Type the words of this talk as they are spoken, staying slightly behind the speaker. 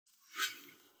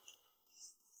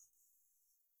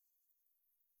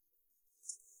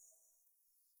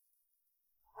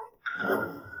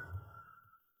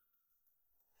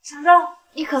程州，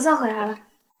你可算回来了。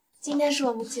今天是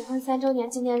我们结婚3周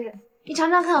年纪念日，你尝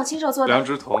尝看我亲手做的。梁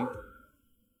之彤，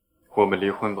我们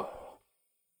离婚吧。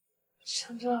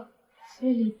程州，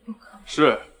非离不可。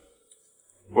是，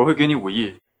我会给你5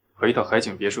亿和一套海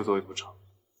景别墅作为补偿。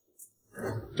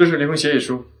这是离婚协议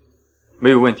书，没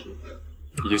有问题，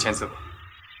你就签字吧。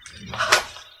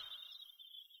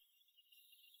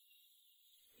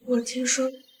我听说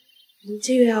你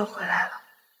这月要回来了，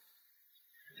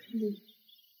你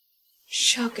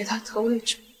是要给他投喂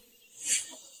者？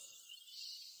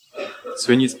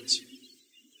随你怎么签。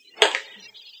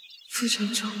傅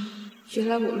程州，原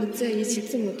来我们在一起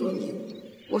这么多年，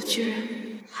我居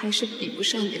然还是比不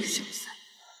上你的小三。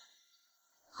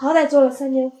好歹做了3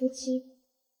年夫妻，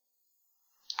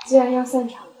既然要散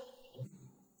场，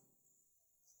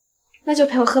那就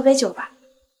陪我喝杯酒吧。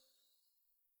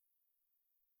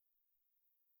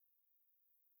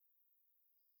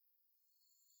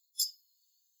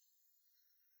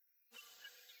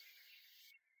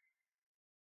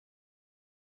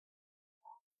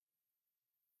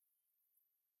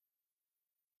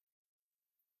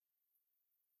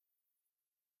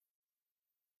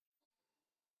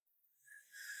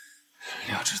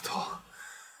梁之彤，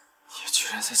你居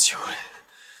然在酒里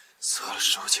做了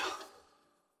手脚。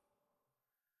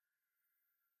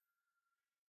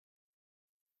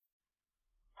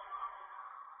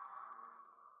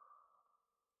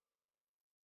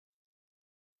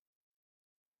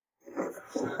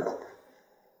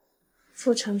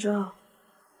傅程州，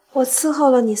我伺候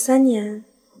了你3年，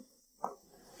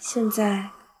现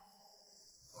在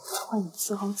换你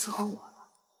伺候我了。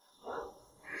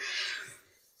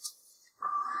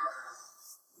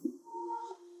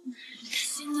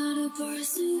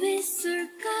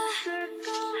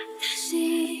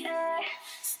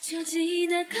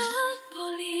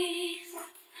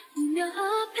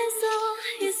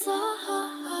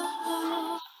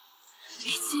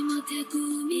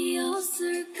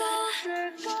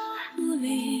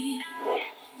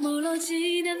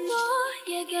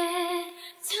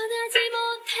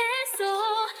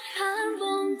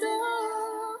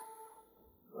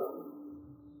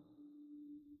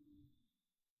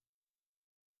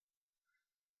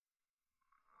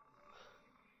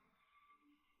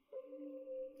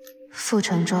傅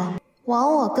程州，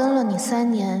枉我跟了你3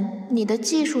年，你的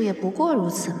技术也不过如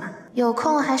此嘛。有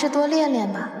空还是多练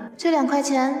练吧。这2块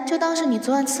钱就当是你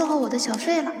昨晚伺候我的小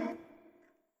费了。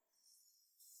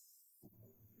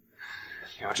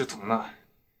梁之彤呢？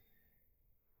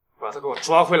把他给我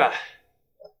抓回来！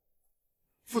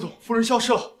副总，夫人消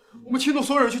失了，我们亲动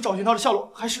所有人去找寻她的下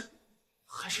落，还是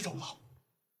找不到。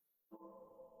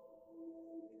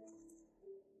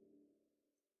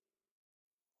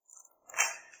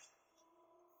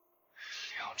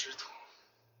梁之彤，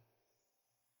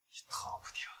你逃不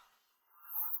掉。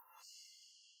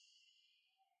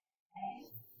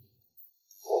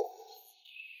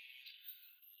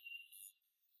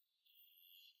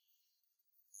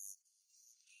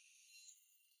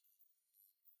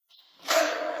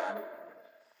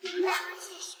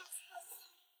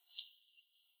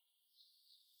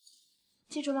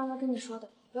记住妈妈跟你说的，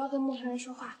不要跟陌生人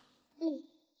说话。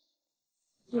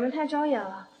你们太招眼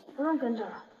了，不用跟着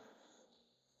了。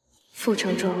傅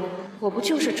程州，我不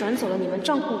就是转走了你们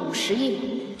账户50亿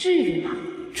吗？至于吗？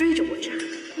追着我查，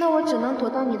那我只能躲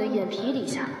到你的眼皮底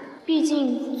下了。毕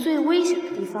竟最危险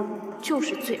的地方就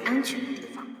是最安全的地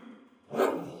方。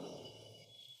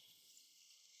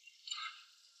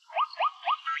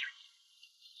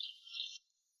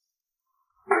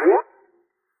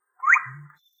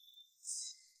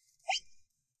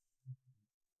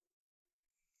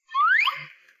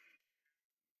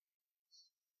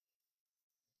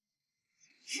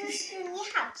叔叔，你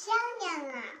好漂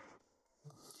亮啊！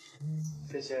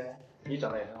谢谢，你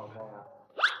长得也很好看呀。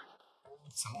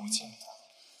怎么我见了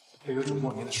他，又有种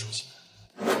莫名的熟悉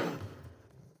感？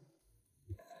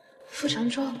傅程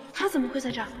州，他怎么会在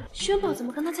这儿？宣宝怎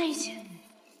么跟他在一起？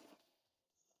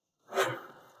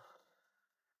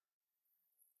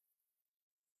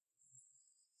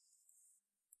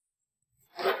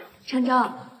程州，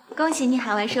恭喜你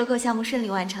海外收购项目顺利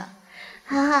完成。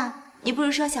涵涵，你不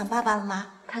是说想爸爸了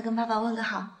吗？快跟爸爸问个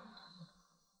好。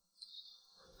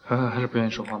涵涵还是不愿意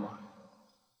说话吗？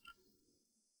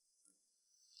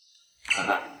涵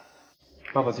涵，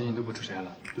爸爸最近都不出差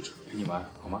了，就只陪你玩，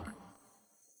好吗？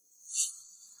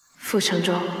傅程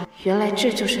州，原来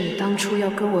这就是你当初要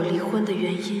跟我离婚的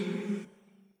原因。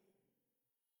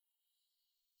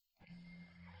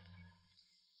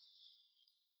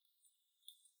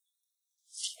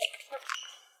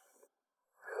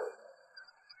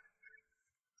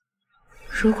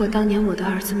如果当年我的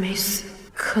儿子没死，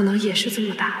可可能也是这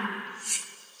么大的。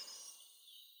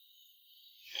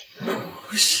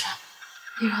不是，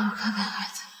你让我看看孩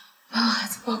子，把我孩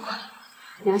子抱过来。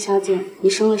梁小姐，你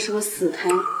生的是个死胎。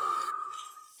不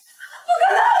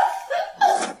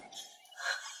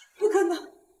可能！我的孩子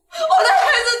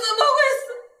怎么会死？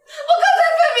我刚才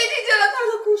分明听见了他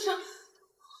的哭声。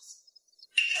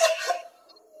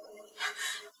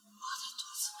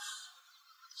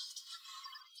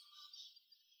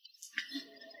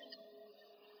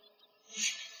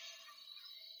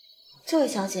这位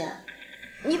小姐，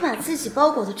你把自己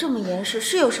包裹得这么严实，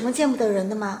是有什么见不得人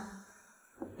的吗？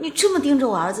你这么盯着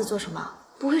我儿子做什么？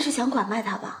不会是想拐卖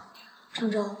他吧？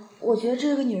程州，我觉得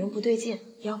这个女人不对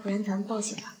劲，要不然咱们报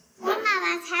警吧。我妈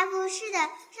妈才不是的，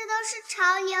这都是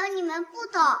潮流，你们不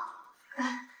懂。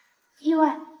意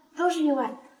外，都是意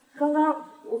外。刚刚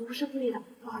我不是故意的，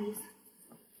不好意思。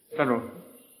站住！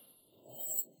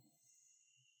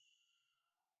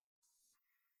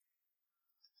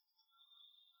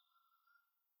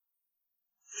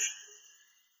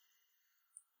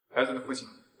孩子的父亲。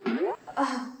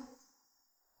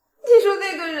你说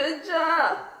那个人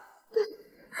渣，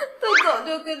他早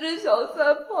就跟着小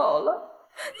三跑了，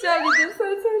家里的饭菜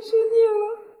吃腻了，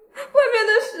外面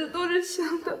的屎都是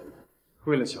香的。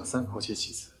为了小三抛弃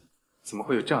妻子，怎么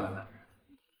会有这样的男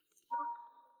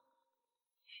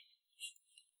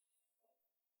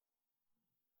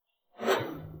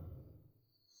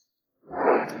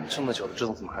人？这么久了，这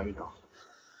总怎么还没到？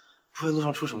不会路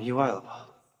上出什么意外了吧？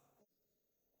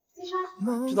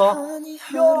知道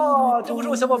哟，这不是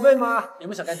我小宝贝吗？有没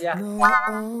有小干爹？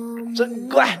真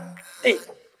乖！哎，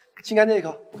亲干爹一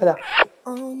口，快点。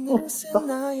走，知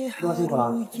道辛苦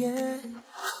了。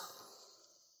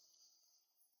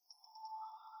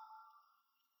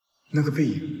那个背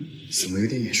影怎么有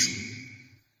点眼熟？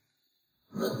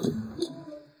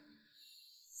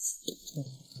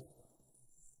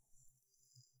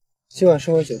今晚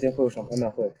生活酒店会有场拍卖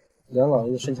会，梁老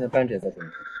爷子生前的扳指也在这里。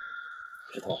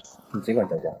石头，你尽管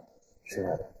在家，剩下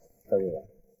的交给我。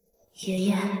爷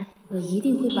爷，我一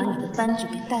定会把你的扳指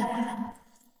给带回来。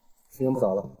时间不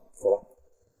早了，走了。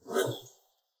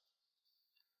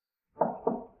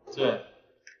见。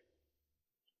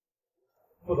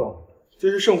副总，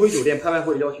这是盛辉酒店拍卖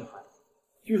会邀请函，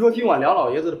据说今晚梁老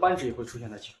爷子的扳指也会出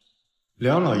现在其中。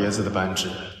梁老爷子的扳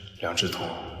指，梁志同，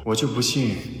我就不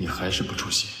信你还是不出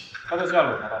席。他的下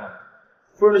落查到了吗？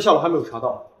夫人的下落还没有查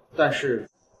到，但是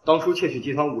当初窃取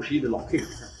集团50亿的老 K 还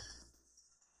在，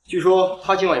据说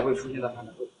他今晚也会出现在拍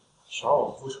卖会。少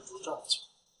我夫人出这么久，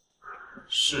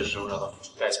是时候让他付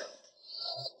出代价了。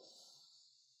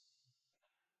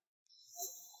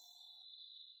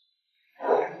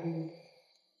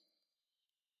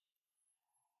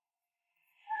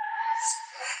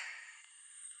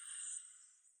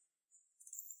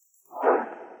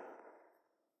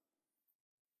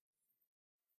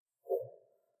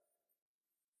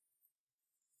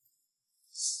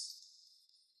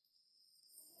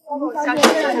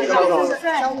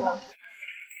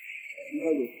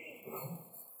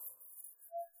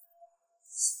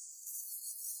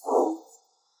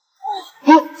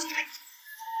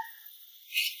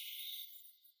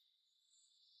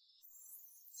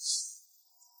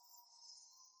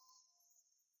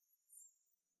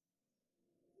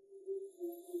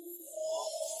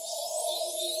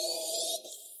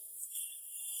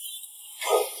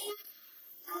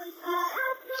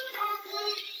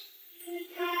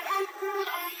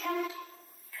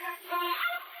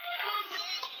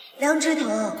梁志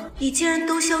腾，你既然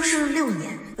都消失了6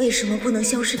年，为什么不能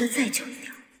消失的再久一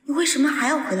点？你为什么还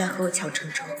要回来和我抢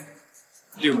程州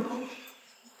？6年，你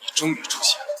终于出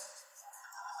现了。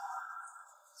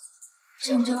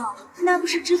程州，那不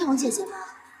是志彤姐姐吗？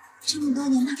这么多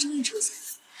年，她终于出现了，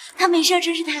她没事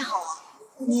真是太好了，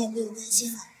你也不用担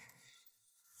心了。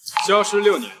消失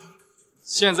6年，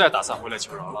现在打算回来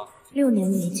求饶了？6年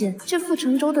没见，这傅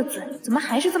程州的嘴怎么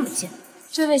还是这么贱？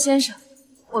这位先生，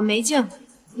我没见过，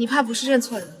你怕不是认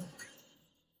错人了？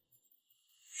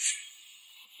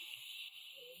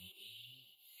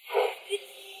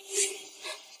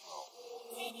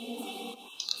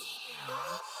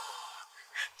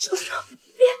叔叔，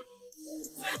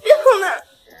别碰他！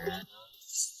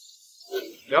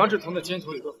梁志腾的肩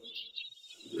头有个痕迹，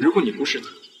如果你不是他，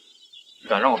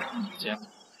敢让我碰你的肩，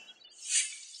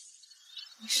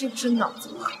你是不是脑子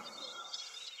不好？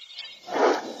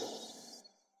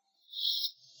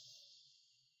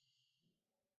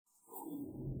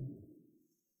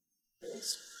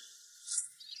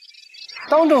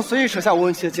当众随意扯下吴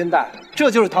文琪的肩带，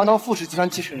这就是堂堂傅氏集团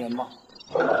继承人吗？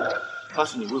她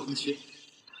是你未婚妻，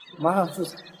马上复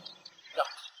审。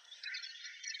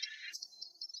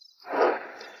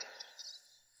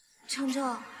程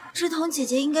程，志彤姐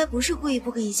姐应该不是故意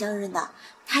不跟你相认的，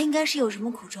她应该是有什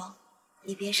么苦衷，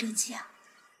你别生气啊。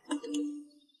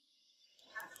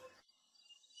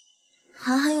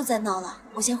涵涵又在闹了，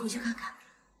我先回去看看。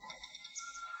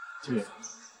经理，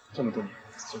这么多年，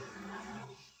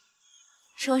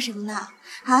说什么呢？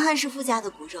涵涵是傅家的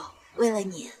骨肉，为了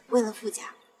你，为了傅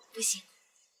家，不行。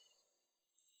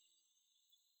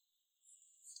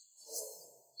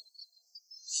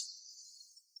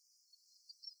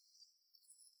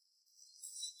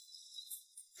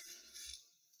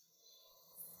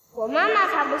我妈妈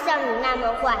才不像你那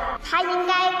么坏，她应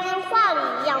该跟画里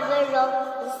一样温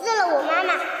柔。你撕了我妈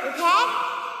妈，你赔。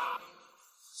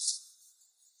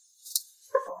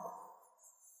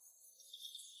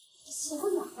小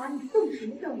哑巴，你动什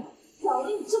么动啊？养了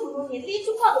你这么多年，连一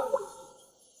句话都不会。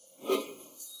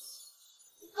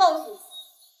告诉你，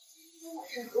今天晚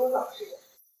上给我老实点，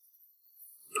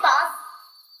打死！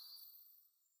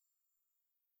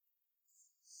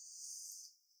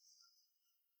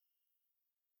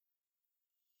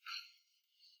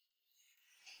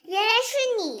原来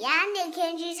是你呀，那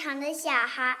天剧场的小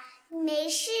孩，你没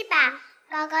事吧？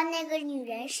刚刚那个女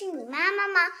人是你妈妈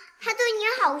吗？她对你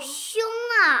好凶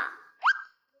啊！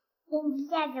天底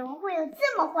下怎么会有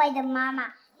这么坏的妈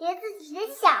妈，连自己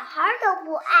的小孩都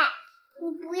不爱？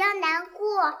你不要难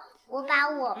过，我把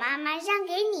我妈妈让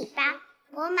给你吧。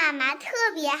我妈妈特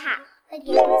别好，会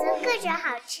给我做各种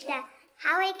好吃的，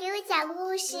还会给我讲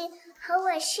故事，和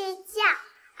我睡觉，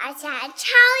而且还超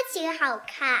级好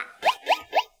看。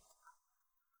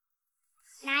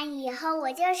那以后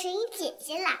我就是你姐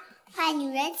姐了，坏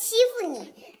女人欺负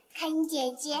你，看你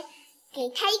姐姐给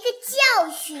她一个教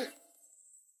训。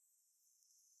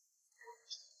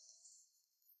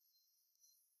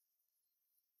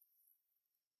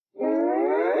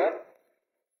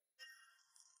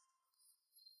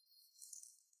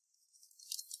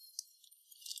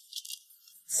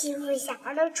欺负小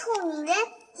孩的臭女人，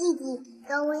弟弟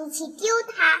跟我一起丢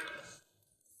她。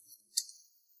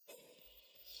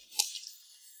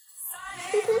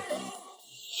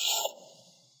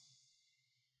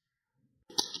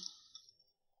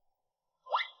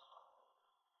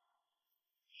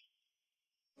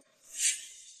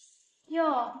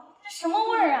哟，这什么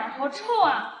味儿啊？好臭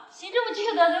啊！行这么继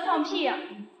续都要再放屁呀？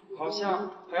好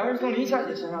像是从林小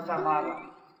姐身上散发的。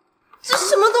这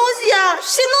什么东西啊？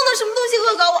谁弄的什么东西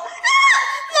恶搞我？啊！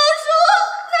老鼠，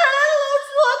哪来的老鼠？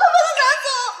快把它拿走！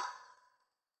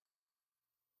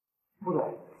不懂，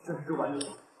这是玩具。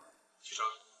起床。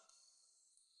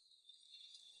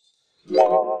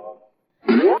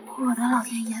我的老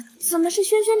天爷，怎么是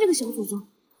轩轩这个小祖宗？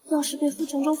要是被傅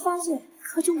成舟发现，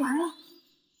可就完了。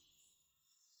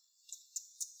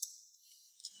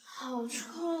好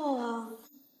臭啊！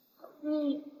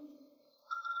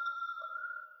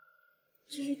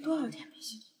这是多少天没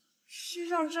洗？身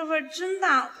上这味真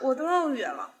大，我都要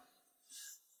哕了。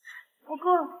不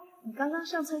过你刚刚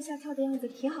上蹿下跳的样子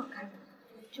挺好看的，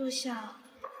就像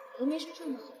峨眉山上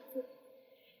的猴子。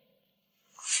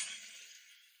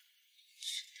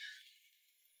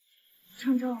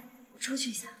成舟，我出去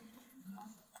一下。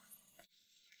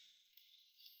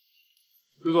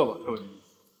入座吧，各位。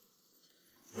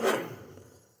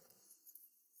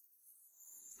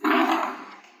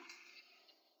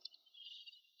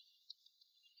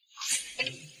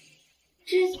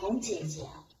志彤姐姐，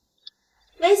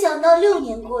没想到6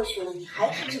年过去了，你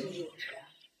还是这么幼稚，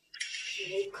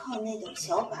以为靠那点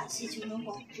小把戏就能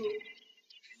挽住成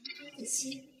舟的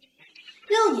心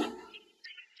？6年了，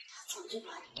他早就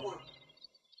把你忘了。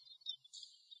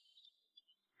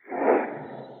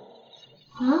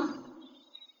啊？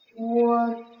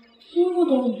我听不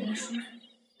懂你在说什么。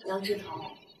梁志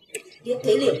彤，别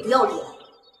给脸不要脸！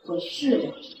我是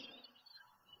梁志彤，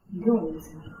你跟我名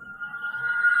字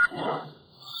一样。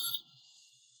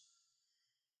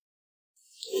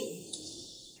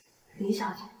李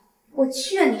小姐，我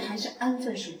劝你还是安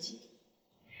分守己，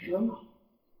惹恼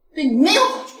对你没有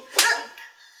好处。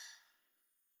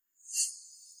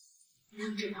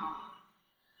梁志彤，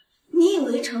你以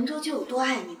为成舟就有多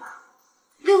爱你吗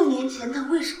？6年前他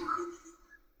为什么和你离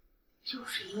婚？就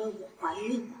是因为我怀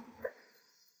孕了。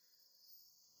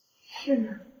是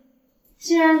呢，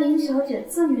既然林小姐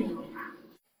这么有法，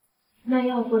那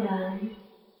要不然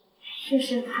试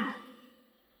试看，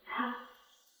她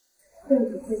会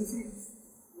不会再死？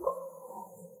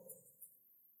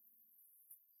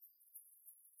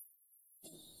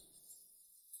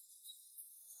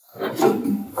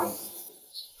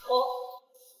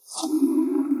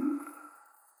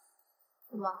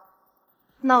怎么？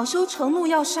恼羞成怒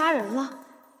要杀人了？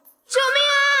救命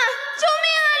啊！救命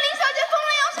啊！林小姐疯了，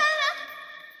要杀人！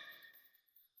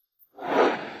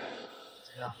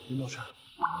林某山，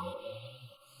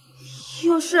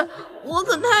有事，我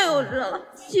可太有事了。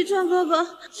西川哥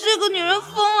哥，这个女人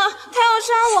疯了，她要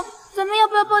杀我，咱们要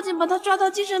不要报警把她抓到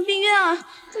精神病院啊？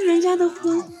人家的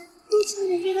魂都差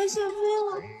点被她吓飞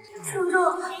了。程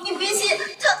程，你别信，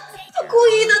他故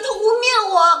意的，他污蔑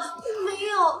我，没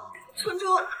有，程程。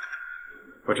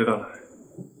我知道了，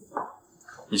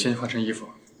你先去换身衣服，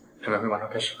拍卖会马上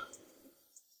开始了。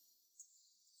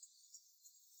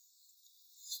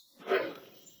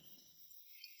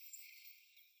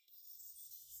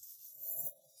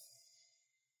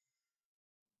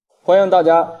欢迎大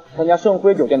家参加盛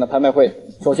辉酒店的拍卖会。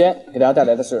首先给大家带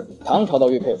来的是唐朝的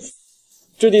玉佩，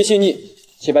质地细腻，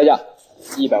起拍价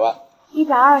100万、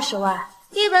120万、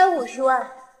150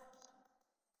万、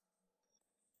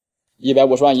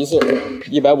 150万一次、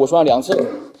150万两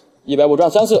次、150万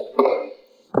三次。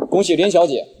恭喜林小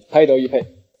姐拍得玉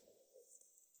佩。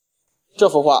这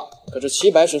幅画可是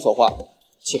齐白石所画，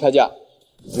起拍价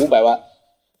500万、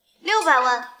 600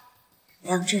万。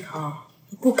梁志头，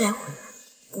你不该回来，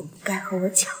更不该和我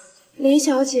抢。林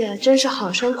小姐真是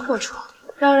好生阔绰，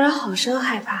让人好生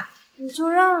害怕。你就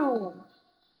让让我吧，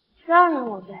让让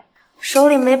我呗。手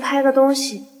里没拍个东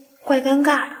西，怪尴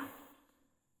尬的。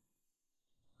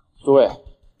诸位，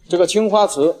这个青花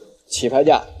瓷起拍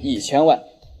价1000万，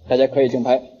大家可以竞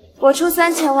拍。我出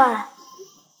3000万。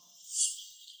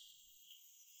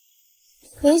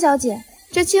林小姐，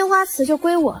这青花瓷就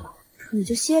归我了，你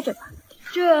就歇着吧。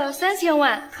这3000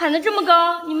万喊得这么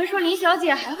高，你们说林小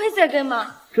姐还会再跟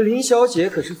吗？这林小姐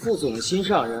可是副总的心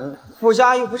上人，富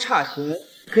家又不差钱，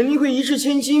肯定会一掷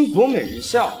千金，博美一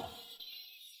笑。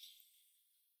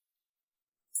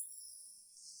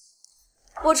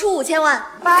我出5000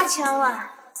万、8000万，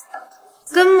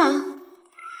跟吗？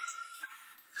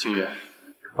静月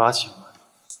，8000万，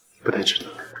不太值得。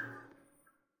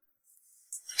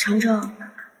程程，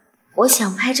我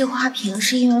想拍这花瓶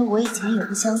是因为我以前有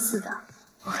个相似的，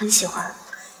我很喜欢。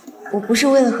我不是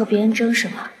为了和别人争什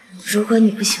么。如果你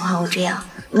不喜欢我这样，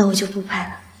那我就不拍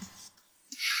了。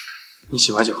你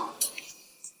喜欢就好。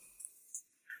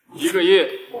1个亿。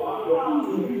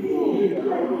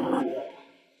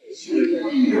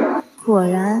果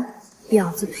然，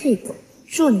婊子配狗，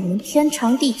祝你们天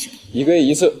长地久。 1个亿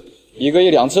一次，1个亿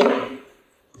两次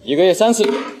，1个亿3次。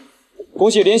恭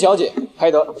喜林小姐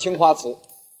拍得青花瓷。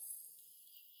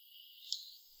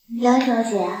梁小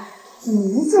姐，怎么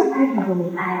一件拍品都没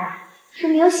拍啊？是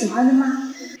没有喜欢的吗？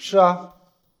是啊，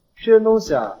这些东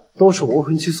西啊都是我未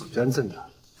婚妻所捐赠的，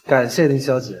感谢林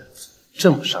小姐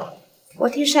这么上心。我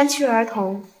替山区儿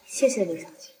童谢谢林小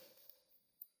姐。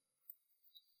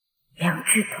两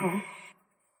只头。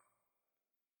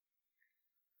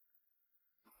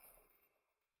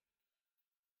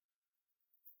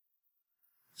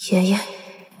爷爷，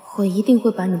我一定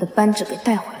会把你的扳指给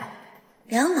带回来。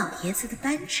梁老爷子的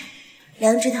扳指，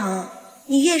梁枝头，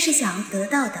你越是想要得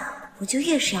到的，我就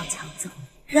越是要抢走，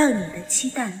让你的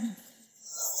期待灭。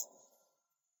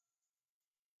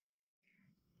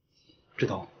枝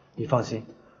头，你放心，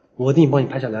我一定帮你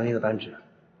拍下梁爷的扳指，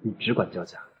你只管交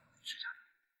价，剩下的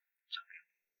交给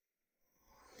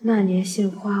我。那年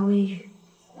杏花微雨，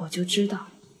我就知道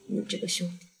你这个兄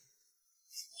弟。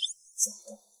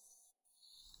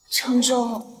程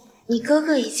中，你哥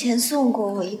哥以前送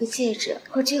过我一个戒指，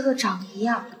和这个长得一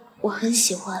样，我很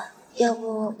喜欢。要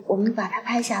不我们把它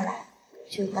拍下来，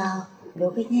就当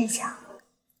留个念想。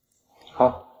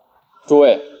好，诸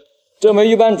位，这枚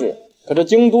玉扳指可是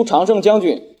京都常胜将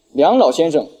军梁老先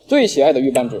生最喜爱的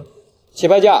玉扳指，起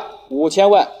拍价5000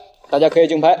万，大家可以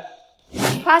竞拍。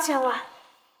8000万。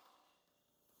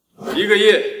1个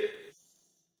亿。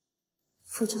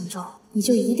傅承周，你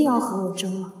就一定要和我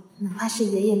争了，哪怕是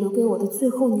爷爷留给我的最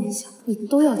后念想，你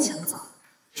都要抢走。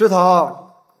枝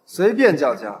头，随便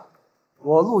叫价，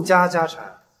我陆家家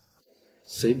产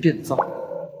随便造。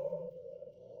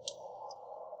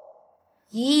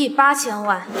1亿8000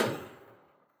万。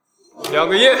2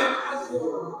个亿。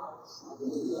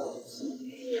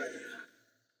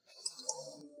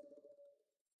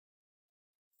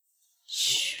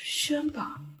轩宝，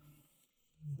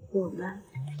我们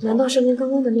难道是跟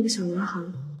刚刚的那个小男孩？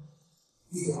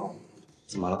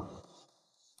怎么了？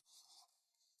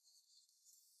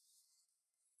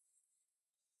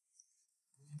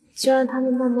就让他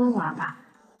们慢慢玩吧。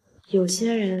有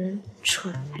些人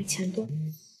蠢还钱多。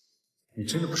你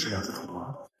真的不是梁子头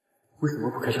吗？为什么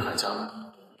不开去喊价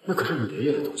呢？那可是你爷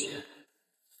爷的东西。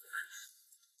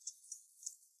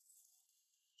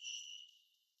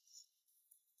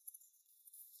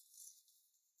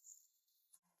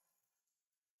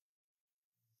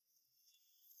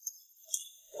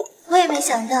喂，也没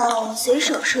想到，我随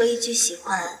手说一句喜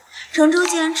欢，程州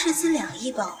竟然斥资2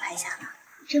亿帮我拍下了，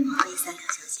这么好意思啊，梁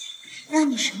小姐，让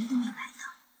你什么都没拍到。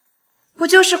不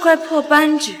就是块破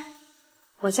扳指？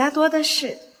我家多的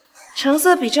是，成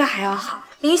色比这还要好。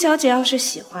林小姐要是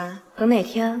喜欢，等哪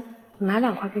天我拿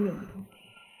2块给你们用。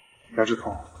梁志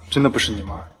彤，真的不是你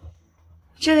吗？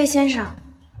这位先生，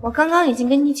我刚刚已经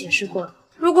跟你解释过了，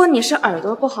如果你是耳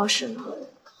朵不好使呢，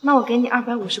那我给你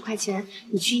250块钱，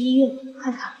你去医院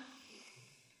看看。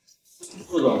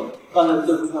副总，刚才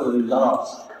这出票的你找到了？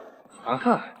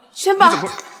啊，轩宝，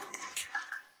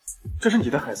这是你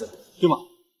的孩子，对吗？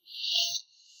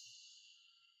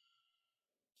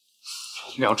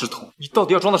梁志彤，你到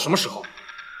底要装到什么时候？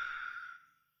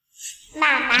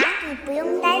妈妈，你不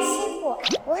用担心我，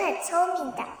我很聪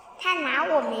明的，他拿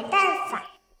我没办法。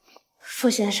傅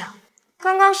先生，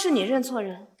刚刚是你认错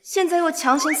人，现在又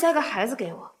强行塞个孩子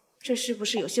给我，这是不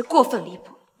是有些过分离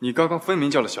谱？你刚刚分明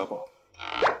叫了小宝。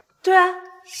对啊，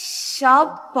小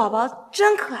宝宝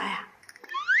真可爱啊！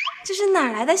这是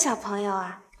哪来的小朋友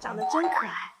啊？长得真可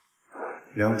爱。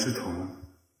梁志彤，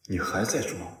你还在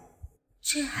装？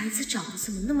这孩子长得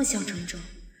怎么那么像程州？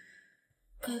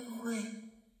该不会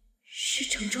是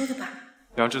程州的吧？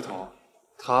梁志彤，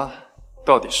他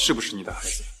到底是不是你的孩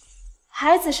子？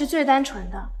孩子是最单纯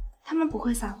的，他们不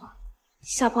会撒谎。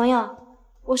小朋友，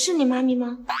我是你妈咪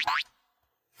吗？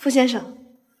傅先生，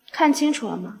看清楚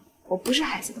了吗？我不是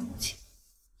孩子的母亲。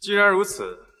既然如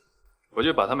此，我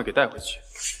就把他们给带回去，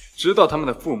直到他们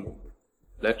的父母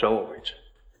来找我为止。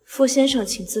傅先生，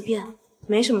请自便。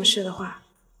没什么事的话，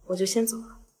我就先走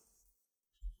了。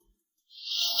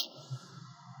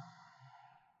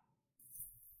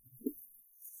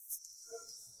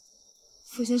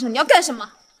傅先生，你要干什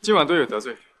么？今晚多有得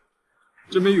罪，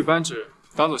这枚玉扳指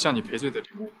当做向你赔罪的礼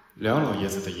物。梁老爷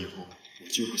子的义务，我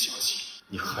就不相信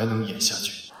你还能演下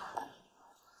去。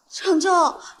程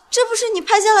州，这不是你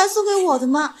拍下来送给我的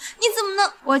吗？你怎么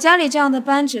能……我家里这样的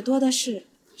扳指多的是，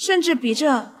甚至比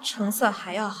这成色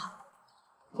还要好。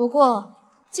不过，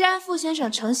既然傅先生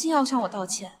诚心要向我道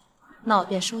歉，那我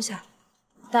便收下。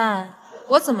但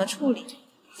我怎么处理，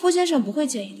傅先生不会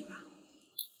介意的吧？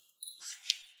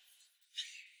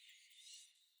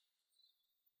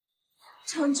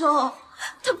程州，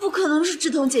她不可能是志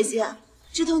彤姐姐，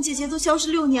志彤姐姐都消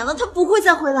失6年了，她不会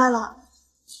再回来了。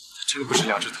这真的不是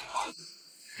梁志彤吗？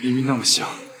明明那么像，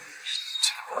真的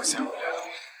不会再回来了。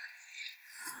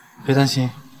别担心，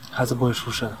孩子不会出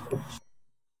事的。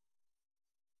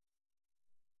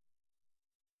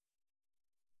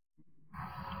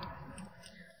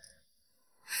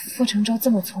傅成州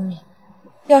这么聪明，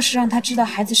要是让他知道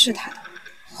孩子是他的，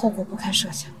后果不堪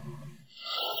设想。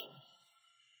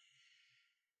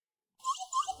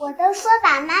我都说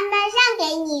把妈妈让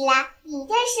给你了，你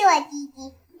就是我弟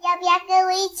弟，要不要跟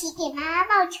我一起给妈妈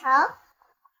报仇？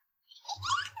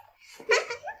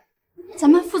咱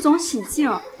们副总喜静，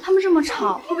他们这么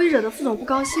吵，会不会惹得副总不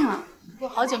高兴啊？我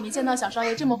好久没见到小少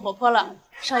爷这么活泼了，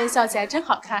少爷笑起来真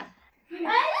好看。哎，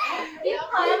你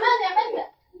好呀，慢点慢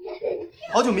点。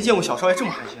好久没见过小少爷这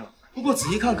么开心了。不过仔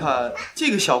细看看，这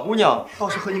个小姑娘倒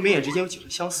是和你眉眼之间有几分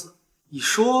相似。你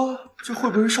说这会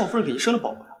不会是少夫人给你生的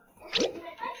宝宝呀？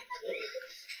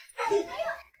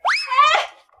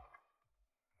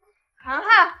涵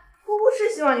涵，姑姑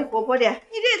是希望你活泼点，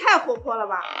你这也太活泼了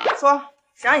吧？说，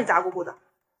谁让你砸姑姑的？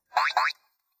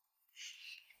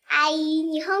阿姨，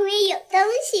你后面有东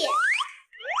西。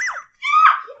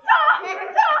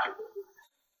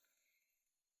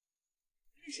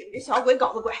是你这小鬼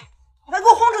搞的鬼，把他给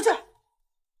我轰出去！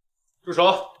住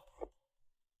手！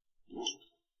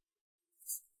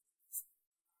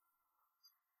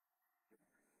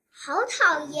好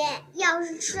讨厌，要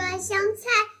是吃了香菜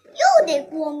又得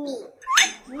过敏。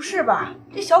不是吧？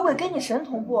这小鬼跟你神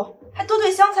同步，还都对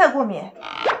香菜过敏。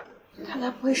看来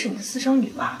不会是你的私生女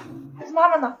吧？孩子妈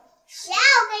妈呢？谁要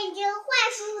跟你这个坏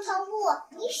叔叔同步？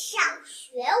你少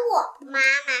学我！妈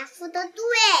妈说的对，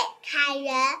看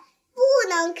人不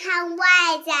能看外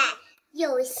在。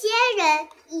有些人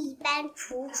一般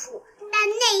楚楚，但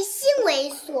内心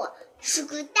猥琐，是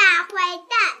个大坏蛋。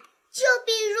就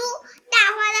比如大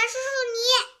坏蛋叔叔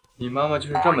你妈妈就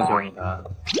是这么教你的？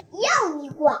要你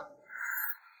管！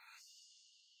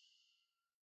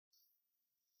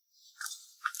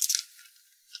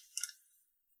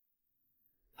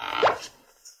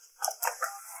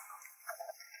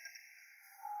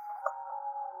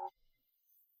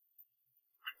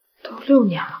都6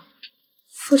年了，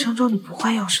傅成州，你不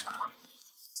换钥匙的吗？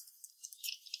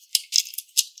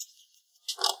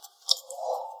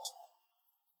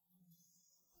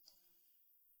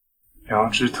梁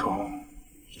志彤，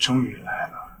你终于来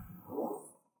了。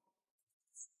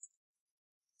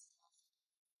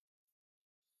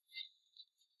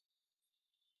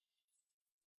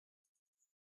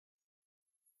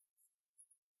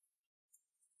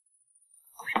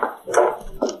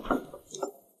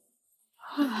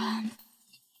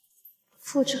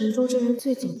傅成舟这人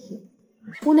最警惕，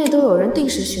屋内都有人定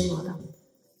时巡逻的。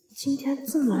今天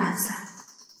这么懒散，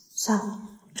算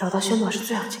了，找到宣宝是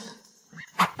最要紧的。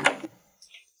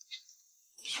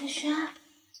轩轩，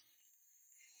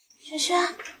轩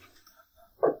轩，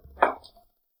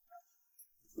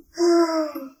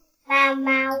妈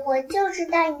妈，我就知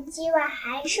道你今晚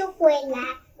还是会来。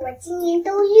我今年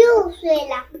都6岁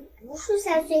了，不是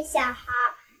3岁小孩，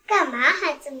干嘛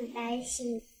还这么担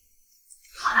心？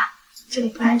好了，这里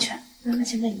不安全，让他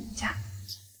先在你们家。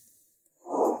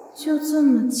就这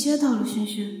么接到了轩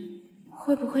轩，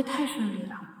会不会太顺利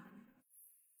了？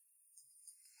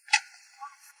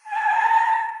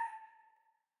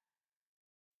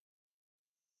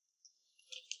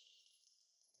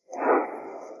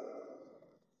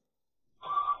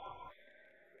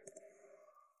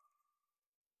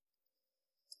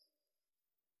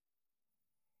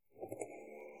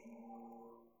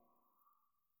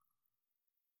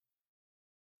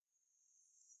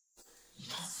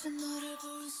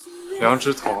梁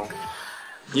之彤，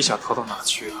你想逃到哪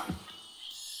去啊？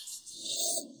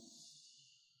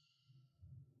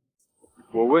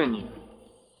我问你，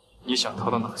你想逃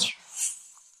到哪去？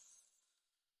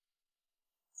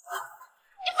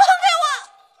你放开我！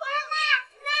妈妈，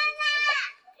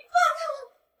你放开我！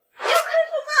你要干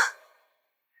什么？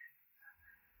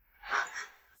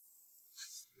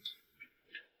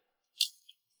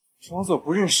装作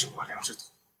不认识我，梁之彤，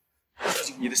这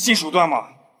是你的新手段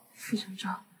吗？傅成舟，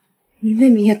你未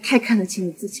免也太看得起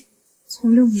你自己。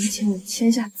从6年前我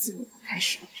签下字母开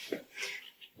始，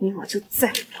你我就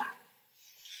再无挂。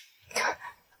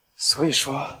所以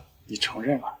说，你承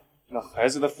认了，那孩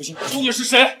子的父亲究竟是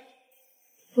谁？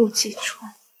陆继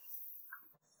川。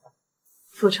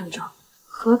傅成舟，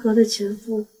合格的前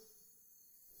夫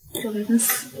就该跟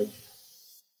死了一样。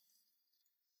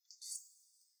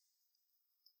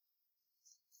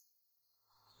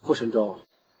傅成舟，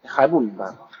你还不明白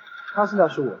吗？她现在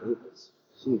是我的未婚妻，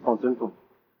请你放尊重。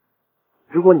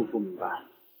如果你不明白，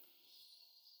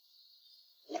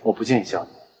我不建议嫁你。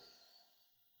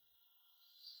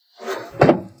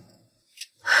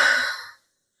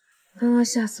刚刚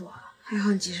吓死我了，还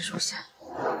好你及时出现。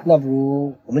那不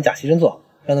如我们假戏真做，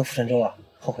让那傅成舟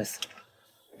后悔死了。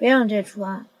别让这出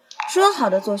啊！说好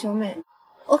的做兄妹，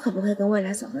我可不会跟未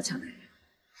来嫂子抢男人。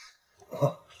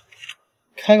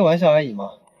开个玩笑而已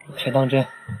嘛，别当真。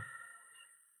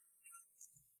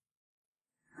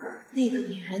那个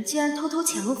女人竟然偷偷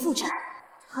潜入妇产，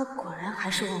她果然还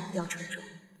是忘不掉成舟。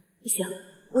不行，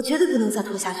我绝对不能再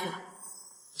拖下去了。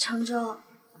成舟，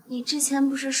你之前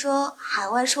不是说海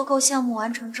外收购项目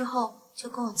完成之后就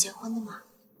跟我结婚的吗？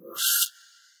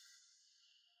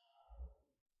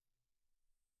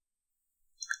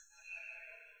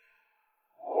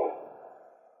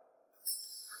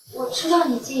我知道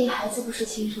你介意孩子不是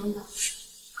亲生的，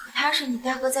可他是你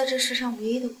大哥在这世上唯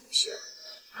一的骨血。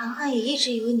涵涵也一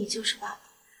直以为你就是爸爸，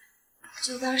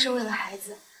就当是为了孩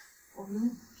子，我们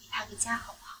给他个家，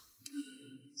好不好？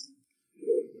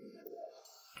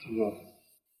成舟，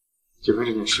结婚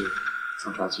这件事怎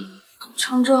么着急？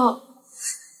成舟，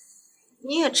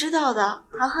你也知道的，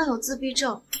涵涵有自闭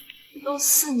症，都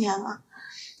4年了，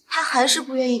他还是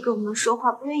不愿意跟我们说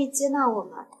话，不愿意接纳我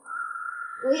们。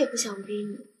我也不想逼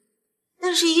你，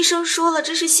但是医生说了，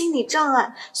这是心理障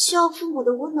碍，需要父母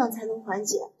的温暖才能缓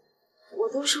解。我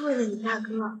都是为了你大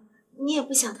哥，你也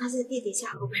不想他在地底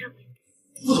下合不上脸。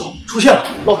副总出现了，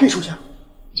老 K 出现了。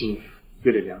静怡，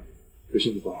月里凉，对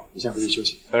身体不好，你先回去休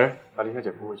息。来人，把林小姐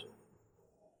扶回去。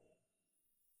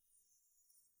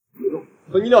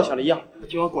和你料想的一样，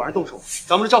今晚果然动手，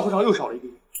咱们的账户上又少了一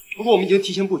笔。不过我们已经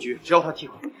提前布局，只要他提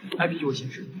款 ，IP 就会显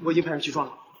示。我已经派人去抓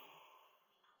他了。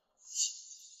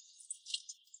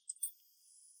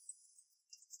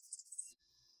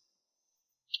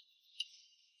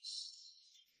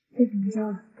被怎么着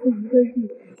了？不能对付你，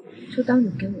就当你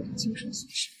给我的精神损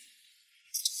失。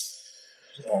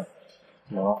知道了，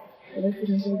怎么了？我被傅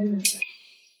成舟冤了，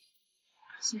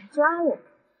想抓我，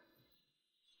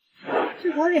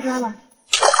去河里抓吧。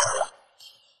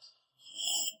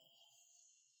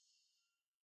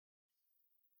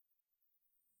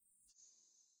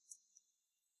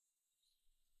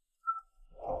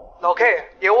老 K，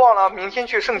 别忘了明天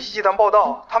去盛熙集团报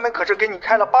道，他们可是给你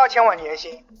开了8000万年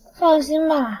薪。放心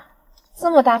吧，这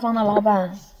么大方的老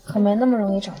板可没那么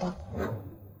容易找到。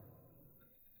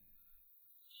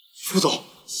副总，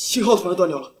信号突然断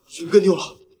掉了，云跟丢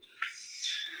了。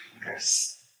该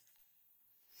死！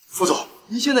副总，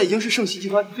您现在已经是盛熙集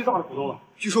团最大的股东了。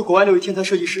据说国外那位天才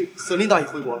设计师瑟琳达也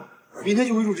回国了，明天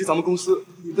就会入职咱们公司。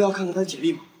你不要看看他的简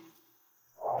历吗？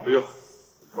不用，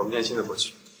我明天亲自过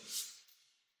去。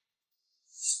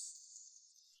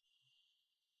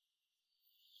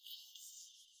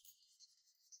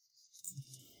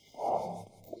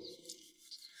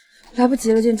来不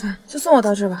及了，剑川，就送我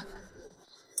到这吧。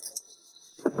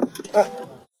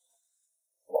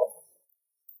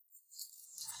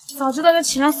早知道就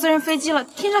请辆私人飞机了，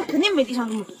天上肯定没地上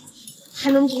那么多，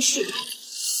还能不是？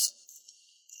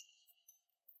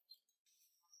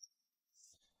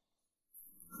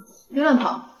别乱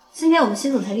跑！今天我们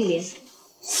新总裁莅临。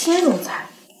新总裁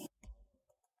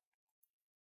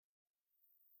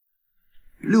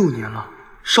6年了，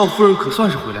少夫人可算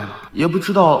是回来了，也不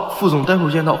知道副总待会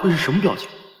儿见到会是什么表情。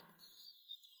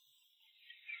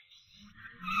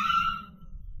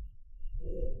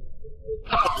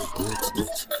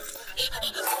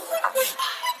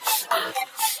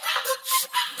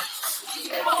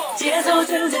节奏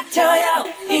正在跳跃，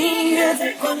音乐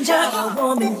在狂叫，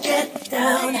我们 get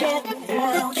down get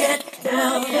down get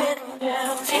down get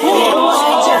down， 今夜不睡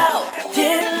觉，天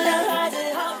亮还在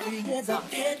好，别早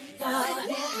别早。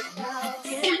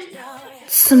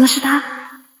怎么是他？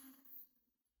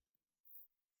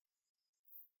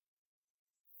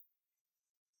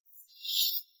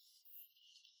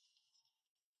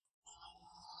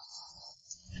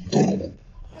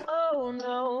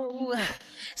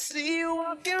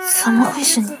怎么会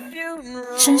是你？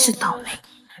真是倒霉，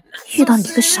遇到你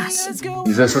个傻心。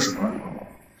你在说什么？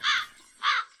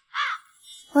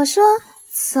我说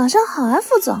早上好啊，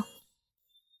副总。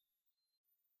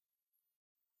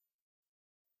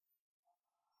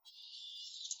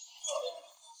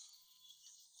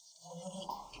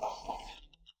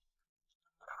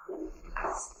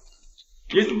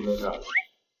你怎么在这儿？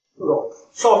副总，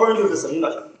少夫人就是此领导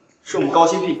小姐，是我们高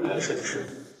薪聘请来的设计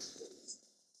师。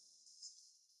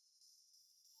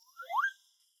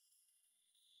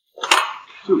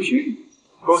就凭你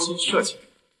高薪设计？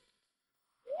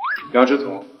梁志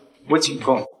彤，我警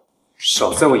告你，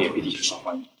少在我眼皮底下耍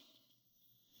花样。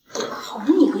好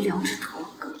你个梁志彤，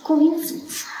个勾引总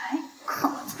裁，看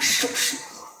我怎么收拾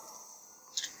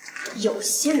你！有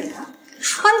些人啊，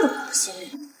穿着不信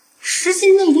任，实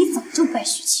际内里早就败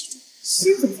絮其中。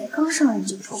新总裁刚上任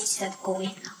就迫不及待的勾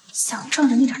引他，想仗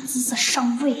着那点姿色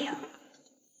上位啊！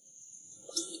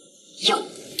哟，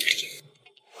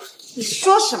你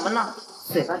说什么呢？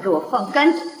嘴巴给我放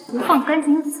干净，不放干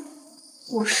净就走。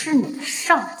我是你的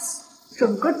上级，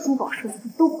整个珠宝设计部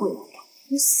都归我管，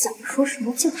你想说什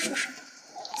么就说什么。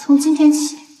从今天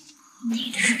起，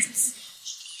你的日子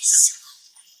别想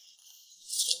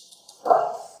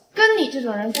了。跟你这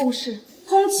种人共事，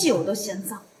空气我都嫌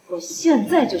脏。我现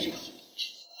在就去提离职。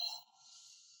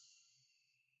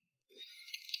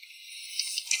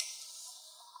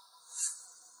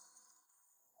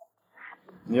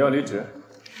你要离职？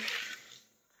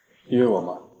因为我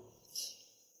吗？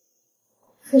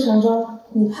傅承洲，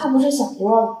你怕不是想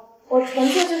多了？我纯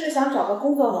粹就是想找个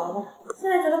工作玩玩，现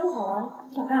在觉得不好玩，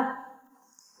不想干，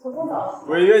我先走了。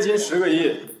违约金10个亿。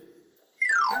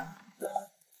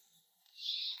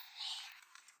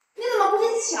你怎么不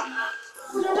先抢啊？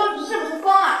傅承洲，你是不是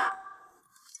疯啊？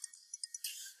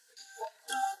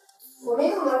我没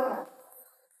那么多钱。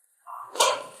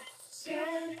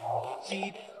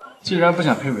既然不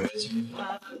想赔违约金，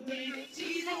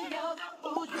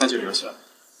那就留下来。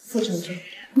傅承洲，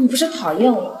你不是讨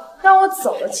厌我，让我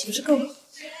走了岂不是更好？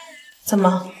怎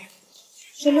么？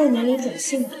这6年里总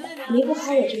幸福，离不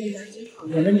开我这个南京讨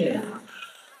厌的女人啊！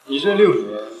你这6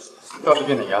年倒是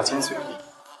变得牙尖嘴利，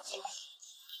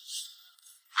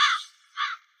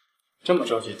这么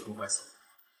着急图快死？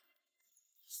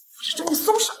我是真的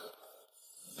松手。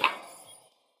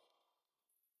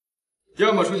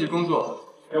要么出去工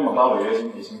作，要么把违约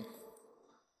金赔清。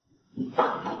你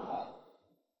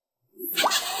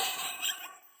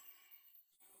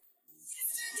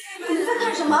们在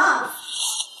干什么？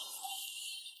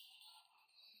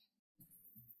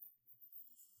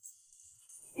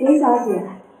林小姐，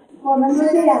我们都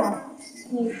这样了，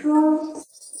你说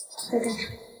在干什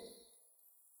么？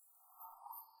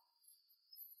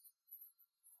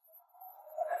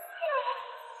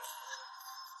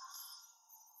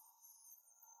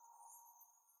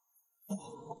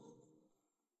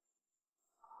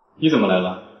你怎么来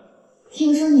了？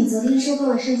听说你昨天收购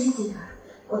了盛熙集团，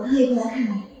我特意过来看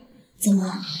你。怎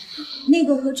么，那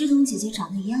个和志彤姐姐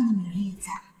长得一样的女人也在？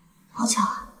好巧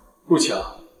啊！不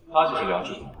巧，她就是梁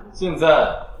志彤，现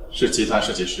在是集团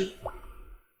设计师。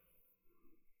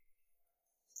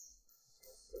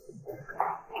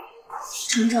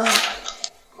程程，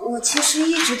我其实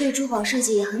一直对珠宝设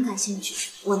计也很感兴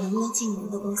趣，我能不能进你们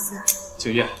的公司啊？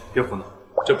景月，别胡闹，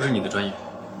这不是你的专业。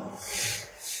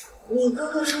你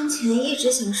哥哥生前一直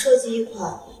想设计一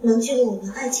款能记录我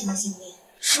们爱情的项链，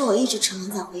是我一直沉沦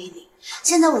在回忆里。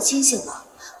现在我清醒了，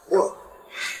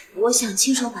我想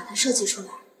亲手把它设计出来。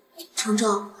程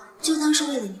程，就当是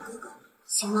为了你哥哥，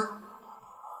行吗？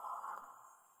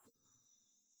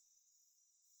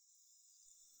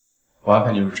我安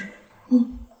排你入职。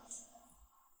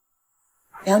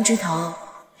梁枝头，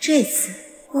这次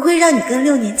我会让你跟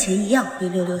6年前一样灰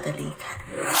溜溜的离开。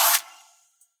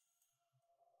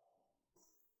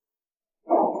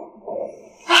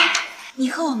你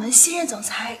和我们新任总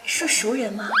裁是熟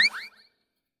人吗？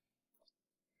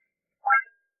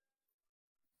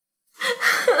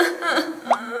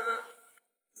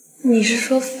你是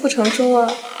说傅成舟啊？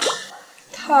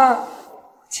他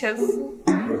前夫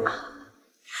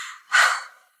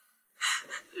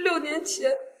？6年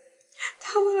前，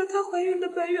他为了她怀孕的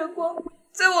白月光，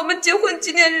在我们结婚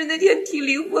纪念日那天提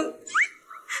离婚，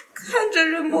看着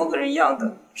人模人样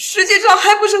的，实际上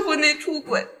还不是婚内出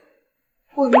轨。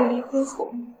我们离婚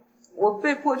后，我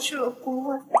被迫去了国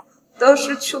外，当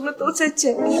时穷的都在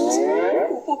捡垃圾，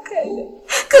苦不堪言。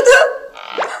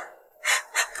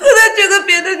可他觉得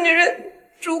别的女人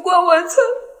烛光晚餐，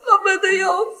浪漫的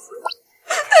要死，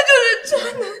他就是渣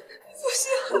男，不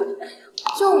行。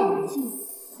就5亿，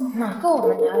哪够我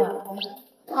们娘俩花的？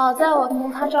好在我从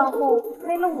他账户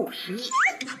飞了50亿。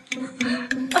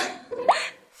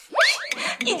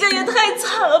你这也太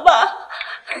惨了吧！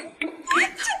这天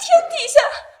底下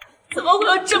怎么会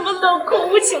有这么冷酷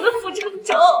无情的傅成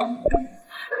舟？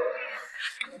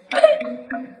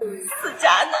死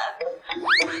渣男！亏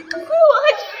我还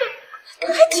觉得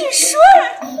他还挺帅。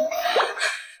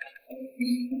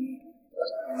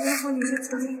然后你是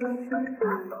曾经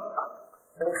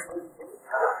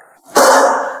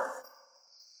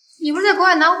你不是在国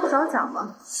外拿过不少奖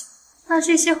吗？那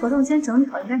这些合同先整理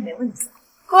好应该没问题。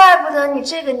怪不得你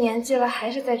这个年纪了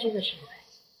还是在这个职位。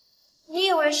你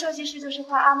以为设计师就是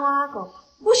画阿猫阿狗吗？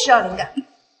不需要灵感。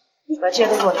你把这些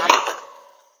都给我拿走。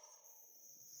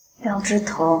梁枝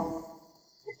头，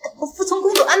我服从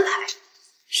工作安排。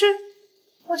是，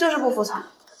我就是不服从。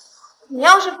你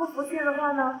要是不服气的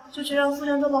话呢，就去让傅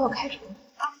成舟把我开除。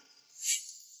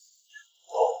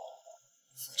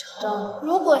傅成舟，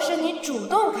如果是你主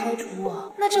动开除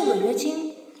我，那这违约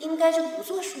金应该就不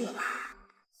作数了吧？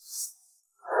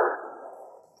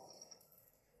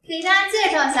给大家介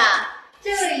绍一下，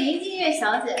这位林静月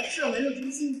小姐是我们入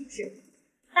职新同事，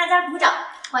大家鼓掌，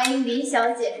欢迎林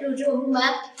小姐入职我们部门。小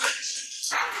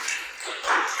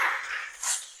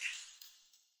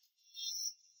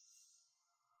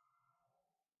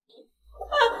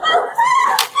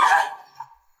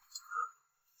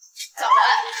文，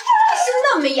你是不是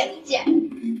那么没眼力见？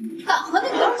敢和那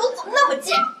女人走，怎么那么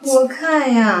贱？我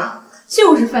看呀，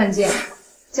就是犯贱。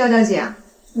娇娇姐，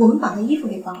我们把她衣服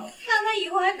给放了。看他以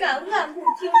后还敢不敢不听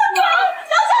话？娇娇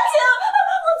姐，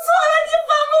我错了，你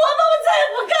放过我吧，我再也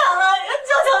不敢了。娇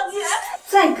娇姐，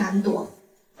再敢躲，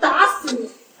打死你！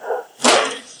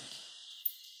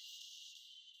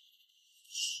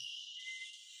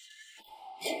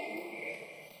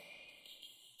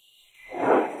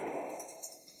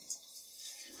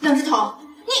梁枝头，你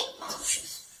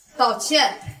道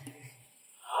歉。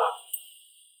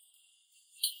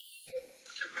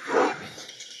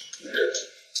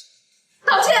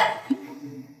道歉！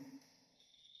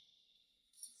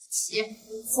姐，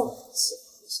你再不起，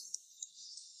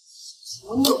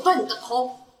我扭断你的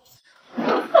头！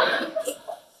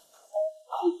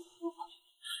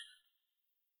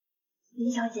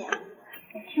林小姐，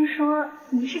我听说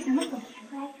你是咱们总裁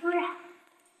未来夫人。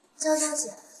娇娇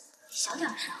姐，小点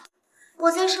声，我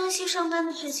在生息上班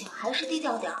的事情还是低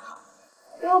调点好，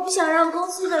我不想让公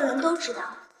司的人都知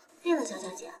道。对了，娇娇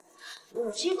姐，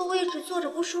我这个位置坐着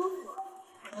不舒服，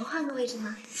我能换个位置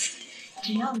吗？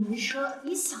只要您说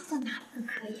你想坐哪里都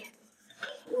可以。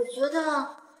我觉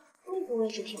得那个位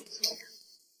置挺不错的。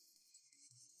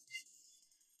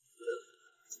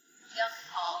梁子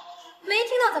头，没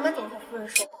听到咱们总裁夫人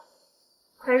说话，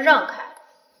快让开！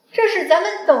这是咱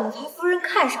们总裁夫人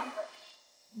看上的，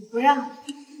你不让，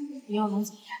你又能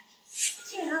怎么样？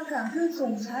竟然敢跟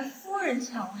总裁夫人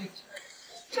抢位置，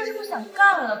这是不想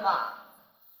干了吧？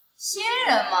新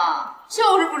人嘛，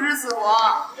就是不知死活。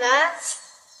来，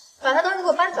把他东西给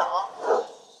我搬走，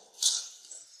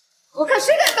我看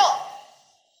谁敢动！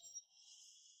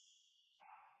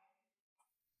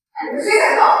谁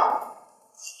敢动？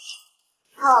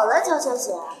好了，娇娇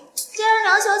姐，既然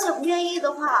梁小姐不愿意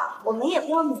的话，我们也不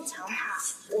要勉强她，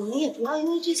我们也不要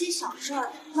因为这些小事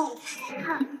儿闹得不好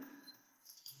看。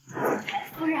总裁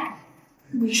夫人，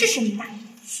你是深明大义，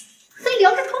非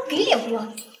梁枝头给脸不要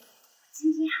脸。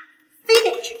今天啊，非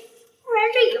得治，不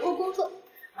然这以后工作怎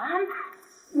么安排？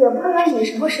也不知道你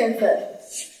什么身份，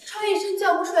超一身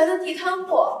叫不出来的地摊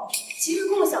货，其实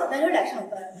共享单车来上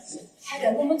班，还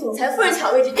敢跟我们总裁夫人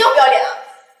抢位置，要不要脸啊？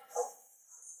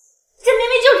这明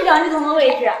明就是梁枝头的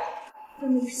位置，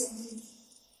分明是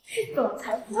总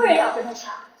裁夫人要跟他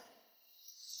抢。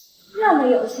那么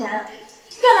有钱，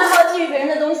干嘛还要觊觎别人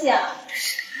的东西啊？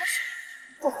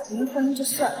不好离婚就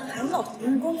算了，还闹讨别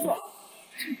人工作，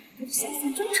这下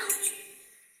三真猖獗。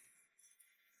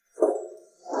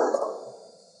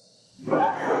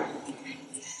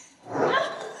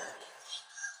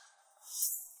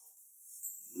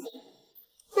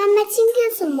妈妈今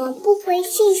天怎么不回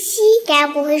信息？该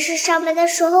不会是上班的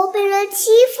时候被人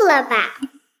欺负了吧？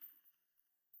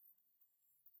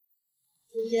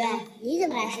对不对？你怎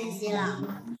么来信息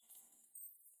了？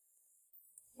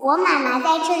我妈妈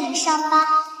在这里上班，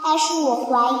但是我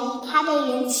怀疑她被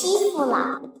人欺负了。妈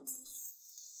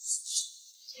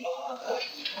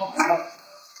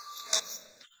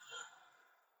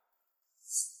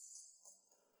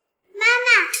妈，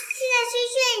现在萱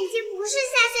萱已经不是3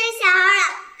岁小孩了，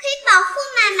可以保护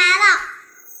妈妈了。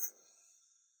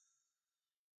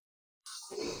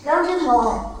梁之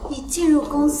彤，你进入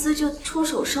公司就出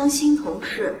手伤心同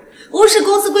事，无视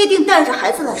公司规定带着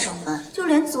孩子来上班，就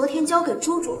连昨天交给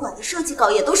朱主管的设计稿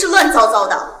也都是乱糟糟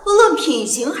的，无论品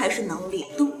行还是能力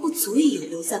都不足以有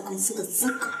留在公司的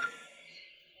资格。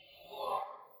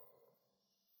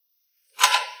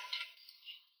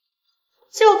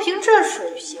就凭这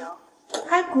水平，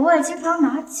还国外经常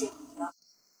拿奖的，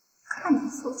看你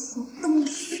做什么东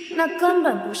西？那根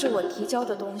本不是我提交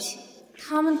的东西，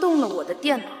他们动了我的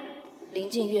电脑。林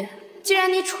静月，既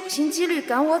然你处心积虑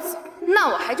赶我走，那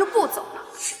我还就不走了。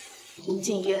林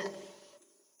静月，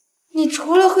你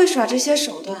除了会耍这些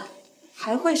手段，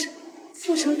还会什么？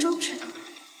傅成舟知道吗？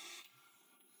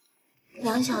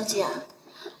梁小姐，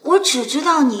我只知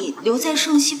道你留在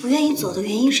盛熙不愿意走的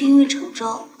原因是因为程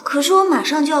舟，可是我马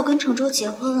上就要跟程舟结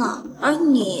婚了，而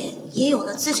你也有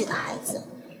了自己的孩子，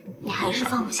你还是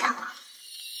放不下吧？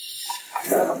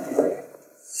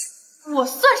我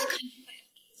算是看明白了，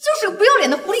就是个不要脸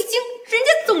的狐狸精。人家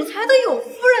总裁都有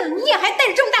夫人了，你也还带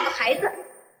着这么大个孩子，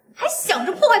还想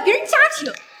着破坏别人家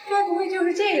庭，该不会就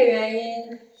是这个原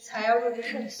因才要入职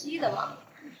盛熙的吧？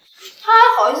他还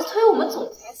好意思推我们总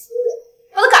裁夫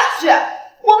人，我都敢去！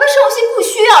我们盛熙不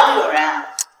需要这种人。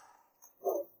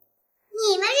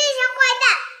你们这些坏蛋，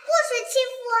不许欺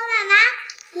负我妈妈！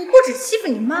我不止欺负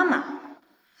你妈妈，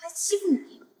还欺负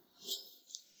你。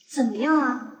怎么样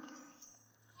啊？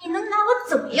你能拿我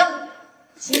怎么样？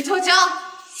请抽奖！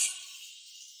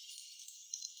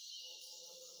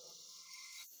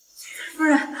夫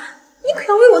人，你可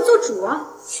要为我做主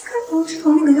啊！看梁之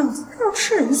彤那个样子，跟要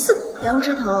吃人似的。梁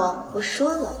之彤，我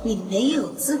说了，你没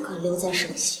有资格留在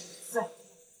盛熙。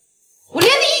我连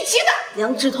你一起打！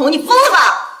梁之彤，你疯了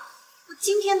吧？我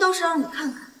今天倒是让你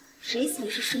看看，谁才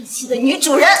是盛熙的女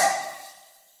主人。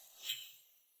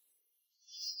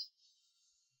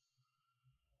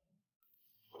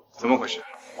怎么回事？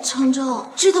程舟，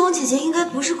之彤姐姐应该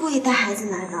不是故意带孩子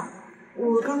来的，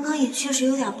我刚刚也确实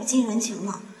有点不近人情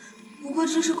了。不过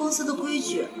这是公司的规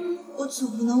矩，我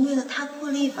总不能为了她破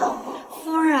例吧？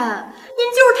夫人，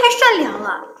您就是太善良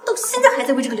了，到现在还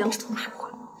在为这个梁之彤说话。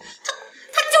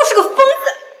他就是个疯子，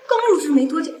刚入职没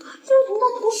多久，就同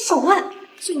到图手腕。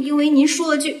就因为您说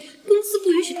了句公司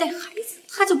不允许带孩子，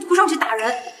他就扑上去打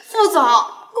人。副总，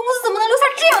公司怎么能留下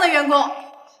这样的员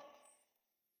工？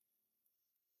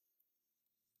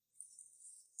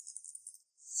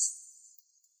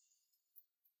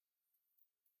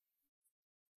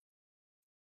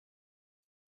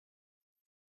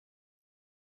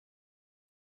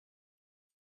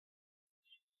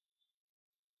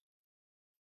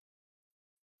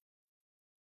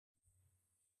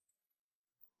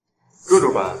朱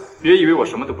主管，别以为我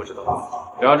什么都不知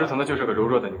道。梁之彤她就是个柔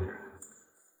弱的女人。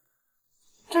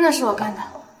真的是我干的，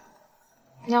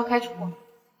你要开除我？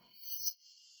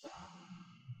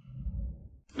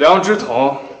梁之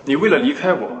彤，你为了离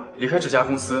开我，离开这家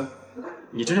公司，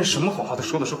你真是什么好话都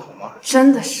说得出口吗？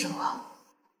真的是我。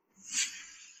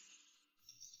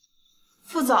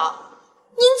副总，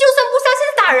您就算不相信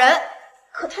他打人，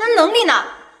可他的能力呢？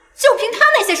就凭他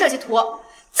那些设计图，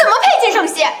怎么配进盛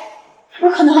熙？不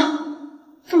可能。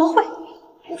怎么会？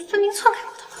我分明篡改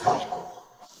过他们。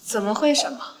怎么会什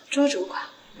么？周主管，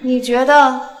你觉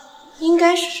得应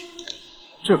该是什么？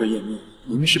这个页面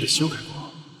明明是被修改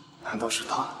过，难道是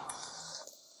他？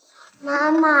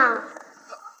妈妈，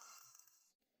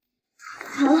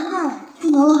涵涵，不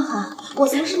能乱喊，我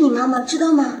才是你妈妈，知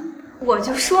道吗？我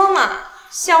就说嘛，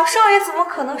小少爷怎么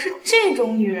可能是这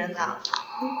种女人呢？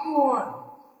不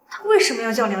过，他为什么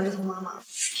要叫梁之彤妈妈？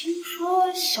听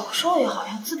说小少爷好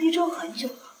像自闭症很久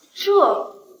了，这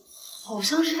好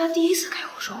像是他第一次开口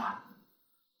说话。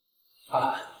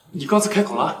啊，你刚才开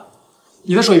口了，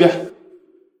你再说一遍。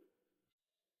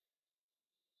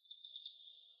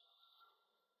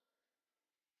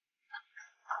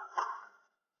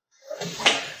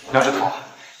梁志彤，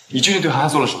你究竟对涵涵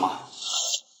做了什么？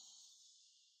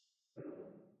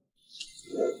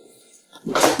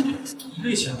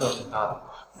力气倒挺大的。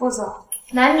副总，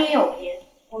男女有别，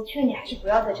我劝你还是不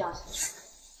要再这样下去，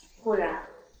不然，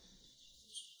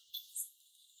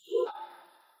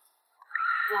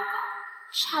糟糕，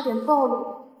差点暴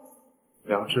露。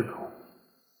梁志彤，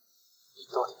你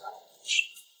到底干了什么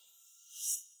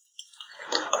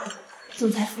事？总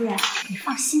裁夫人，你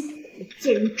放心，我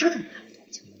见人折腾他，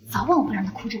早晚我会让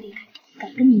他哭着离开。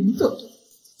敢跟您作对，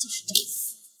就是这么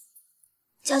死。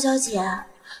娇娇姐，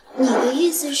你的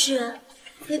意思是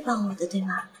会帮我的，对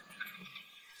吗？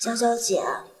娇娇姐，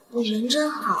你人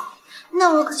真好，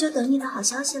那我可就等你的好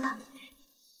消息了。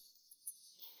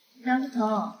梁志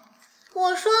腾，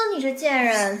我说你这贱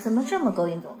人怎么这么勾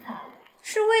引总裁？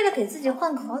是为了给自己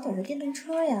换个好点的电动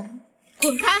车呀？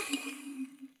滚开！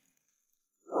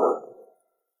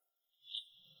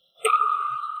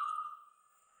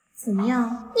怎么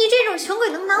样？你这种穷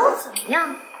鬼能拿我怎么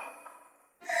样？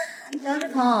梁志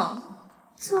腾，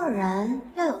做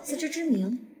人要有自知之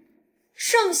明。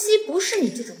盛熙不是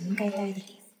你这种人该待的地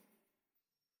方。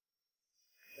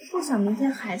不想明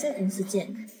天还在公司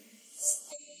见你。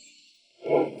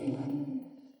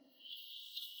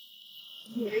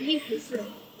你的意思是，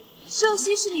盛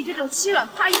熙是你这种欺软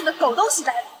怕硬的狗东西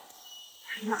待的？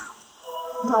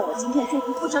那我今天就去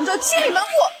傅成州清理门户。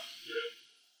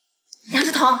梁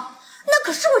志腾，那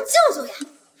可是我舅舅呀，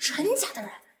陈家的人，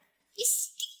你死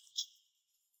定了！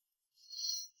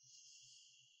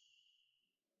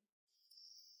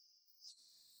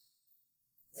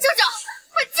舅舅，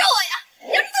快救我呀！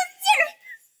梁志腾，贱人！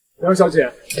梁小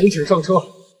姐，您请上车。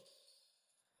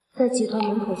在集团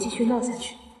门口继续闹下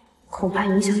去，恐怕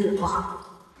影响也不好。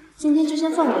今天就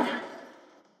先放过他。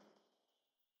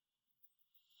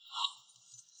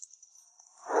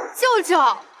舅舅，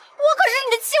我可是你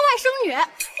的亲外甥女，你为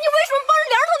什么帮着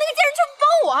梁志腾那个贱人却不帮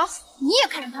我？你也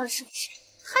看上他了是不是？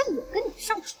他也跟你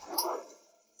上床？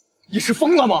你是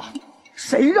疯了吗？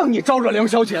谁让你招惹梁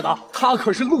小姐的？她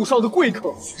可是陆少的贵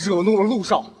客，惹怒了陆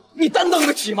少，你担当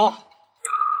得起吗？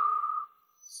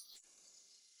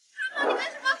你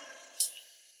干什么？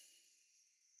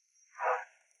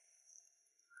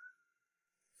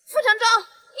傅成忠，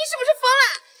你是不是疯了？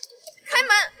开门！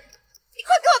你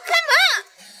快给我开门！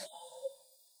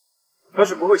他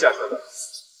是不会下车的，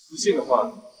不信的话，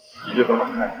你就等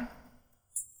等看。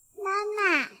妈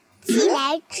妈，既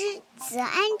来之，则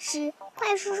安之。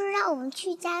怪叔叔让我们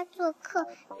去家做客，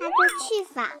那就去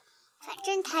吧。反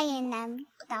正他也难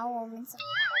不倒我们，怎么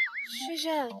办？轩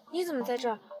轩，你怎么在这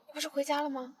儿？不是回家了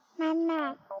吗？妈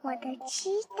妈，我都知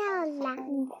道了。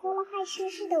你破坏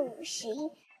盛世的50亿，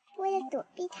为了躲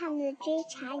避他们的追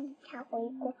查，引他回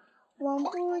国。我们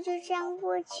不如就这样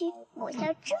过去，抹掉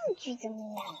证据，怎么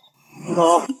样？不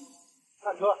同，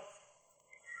上车。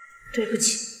对不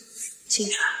起，青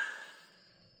川。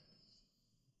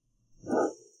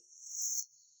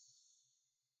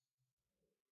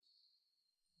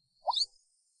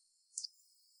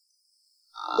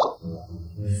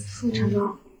副厂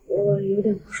长，我有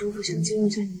点不舒服，想借用一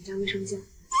下你们家卫生间。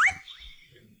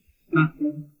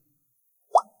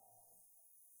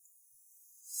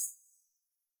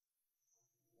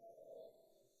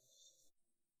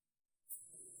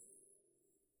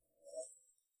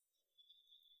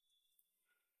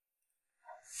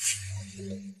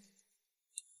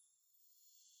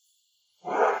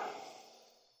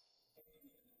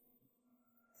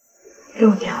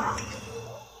6年了，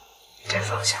得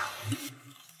放下。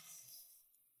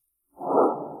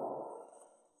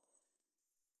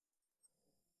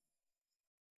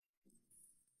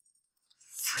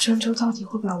傅成州到底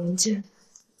会把文件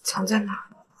藏在哪儿？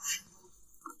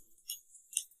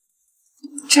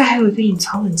这还有一个隐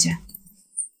藏文件。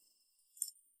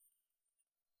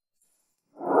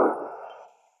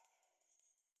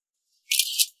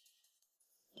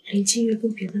林清月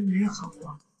跟别的男人好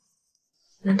过，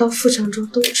难道傅成州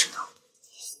都知道？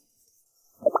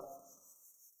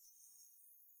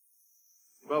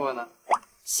爸爸呢？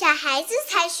小孩子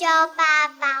才需要爸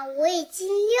爸，我已经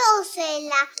6岁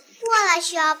了，过了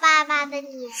需要爸爸的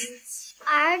年纪。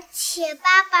而且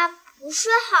爸爸不是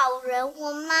好人，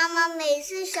我妈妈每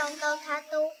次想到他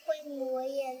都会抹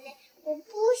眼泪，我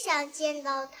不想见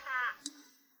到他。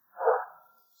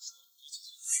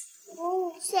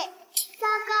我5岁，糟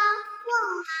糕，忘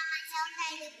了妈妈交代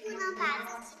的，不能把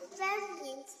自己的专属年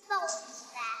纪暴露出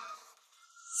来。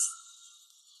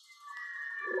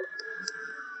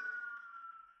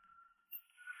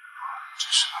真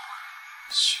是妈妈，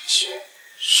雪雪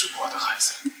是我的孩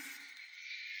子。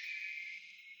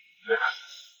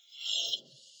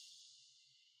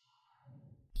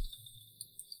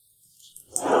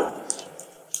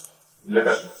你在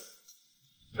干什么？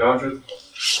梁之，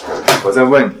我在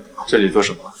问你，这里做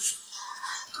什么？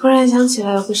突然想起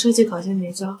来有个设计稿件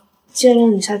没交，借了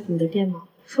你下你的电脑。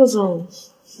副总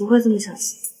不会这么小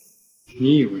气。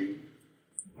你以为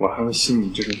我还会信你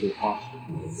这个鬼话？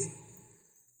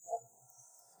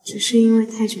只是因为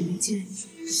太久没见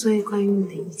你，所以关于你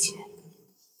的一切。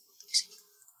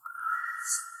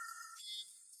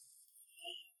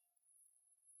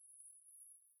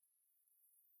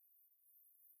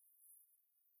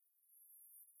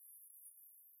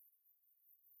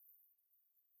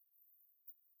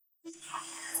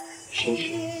萱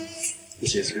萱，你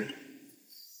几岁？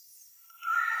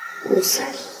 5岁。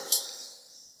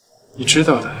你知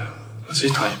道的，我最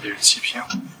讨厌别人欺骗我。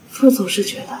副总是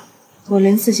觉得我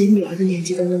连自己女儿的年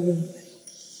纪都能问。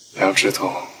梁志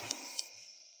彤，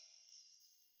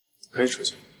可以出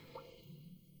去。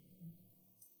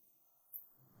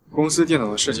公司电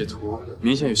脑的设计图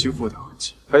明显有修复的痕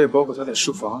迹，还有包括他在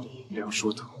书房里两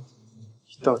梳头。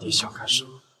你到底想干什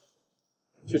么？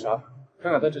去查，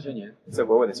看看他这些年在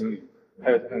国外的经历，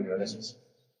还有他跟女儿的信息。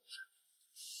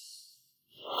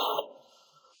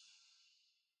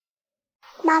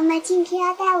 妈妈今天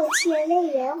要带我去游乐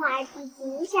园玩弟弟，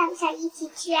你想不想一起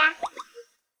去啊？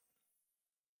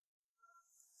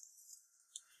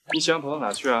你想跑到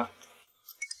哪去啊？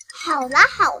好啦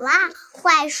好啦，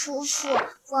坏叔叔，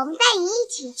我们带你一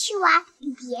起去玩，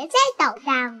你别再捣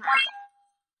蛋了。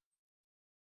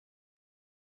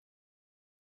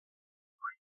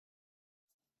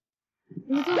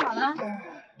你做好了？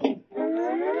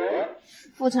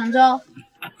傅承洲，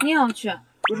你也要去？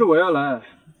不是我要来。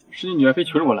 是你女儿非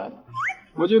求着我来的，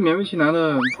我就勉为其难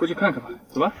的过去看看吧，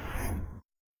走吧。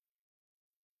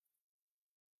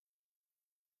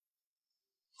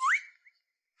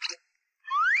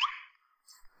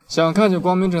想看就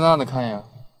光明正大的看呀。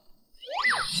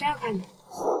谁要看你？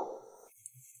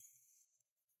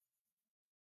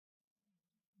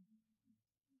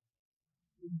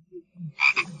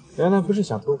原来不是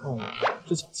想偷看我，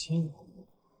是想亲你。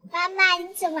妈妈，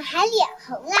你怎么还脸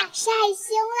红啦？是害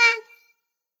羞啦？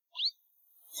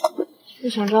 陆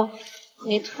承洲，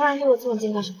你突然对我这么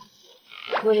近干什么？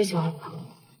我就喜欢你。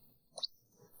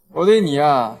我对你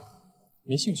啊，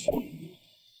没兴趣。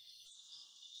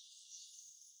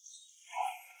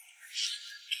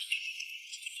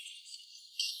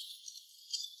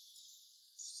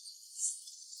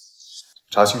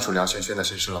查清楚梁萱萱的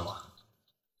身世了吗？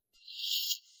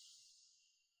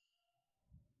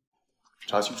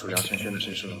查清楚梁萱萱的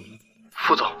身世了吗？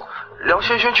副总，梁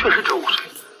萱萱确实只5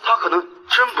岁，她可能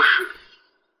真不是。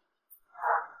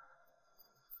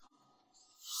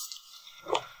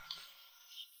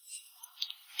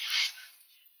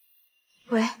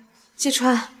喂，季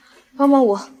川，帮帮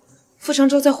我，傅承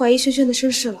洲在怀疑萱萱的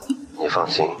身世了。你放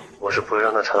心，我是不会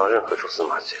让他查到任何蛛丝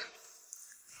马迹的。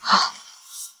好。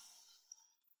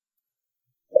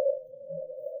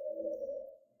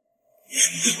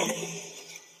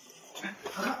滚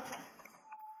开！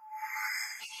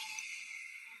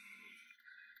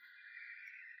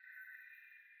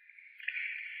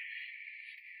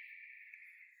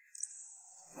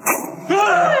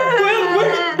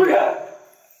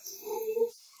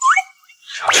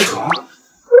梁志彤，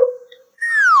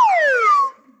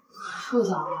副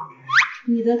总，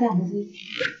你的胆子。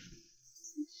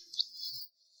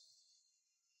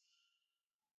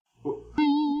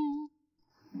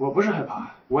我不是害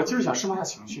怕，我就是想释放下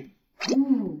情绪。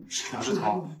梁志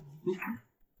彤，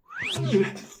你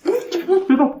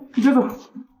别动，你别走。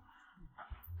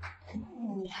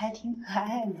你还挺可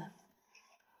爱的。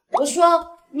我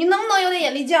说，你能不能有点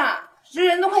眼力劲儿？这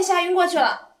人都快吓晕过去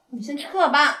了，你先撤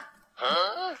吧。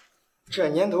这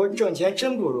年头挣钱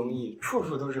真不容易，处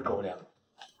处都是狗粮。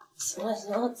行了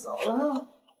行了，走了。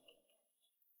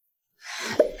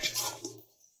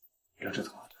梁志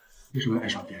彤，为什么要爱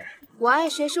上别人？我爱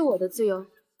谁是我的自由。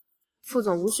副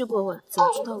总无需过问，早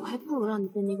知道我还不如让你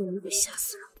被那个女鬼吓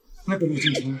死了。那个陆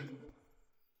金晨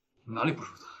哪里不如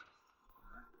他？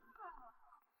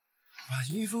把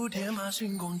衣服天马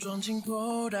行空装进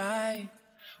口袋，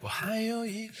我还有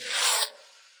一个。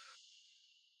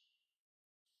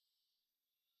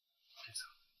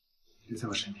别在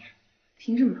我身边。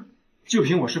凭什么？就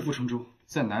凭我是傅承洲，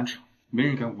在南城没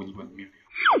人敢忤逆我的命令。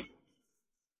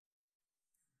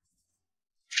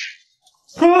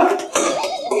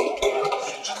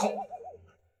志彤，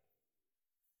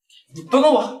你等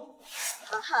等我！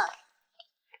涵涵，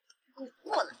给我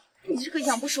过来！你这个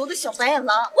养不熟的小白眼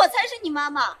狼，我才是你妈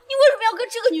妈，你为什么要跟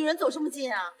这个女人走这么近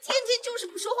啊？天天就是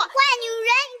不说话。坏女人，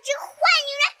你这个坏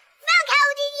女人，放开我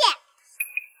弟弟！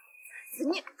死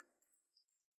你！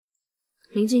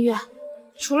林静月，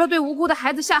除了对无辜的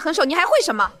孩子下狠手，你还会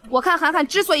什么？我看涵涵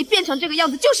之所以变成这个样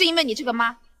子，就是因为你这个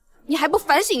妈，你还不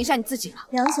反省一下你自己呢？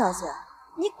梁小姐，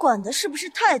你管的是不是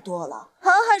太多了？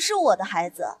涵涵是我的孩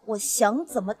子，我想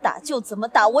怎么打就怎么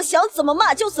打，我想怎么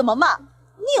骂就怎么骂，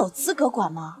你有资格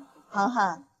管吗？涵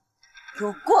涵，给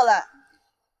我过来！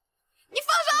你放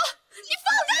手！你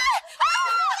放开！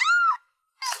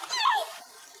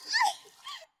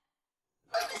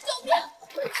救命！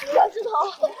梁志彤，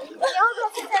你要不要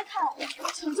现在看？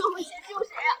求求我们先救谁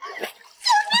啊？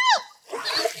救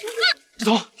命！志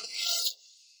彤，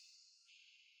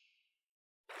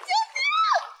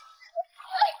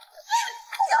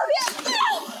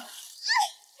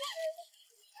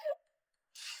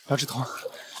梁志彤，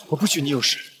我不许你有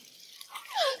事。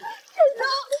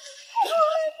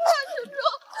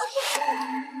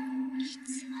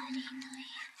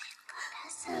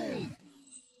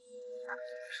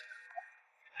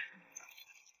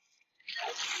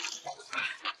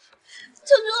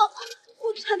程程，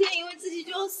我差点以为自己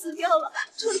就要死掉了，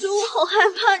程程，我好害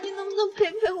怕，你能不能陪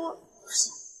陪我？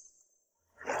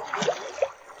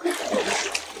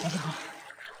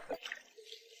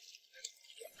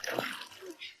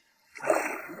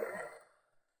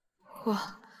我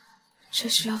这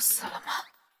是要死了吗？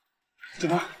怎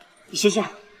么？你醒醒！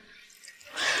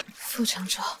傅程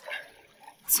程，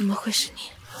怎么会是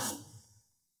你？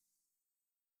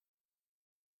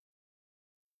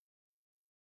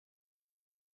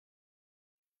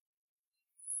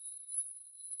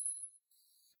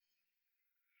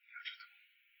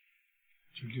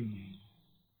这6年，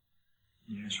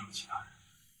你爱上了其他人。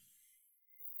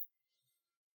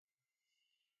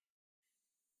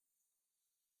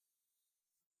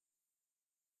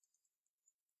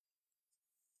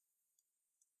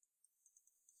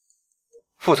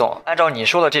副总，按照你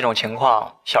说的这种情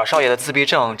况，小少爷的自闭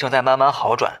症正在慢慢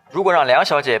好转。如果让梁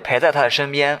小姐陪在他的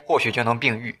身边，或许就能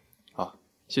病愈。好，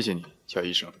谢谢你，小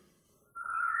医生。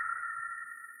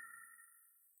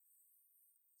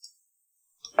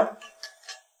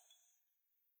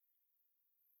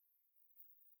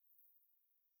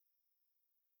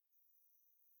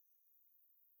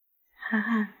涵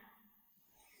涵，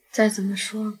再怎么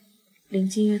说，林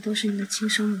静月都是你的亲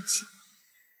生母亲。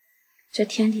这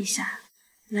天底下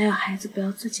哪有孩子不要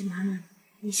自己妈妈？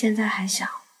你现在还小，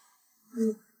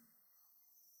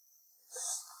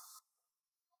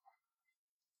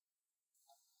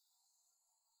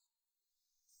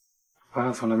涵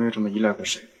涵从来没有这么依赖过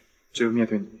谁，只有面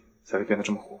对你才会变得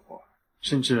这么活泼，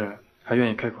甚至还愿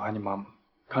意开口喊你妈妈。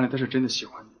看来他是真的喜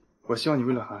欢你。我希望你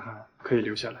为了涵涵可以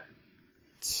留下来。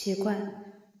奇怪，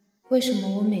为什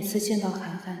么我每次见到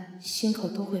涵涵，心口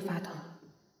都会发疼？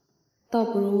倒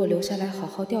不如我留下来好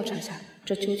好调查下，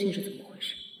这究竟是怎么回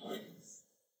事。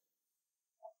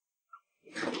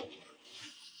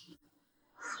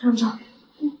程程，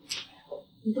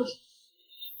你的。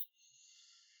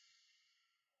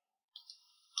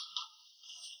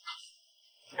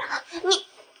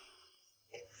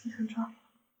程程，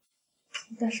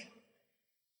你干什么？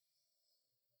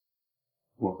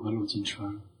我和陆金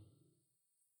川，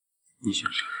你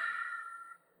选谁？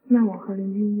那我和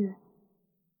林君月，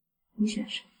你选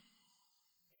谁？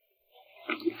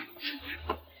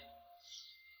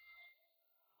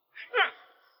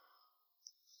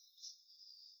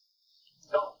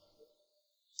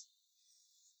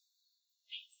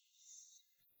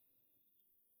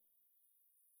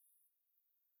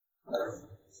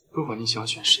不管你想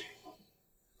选谁，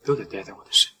都得待在我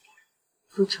的身边。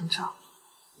陆程程，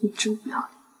你真不要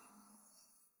脸！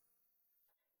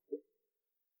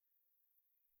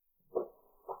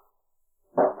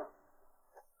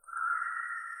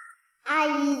阿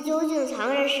姨究竟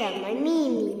藏着什么秘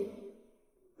密？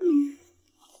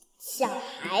小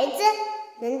孩子？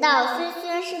难道虽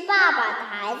然是爸爸的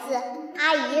孩子，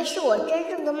阿姨是我真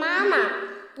正的妈妈？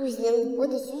不行，我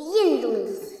得去印证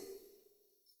一下。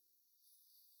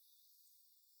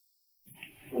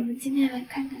我们今天来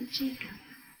看看这个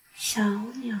小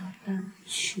鸟的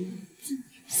裙子。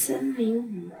森林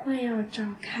舞会要召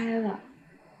开了，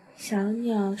小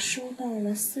鸟收到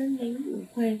了森林舞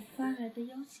会发来的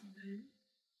邀请函。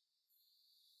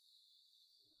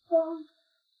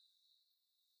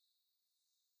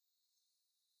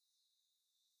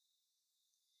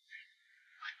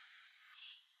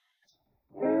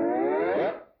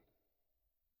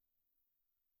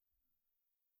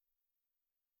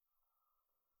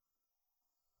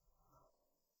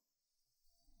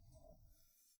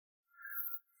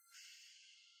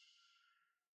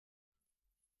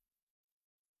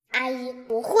阿姨，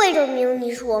我会证明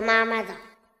你是我妈妈的。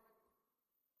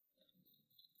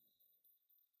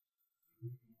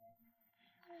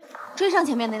追上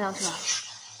前面那辆车。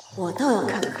我倒要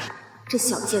看看这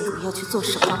小贱种要去做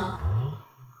什么。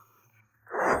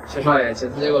小少爷，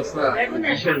检测结果出来了，的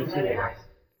确是这个。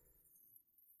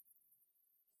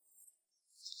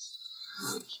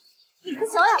你个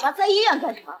小哑巴，在医院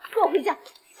干什么？跟我回家！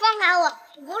放开我！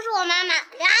我不是我妈妈，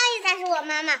梁阿姨才是我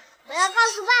妈妈。我要告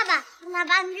诉爸爸，让他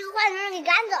把你这个坏人给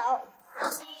赶走。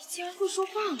你竟然会说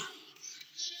话了！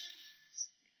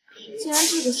既然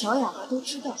这个小哑巴都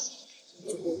知道，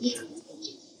就唯一可能的。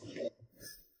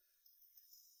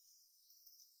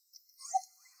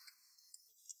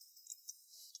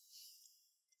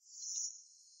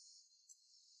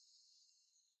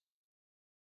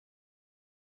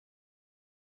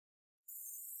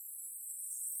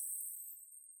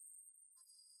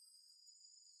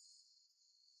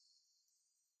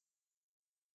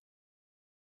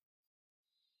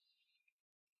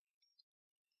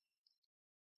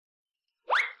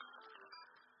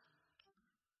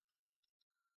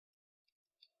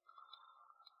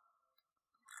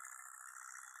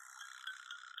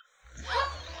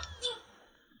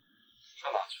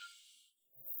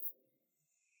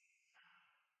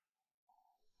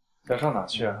想上哪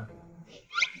去啊？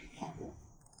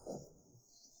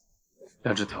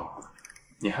梁志头，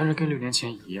你还是跟6年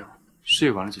前一样，睡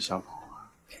完了就想跑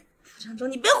啊？傅长洲，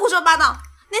你别胡说八道，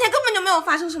那天根本就没有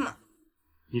发生什么。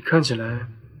你看起来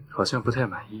好像不太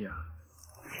满意啊。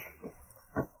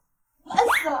烦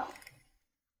死了！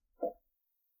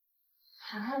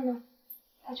涵涵呢？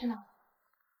她去哪了？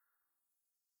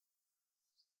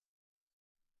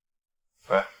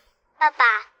喂，爸爸，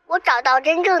我找到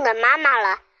真正的妈妈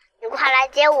了。你快来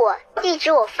接我，地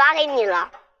址我发给你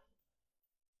了。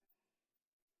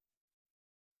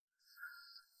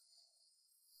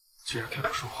居然开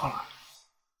口说话了！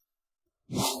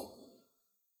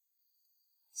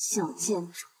小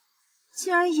贱种，既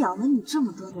然养了你这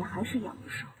么多年还是养不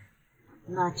熟，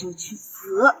那就去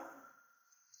死！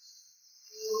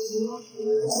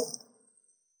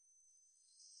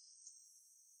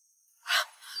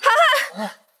涵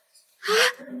涵，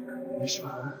没事吧？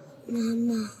妈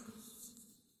妈。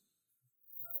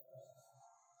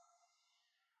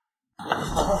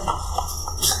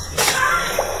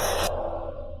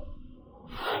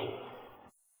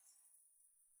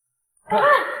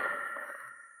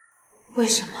为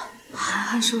什么涵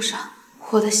涵受伤，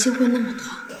我的心会那么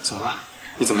痛？怎么了？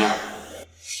你怎么样？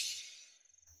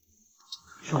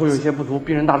血会有一些不足，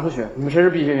病人大出血，你们谁是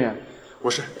鼻血员？我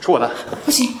是，出我的。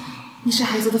不行，你是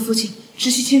孩子的父亲，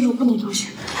直系亲属不能流血，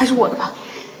还是我的吧。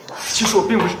其实我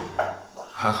并不是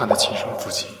涵涵的亲生父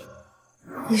亲。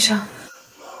医生，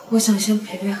我想先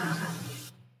陪陪涵涵。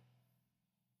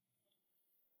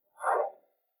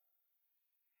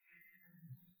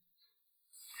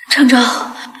程程，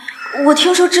我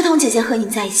听说知彤姐姐和你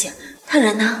在一起，她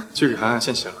人呢？去给涵涵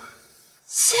献血了。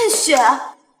献血？她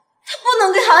不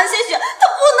能给涵涵献血，她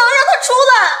不能让她出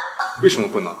来。为什么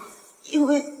不能？因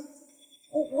为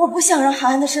我不想让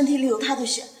涵涵的身体里有她的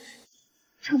血。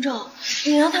程程，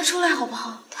你让她出来好不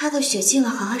好？她的血进了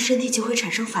涵涵身体就会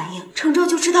产生反应，程程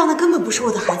就知道那根本不是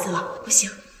我的孩子了。不行，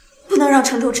不能让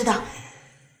程程知道。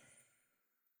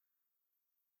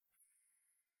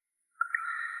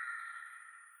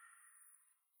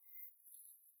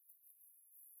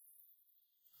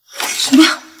什么？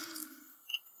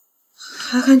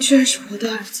涵涵居然是我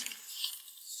的儿子！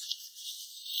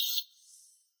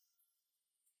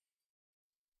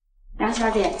梁小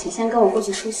姐，请先跟我过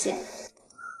去输血。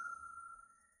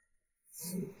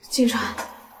警察，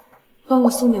帮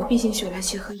我送点 B 型血来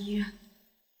协和医院。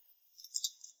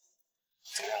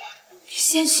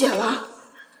献血了？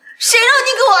谁让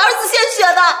你给我儿子献血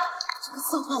的？这个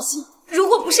扫把星，如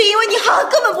果不是因为你，涵涵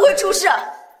根本不会出事。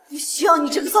不需要你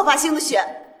这个扫把星的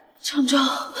血。程程，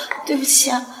对不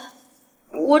起，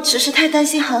我只是太担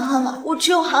心涵涵了。我只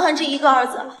有涵涵这一个儿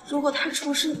子，如果他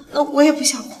出事，那我也不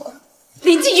想活了。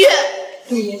林静月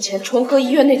，6年前重和医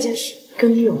院那件事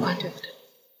跟你有关，对不对？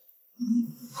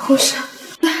护士，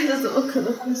那孩子怎么可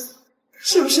能会死？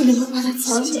是不是你们把他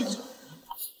藏起来？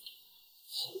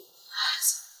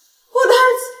我的儿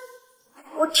子，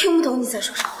我听不懂你在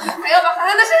说什么。还要把涵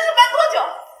涵的身世瞒多久？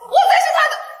我才是他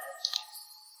的。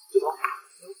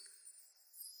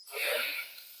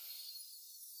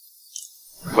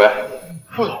回来，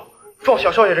副总，撞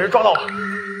小少爷的人抓到了。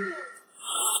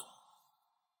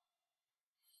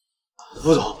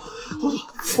副总，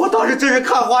我当时真是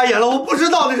看花眼了，我不知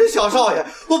道那是小少爷，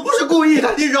我不是故意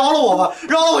的，你饶了我吧，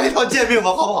饶了我这条贱命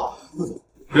吧，好不好？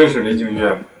认识林静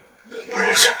月吗？不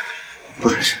认识，不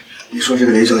认识。你说这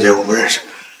个林小姐我不认识。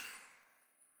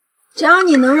只要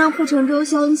你能让顾承舟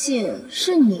相信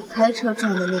是你开车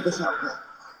撞的那个小哥，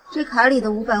这卡里的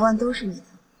500万都是你的。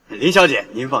林小姐，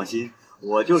您放心，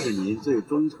我就是您最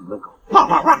忠诚的狗。汪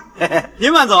汪汪！嘿嘿，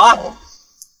您慢走啊。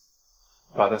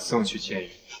把他送去监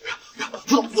狱。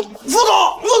副总，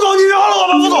你饶了我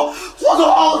吧，副总，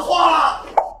我错了。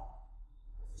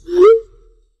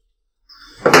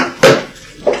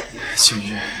景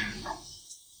玉，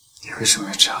你为什么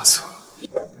要这样做？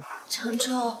程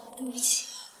程，对不起，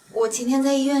我今天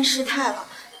在医院失态了，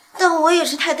但我也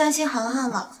是太担心涵涵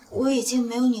了。我已经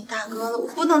没有你大哥了，我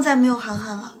不能再没有涵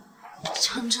涵了。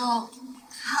程程，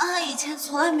涵涵以前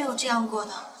从来没有这样过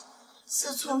的。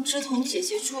自从志彤姐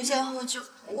姐出现后，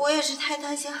我也是太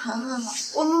担心涵涵了。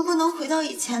我们不能回到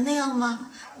以前那样吗？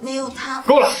没有她，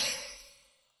够了！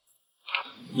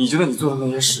你觉得你做的那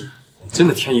些事真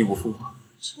的天衣无缝吗？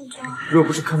程程，若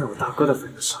不是看在我大哥的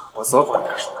份上，我早把你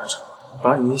赶出赶场，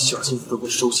把你那小心思都给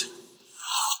收起来。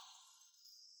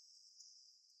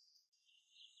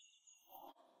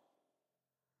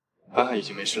涵涵已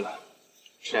经没事了，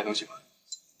吃点东西吧。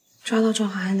抓到赵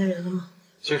涵涵的人了吗？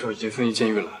凶手已经送进监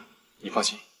狱了，你放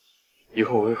心，以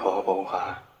后我会好好保护涵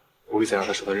涵，不会再让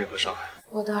他受到任何伤害。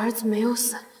我的儿子没有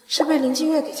死，是被林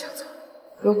静月给抢走的。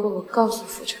如果我告诉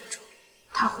傅晨忠，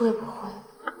他会不会？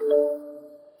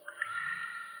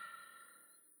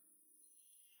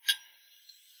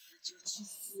就去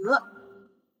死！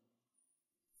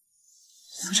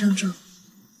傅晨忠，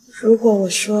如果我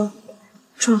说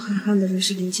撞涵涵的人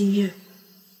是林静月，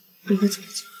你会怎么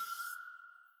做？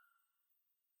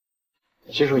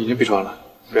凶手已经被抓了，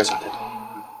不要想太多。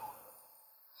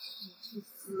去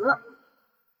死！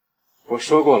我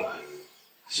说过了，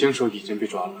凶手已经被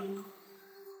抓了。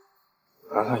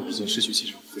涵涵已经失去继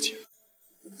承父亲了，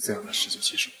再让他失去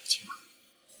继承母亲了。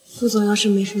傅总要是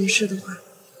没什么事的话，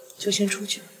就先出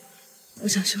去了，我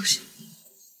想休息。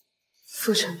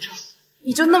傅晨忠，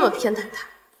你就那么偏袒他？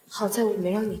好在我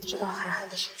没让你知道涵涵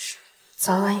的身世，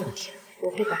早晚有天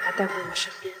我会把他带回我身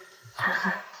边。涵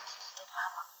涵。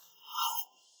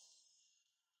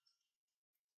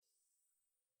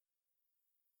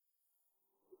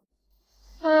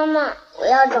妈妈，我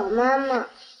要找妈妈。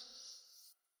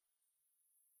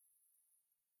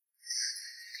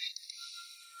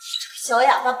小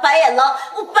哑巴白眼狼，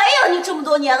我白养你这么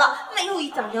多年了，没有一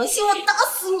点良心，我打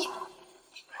死你！坏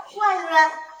人，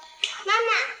妈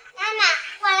妈，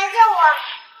过来救我！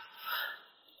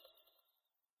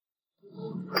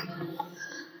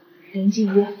林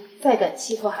静月，再敢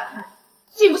欺负涵涵，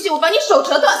信不信我把你手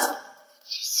折断？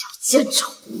小贱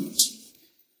种！你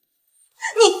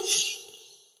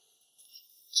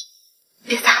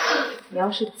别打了！你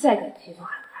要是再敢欺负涵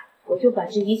涵，我就把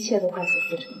这一切都告诉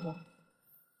傅晨忠。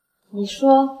你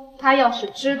说他要是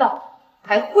知道，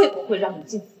还会不会让你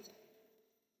进府？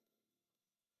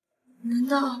难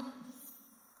道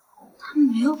他们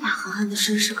没有把涵涵的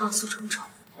身世告诉程程、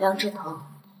梁志腾？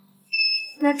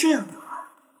那这样的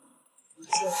话，我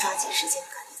就要抓紧时间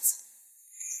赶紧走。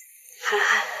涵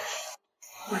涵，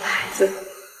我的孩子。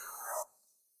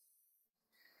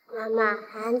妈妈，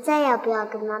涵涵再也不要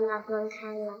跟妈妈分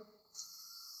开了。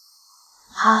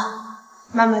好，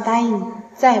妈妈答应你，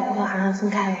再也不和涵涵分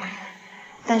开了。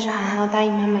但是涵涵要答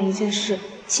应妈妈一件事，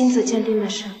亲子鉴定的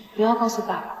事，不要告诉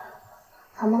爸爸，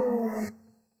好吗？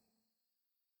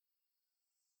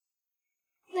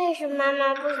为什么妈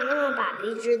妈不想让爸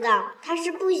比知道？她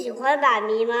是不喜欢爸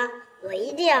比吗？我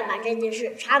一定要把这件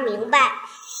事查明白。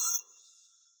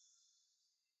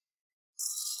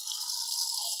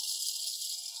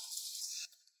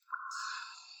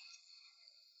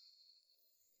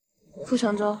傅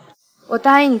承洲，我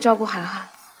答应你照顾涵涵，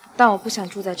但我不想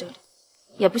住在这里，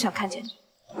也不想看见你。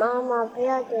妈妈，不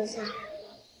要丢下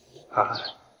涵涵，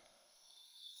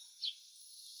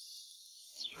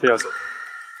不要走。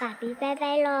爸比，拜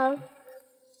拜喽。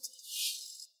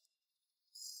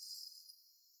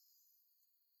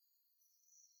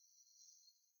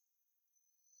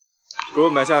给我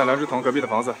买下梁志彤隔壁的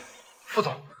房子。副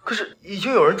总，可是已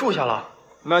经有人住下了。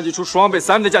那就出双倍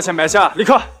3倍的价钱买下，立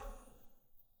刻。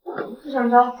傅承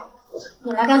洲，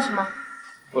你来干什么？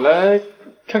我来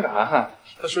看看涵涵，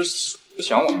她说不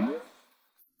想我。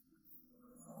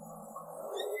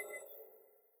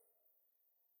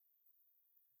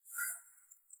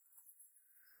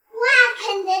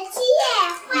肯德基耶，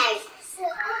坏死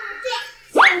对，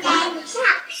现在你是好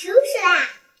叔叔啦。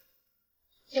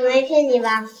我没骗你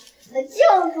吧？我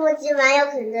就说今晚有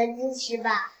肯德基吃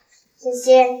吧。轩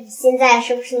轩，现在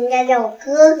是不是应该叫我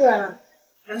哥哥了？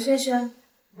刘轩轩，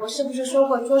我是不是说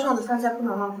过桌上的饭菜不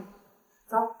能浪费？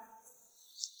走。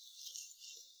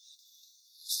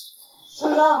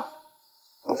承洲，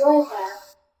你终于回来了，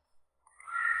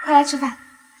快来吃饭。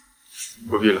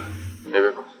不必了，没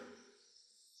胃口。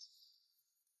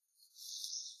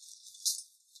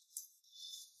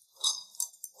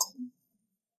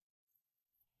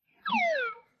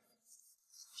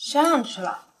谁让你吃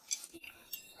了？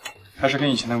还是跟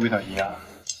以前的味道一样。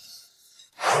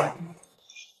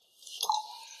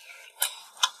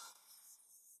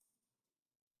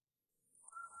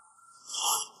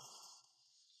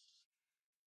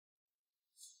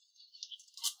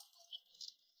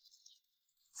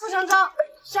傅成舟，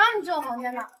谁让你进我房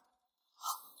间的？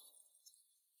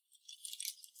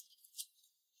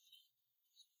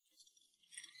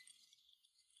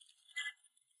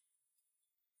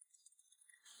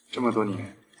这么多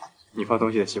年，你放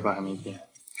东西的习惯还没变。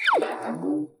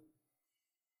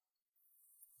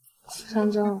傅成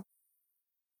舟，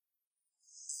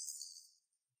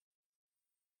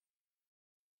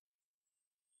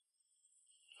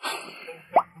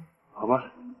好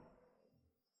吧，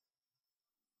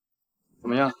怎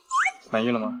么样，满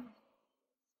意了吗？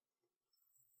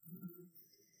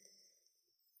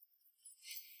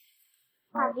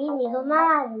爸比，你和妈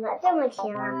妈怎么这么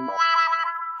甜啊？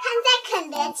看在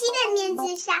肯德基的面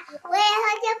子上，我以后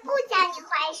就不教你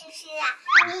坏事事了。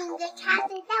给你个插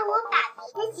嘴当我爸比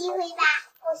的机会吧。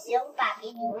不行，爸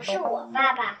比，你不是我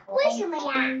爸爸。为什么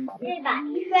呀？对爸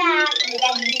比帅啊，你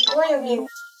在你是多有面子。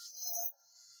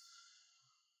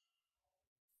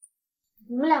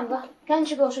你们两个赶紧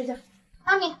去给我睡觉。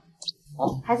当你，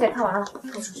孩子也看完了，给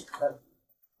我出去。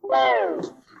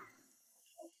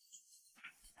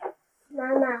妈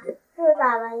妈，这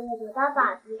大半夜的把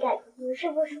爸比赶出去，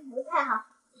是不是不太好？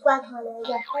罐头留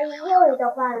着，万一又遇到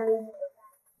坏人了怎么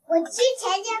办？我之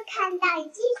前就看到你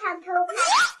经常偷拍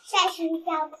帅叔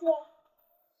照片。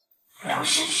刘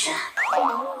婶婶，你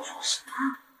说什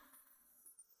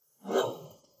么？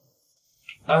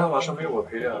大天晚上没有我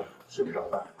陪着，睡不着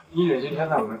吧？你忍心天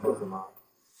大我们做什么？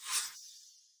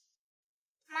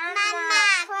妈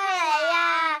妈，快来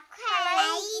呀，快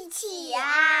来一起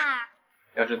呀！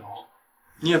杨志彤，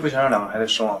你也不想让两个孩子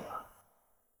失望吧？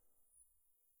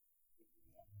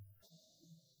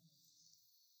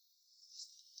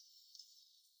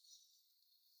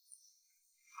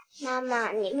妈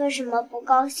妈，你为什么不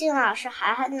高兴啊？是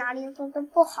涵涵哪里做的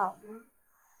不好吗？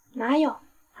哪有，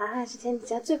涵涵是天底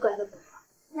下最乖的宝宝。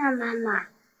那妈妈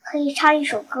可以唱一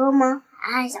首歌吗？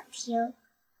涵涵想听。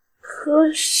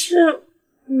可是，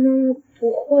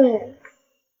不会。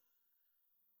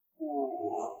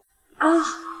啊，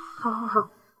好好好，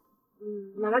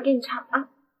妈妈给你唱啊。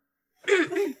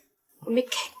我没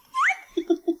开，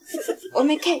我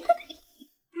没开。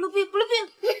不噜冰，不噜冰。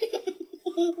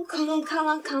康啷康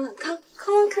啷康啷康，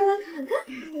康啷康啷康啷。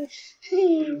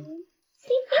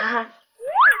涵涵，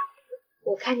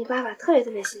我看你爸爸特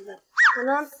别兴奋，可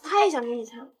能他也想跟你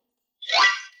唱。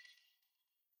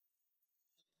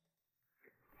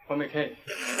我没开，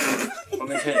我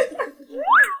没开。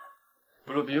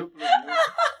不噜冰，不噜冰。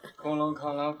康啷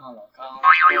康啷康啷康，康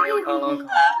啷康啷。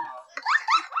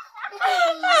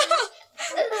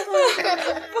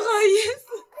不好意思，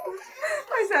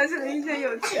我想起了一件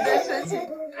有趣的事情。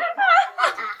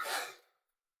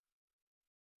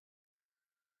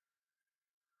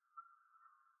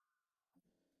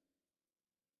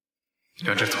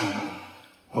杨志彤，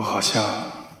我好像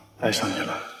爱上你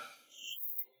了。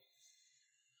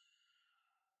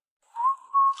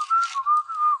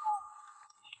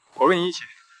我跟你一起。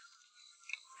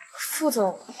副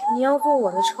总，你要坐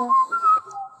我的车？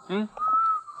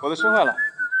我的车坏了。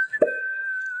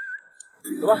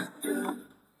走吧。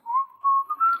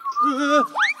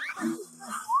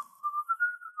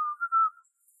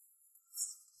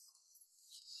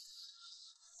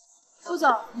副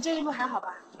总，你这一路还好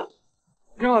吧？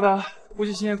挺好的，呼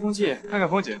吸新鲜空气，看看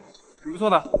风景，挺不错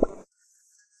的。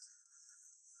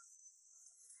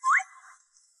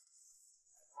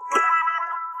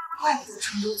怪不得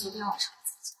成都昨天晚上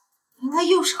自己，原来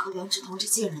又是和梁志彤这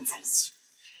贱人在一起。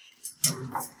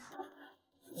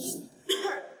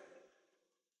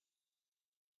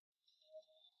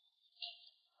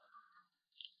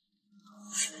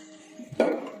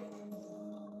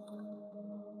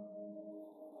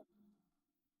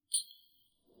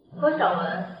何小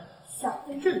文，想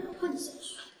在这里混下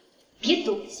去，别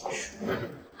多些说。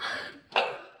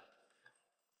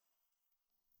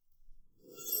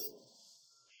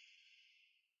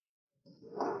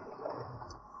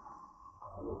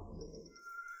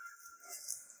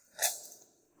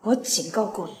我警告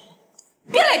过你，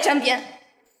别来沾边。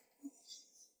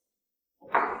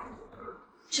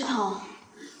志彤，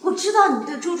我知道你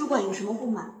对周主管有什么不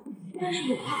满，但是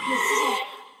有话可以私下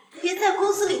说，别在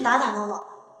公司里打打闹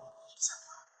闹。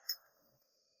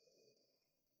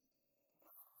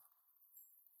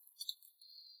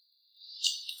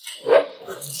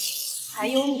还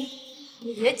有你，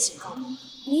你也警告我，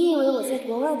你以为我在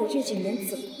国外的这几年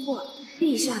怎么过的？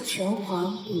地下拳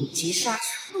皇、五级杀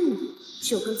手，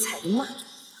就跟踩着蚂蚁。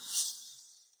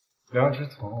梁之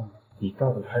彤，你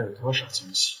到底还有多少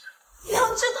惊喜？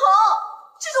梁之彤，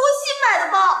这是我新买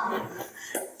的包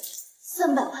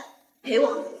，300万赔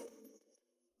我。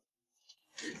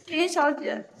林小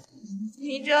姐，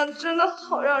你这样真的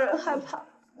好让人害怕。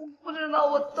我不知道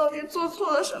我到底做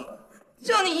错了什么，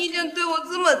叫你意见对我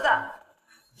这么大，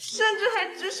甚至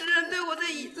还指使人对我的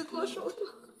椅子做手术。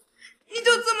你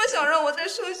就这么想让我在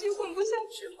盛熙混不下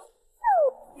去吗？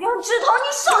梁之彤，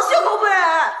你少血口不人！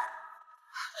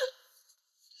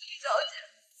林小姐，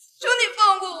求你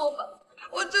放过我吧，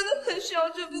我真的很需要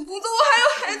这份工作，我还有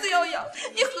孩子要养，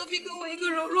你何必跟我一个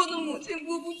柔弱的母亲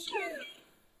过不去呢？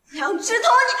梁之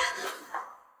彤，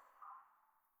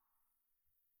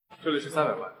你这里是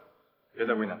300万，别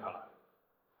再为难他了。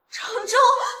程州，分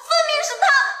明是他！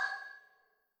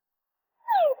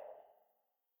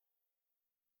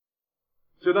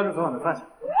就当是昨晚的饭钱。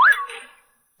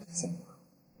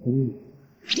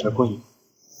来过瘾。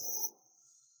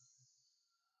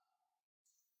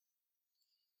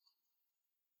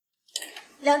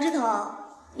梁之彤，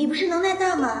你不是能耐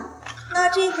大吗？那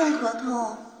这份合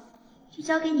同就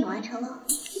交给你完成了。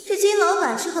这金老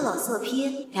板是个老色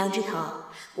批，梁之彤，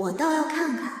我倒要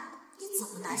看看你怎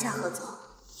么拿下合作。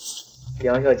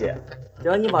梁小姐，只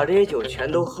要你把这些酒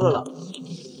全都喝了，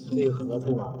这个合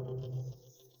同啊，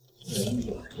你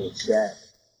就签。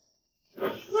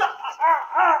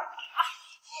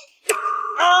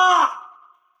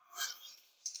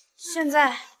现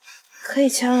在可以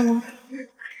签了吗？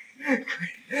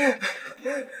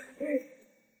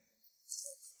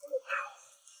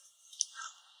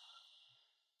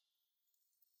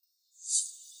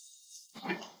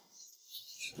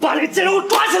把这个贱人给我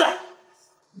抓起来，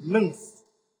弄死，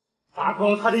扒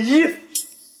光他的衣服。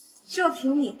就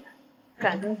凭你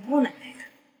敢跟姑奶奶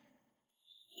干？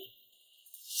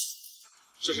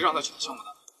这是让他去打项目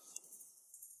的，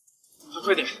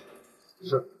快点！是。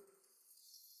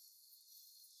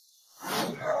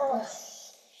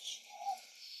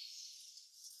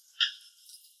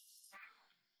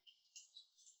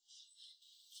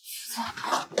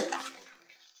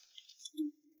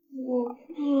我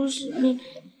不如使命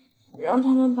让他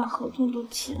们把合同都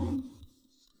签了。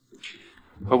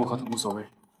合不合同无所谓，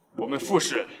我们傅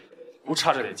氏不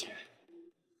差这点钱。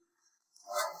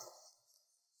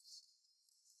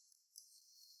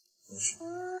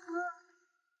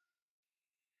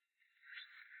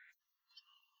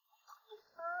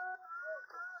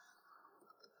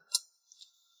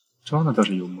装的倒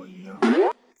是有模有样。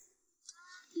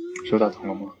手打通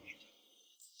了吗？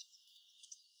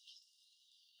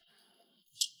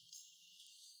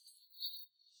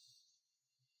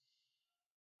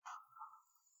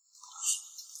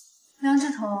梁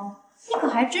志彤，你可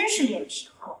还真是脸皮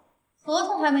厚，合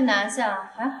同还没拿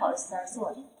下，还好意思在这做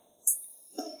脸。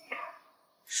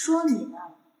说你呢，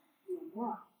人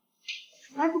啊，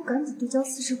还不赶紧递交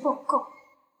辞职报告！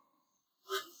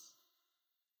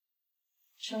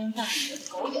睁大你的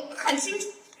狗眼看清楚！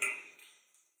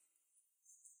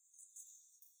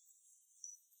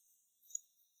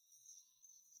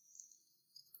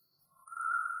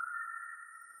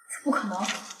不可能，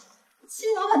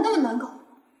新老板那么难搞，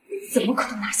怎么可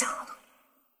能拿下合同？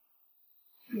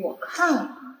我看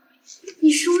啊，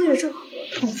你是为了这合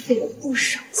同费了不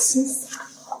少心思啊，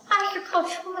怕是靠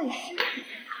出卖身体。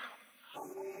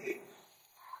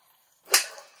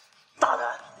大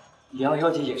胆！梁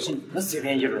小姐也是你们随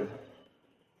便议论的。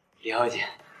梁小姐，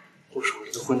我说我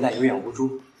这个混蛋有眼无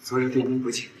珠，昨日对您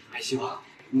不敬，还希望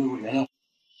您能够原谅我。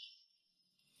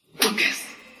我该死，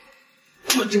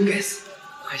我真该死！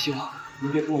还希望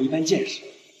您别跟我一般见识。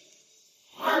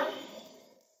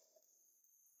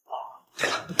对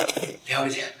了，梁小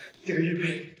姐，这个玉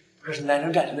佩可是南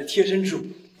征战场的贴身之物，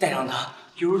戴上它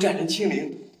犹如战神亲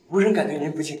临，无人敢对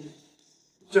您不敬。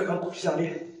这款宝石项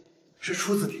链是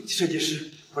出自顶级设计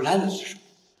师布兰德之手，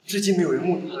至今没有人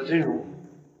目睹它的真容。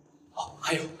哦，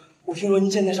还有，我听说您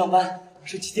现在上班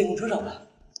是骑电动车上班，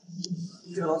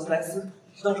这个劳斯莱斯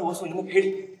是当时我送您的赔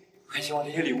礼，还希望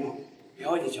这些礼物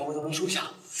梁小姐全部都能收下。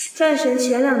战神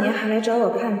前2年还来找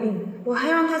我看病，我还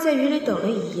让他在雨里等了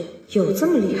1夜，有这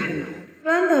么厉害吗？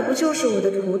兰达不就是我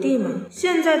的徒弟吗？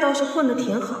现在倒是混得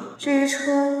挺好。至于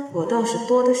车，我倒是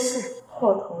多的是。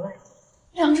后头来，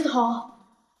梁志彤，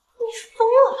你是疯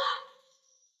了吧？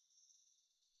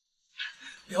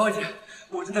梁小姐，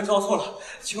我真的知道错了，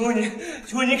求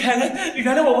您开恩，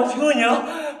原谅我，我求你了。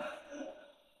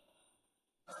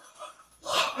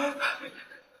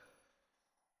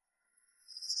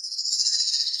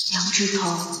梁志彤，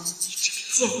你这个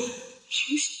贱人，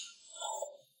凭什么？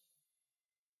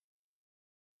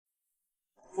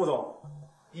副总，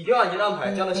已经按您安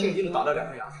排将他庆金的打了2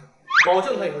颗牙齿，保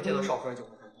证他以后见到少夫人就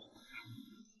不会。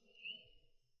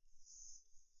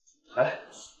哎，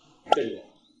这里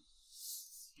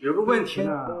有个问题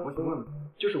呢，我想问问，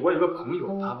就是我有个朋友，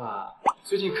他吧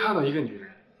最近看到一个女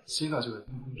人，心跳就在砰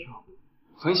砰跳，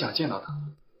很想见到她。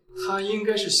他应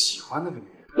该是喜欢那个女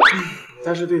人，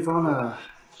但是对方呢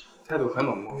态度很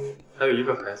冷漠，还有一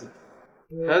个孩子，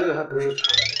孩子还不是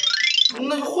他的，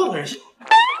那就换个人行。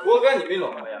活该你没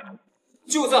老婆呀！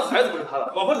就算孩子不是他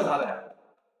的，老婆是他的呀。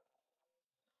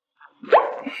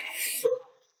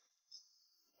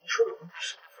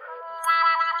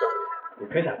你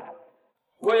别想他，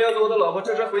我也要跟我的老婆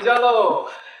这车回家喽。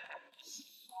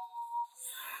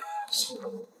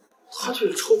他这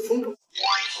是抽风了，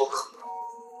好可怕！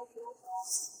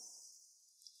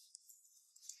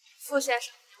傅先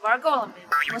生，你玩够了没有？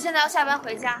我现在要下班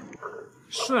回家。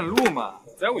顺路嘛，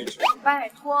载我一程。拜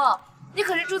托，你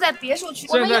可是住在别墅区。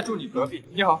现在住你隔壁。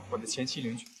你好，我的前妻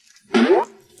邻居。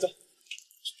走。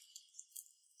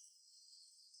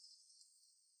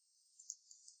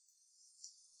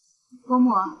伯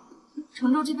母，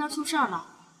成都这边出事了，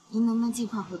您能不能尽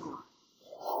快回国？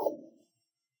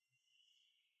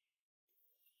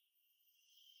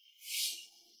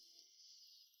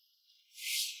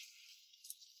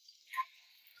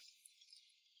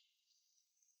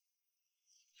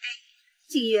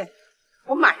静月，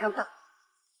我马上到。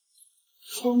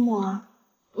伯母，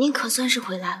您可算是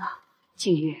回来了。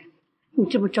静月，你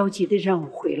这么着急的让我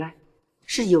回来，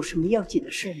是有什么要紧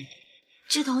的事吗？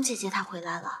志彤姐姐她回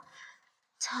来了，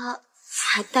她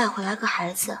还带回来个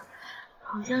孩子，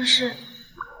好像是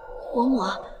伯母。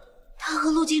她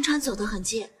和陆金川走得很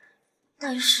近，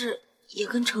但是也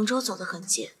跟程州走得很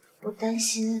近。我担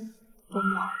心伯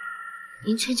母，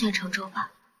您劝劝程州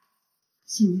吧。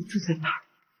静月住在哪儿？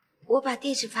我把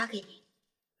地址发给你。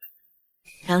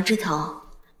梁志彤，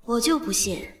我就不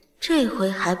信这回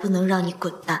还不能让你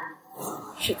滚蛋。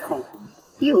志彤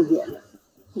，6年了，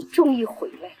你终于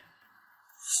回来了。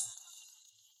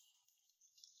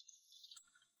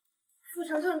傅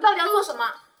成就，你到底要做什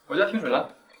么？我家停水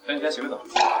了，带你家洗个澡。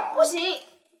不行，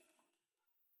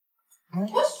我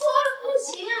说了不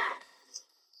行啊！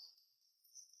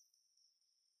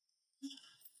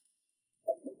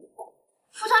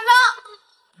傅成中。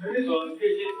没错，可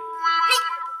以进。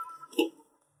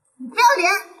你不要脸！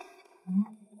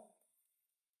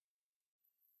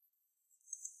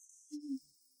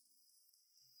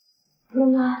妈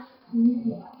妈，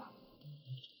你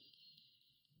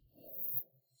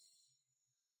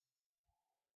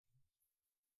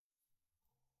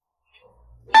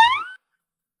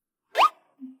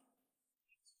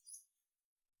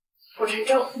傅成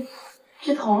中，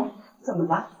志彤，怎么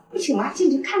了？我请妈进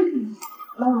去看看你。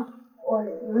妈妈。我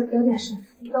有点事，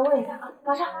你等我一下啊，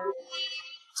马上。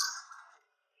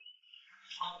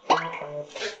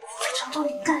程州，你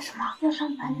干什么？要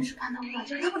上班你是看到不了，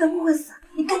要不得误会死。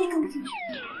你赶紧跟我进去。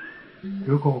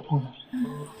如果我碰到，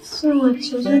是我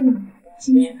求求你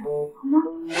进去吧，好吗？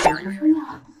求求你了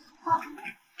啊！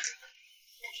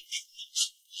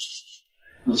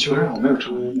你求让我没有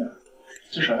抽烟的，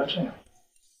至少要这样。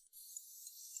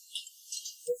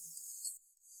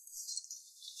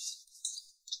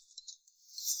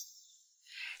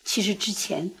其实之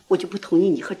前我就不同意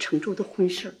你和程州的婚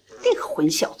事，那个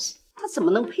混小子，他怎么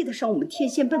能配得上我们天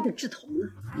仙班的志彤呢？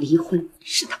离婚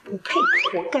是他不配，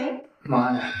活该。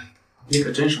妈呀，你可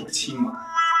真是我亲妈！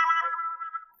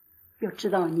要知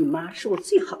道，你妈是我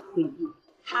最好的闺蜜，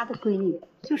她的闺女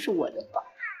就是我的宝。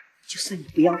就算你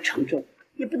不要程州，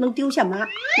也不能丢下妈。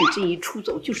你这一出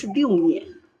走就是6年，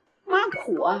妈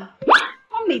苦啊！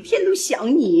妈每天都想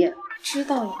你。知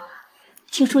道了。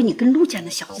听说你跟陆家那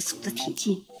小子走得挺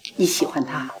近，你喜欢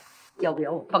他，要不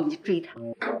要我帮你追他？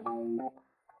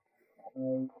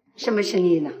什么声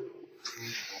音呢？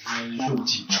陆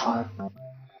锦川，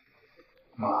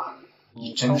妈，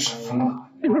你真的是疯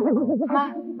了！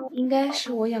妈，应该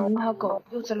是我养的那条狗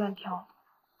又在乱跳。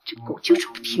这狗就是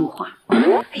不听话。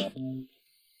哎，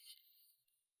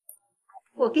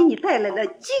我给你带来了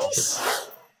惊喜。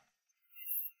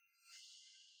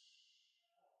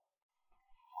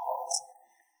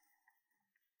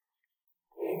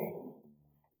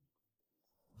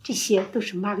这些都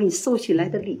是妈给你搜寻来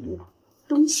的礼物，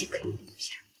东西可以留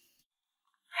下。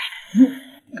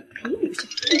可以留下。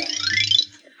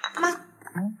妈，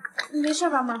你没事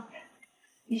吧，妈？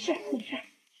没事，没事。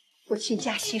我去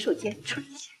家洗手间处理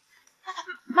一下。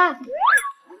妈，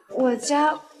我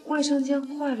家卫生间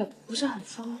坏了，不是很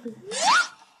方便。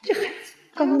这孩子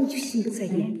刚刚就心不在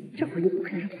焉，这会儿又不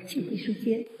肯让我进卫生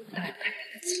间，当然看来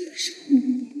他自己的生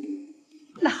命。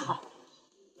那好，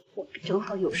我正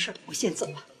好有事，我先走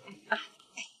了。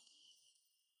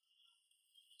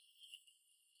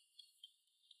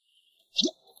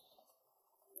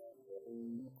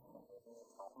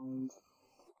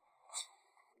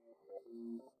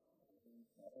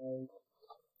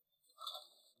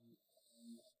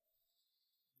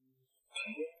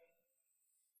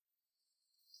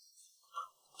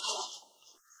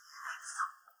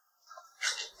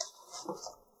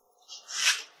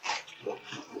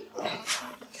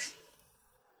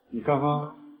你刚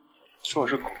刚说我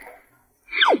是狗，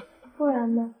不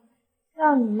然呢？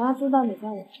让你妈知道你在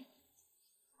我这，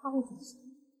她会怎么想？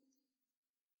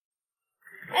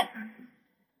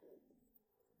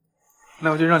那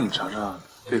我就让你尝尝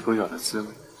被狗咬的滋味。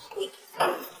妈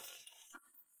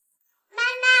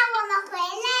妈，我们回来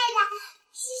了，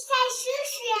是帅叔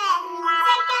叔，你们在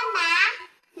干嘛？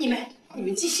你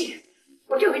们继续，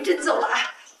我这回真走了啊。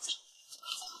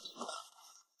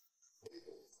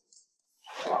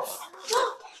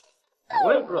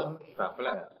我也不知道他们返回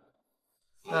来了。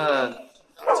那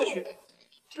继续。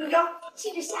程州，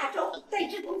记得下周带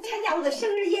志同参加我的生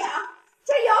日宴啊！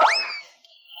加油！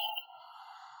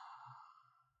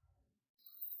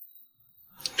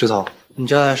志同，你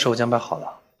交代的事我将办好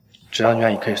了，只要你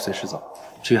愿意可以随时走。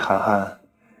至于涵涵，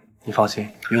你放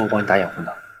心，有我帮你打掩护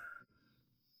的。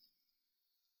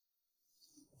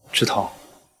志同，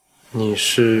你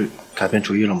是改变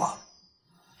主意了吗？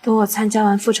等我参加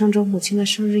完傅承洲母亲的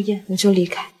生日宴，我就离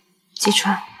开。吉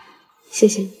川，谢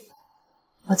谢你，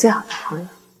我最好的朋友。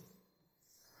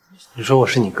你说我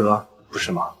是你哥，不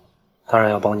是吗？当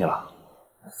然要帮你了。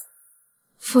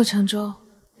傅承洲，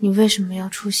你为什么要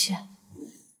出现？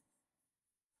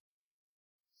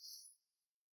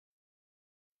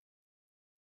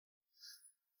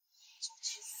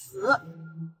去死！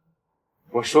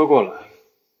我说过了，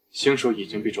凶手已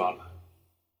经被抓了。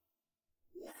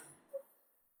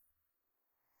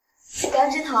梁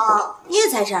志腾，你也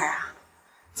在这儿啊？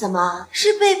怎么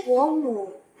是被伯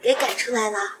母给赶出来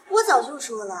了？我早就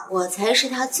说了，我才是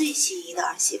他最心仪的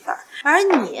儿媳妇儿，而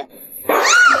你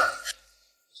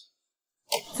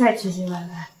再唧唧歪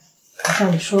歪，我叫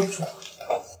你说不出口。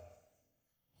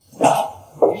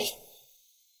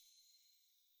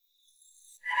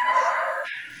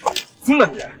疯了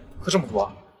你，喝这么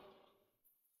多？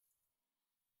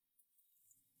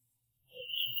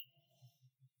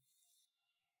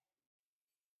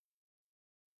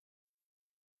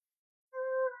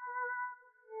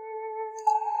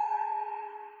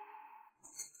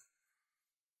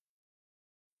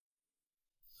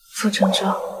傅承洲，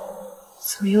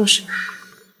怎么又是他？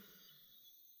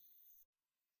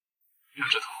梁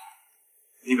志同，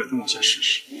你敢动我下试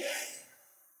试？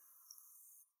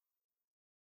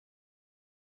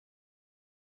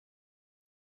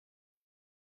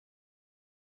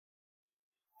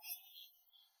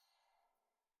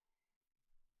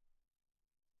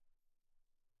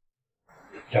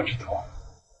梁志同，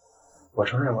我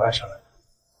承认我爱上了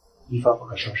你，一发不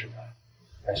可收拾的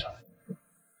爱上了你。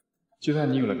就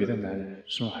算你有了别的男人，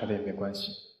生了孩子也没关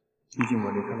系，毕竟我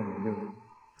离开了你6年，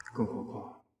更何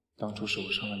况当初是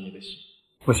我伤了你的心。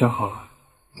我想好了，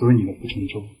作为你的傅承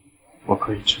洲，我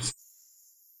可以至死。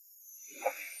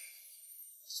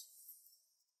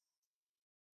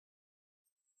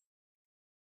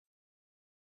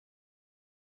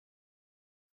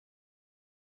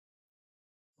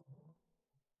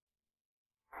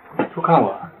偷看我？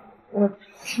我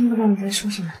听不懂你在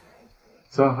说什么。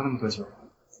昨晚喝那么多酒，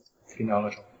给你熬了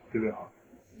粥，对胃好，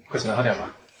快起来喝点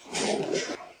吧。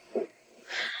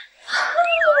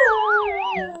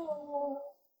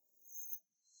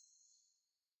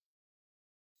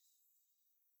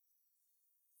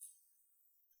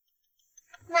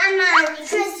妈妈，你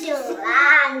睡醒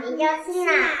了，你要去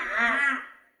哪儿？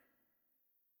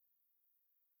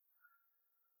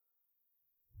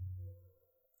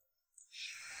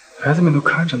孩子们都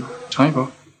看着呢，尝一口。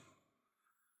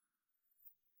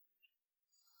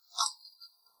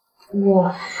我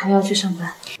还要去上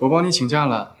班。我帮你请假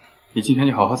了，你今天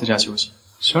就好好在家休息，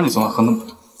谁让你昨晚喝那么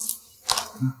多。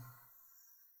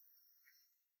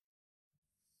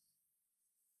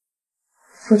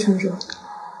傅承洲，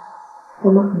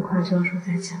我们很快就要说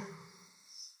再见了。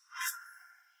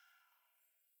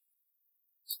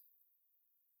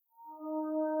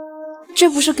这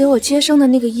不是给我接生的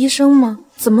那个医生吗？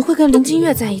怎么会跟林金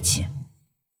月在一起？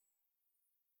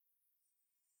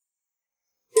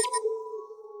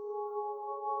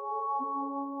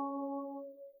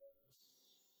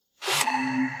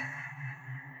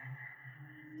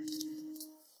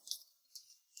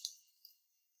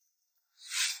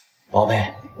宝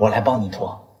贝，我来帮你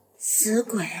脱。死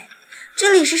鬼，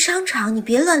这里是商场，你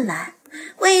别乱来，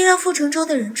万一让傅承洲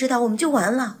的人知道，我们就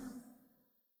完了。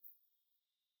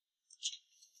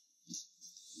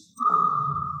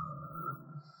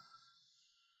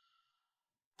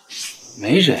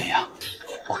没人呀，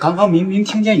我刚刚明明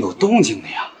听见有动静的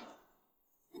呀。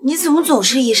你怎么总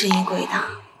是疑神疑鬼的？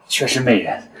确实没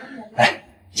人。来，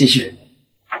继续。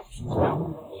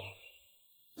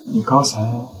你刚才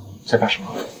在干什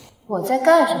么？我在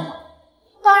干什么？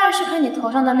当然是看你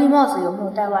头上的绿帽子有没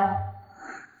有戴歪。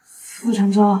傅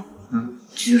承舟，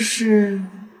就是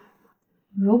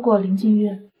如果林静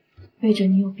月背着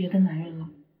你有别的男人了，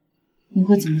你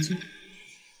会怎么做？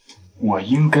我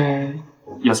应该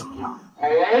要怎么样？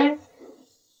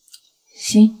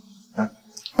行，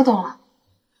我懂了。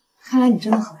看来你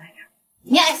真的很爱他。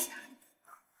你爱死他！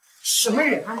什么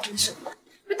人啊，真是！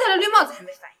被戴了绿帽子还没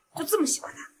反应，就这么喜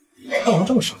欢他？干嘛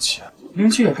这么生气啊？林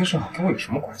静月跟上海跟我有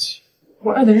什么关系？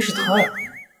我爱的人是他呀。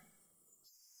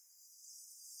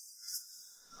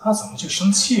他怎么就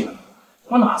生气了？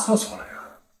我哪做错了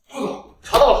呀？副总，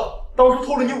查到了，当初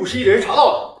偷了你50亿的人查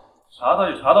到了。查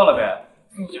到就查到了呗。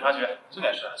警察局这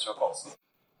点事还需要告诉你。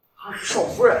她是少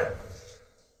夫人。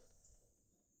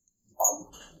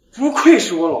不愧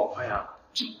是我老婆呀，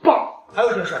真棒！还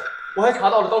有一件事，我还查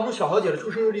到了当初小小姐的出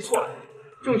生日历错了，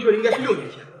正确的应该是6年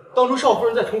前。当初少夫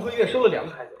人在重和医院生了2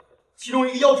个孩子，其中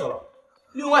一个夭折了，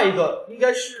另外一个应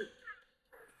该是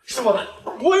我的。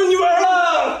我有女儿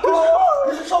了！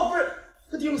可是少夫人，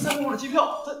她订了3个月的机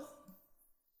票，她……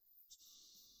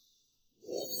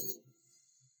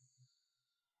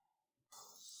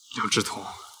梁志彤，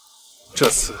这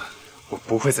次我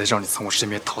不会再让你从我身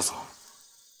边逃走。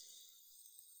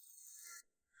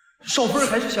少夫人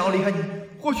还是想要离开你，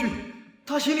或许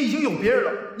她心里已经有别人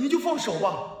了，您就放手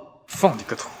吧。放你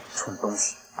个头，蠢东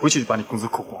西！回去就把你工资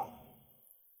扣光。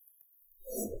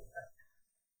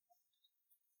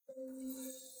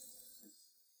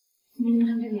你弄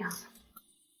成这个样子，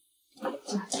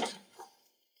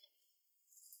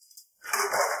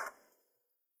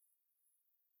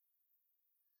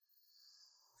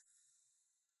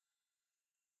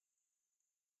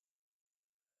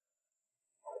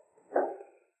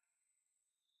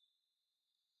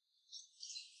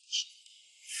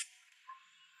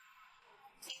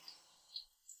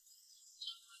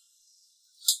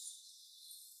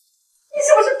你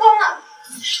是不是疯了？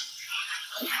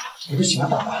我就喜欢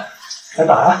打扮，来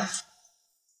打呀！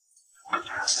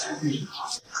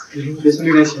你别像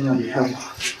6年前一样离开我。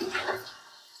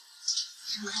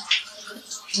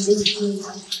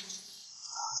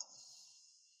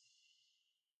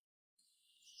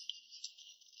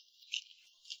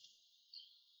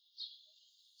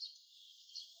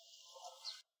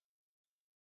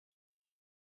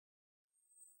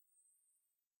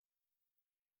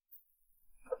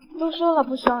都说了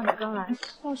不希望你跟来，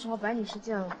到时候摆你事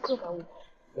件了，就该误会。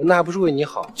那还不是为你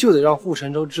好，就得让傅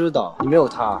承舟知道，你没有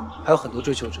他，还有很多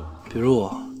追求者，比如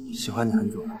我，喜欢你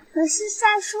很久了。可是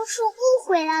帅叔叔误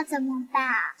会了怎么办？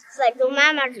反正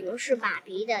妈妈只能是爸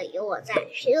比的，有我在，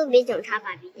谁都别整他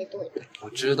爸比的对。我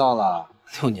知道了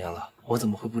，6年了，我怎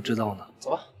么会不知道呢？走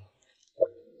吧。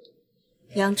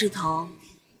梁志彤，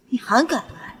你还敢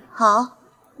来？好，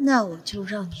那我就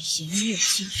让你颜面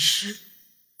尽失。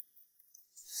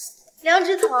梁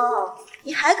志彤，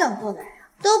你还敢过来啊？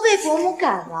都被伯母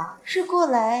赶了，是过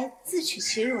来自取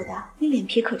其辱的。你脸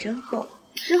皮可真厚。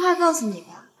实话告诉你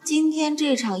吧，今天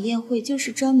这场宴会就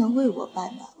是专门为我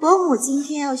办的。伯母今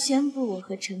天要宣布我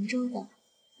和承舟的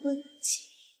婚期。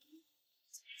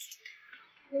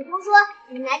你听说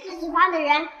你来这地方的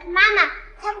人，妈妈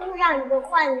才不会让你跟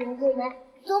坏人对门，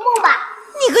做梦吧！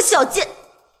你个小贱！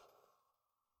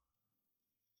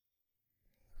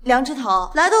梁志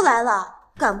彤，来都来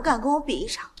了，敢不敢跟我比一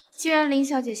场？既然林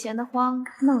小姐闲得慌，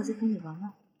那我就跟你玩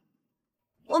玩。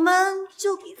我们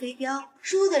就比飞镖，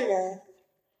输的人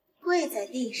跪在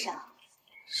地上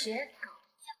学狗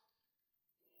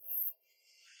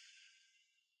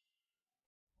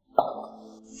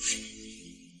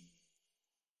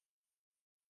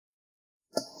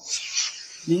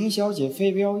林小姐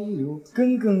飞镖一流，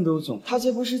根根都中，她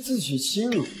这不是自取其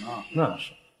辱吗？那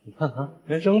是，你看她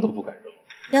连扔都不敢扔。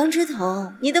梁志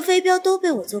彤，你的飞镖都被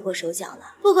我做过手脚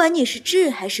了，不管你是治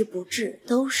还是不治，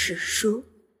都是输。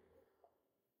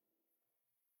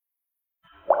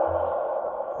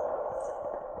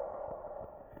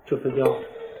这飞镖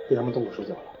被他们动过手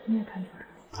脚了。你也看出来了，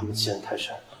他们欺人太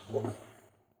甚。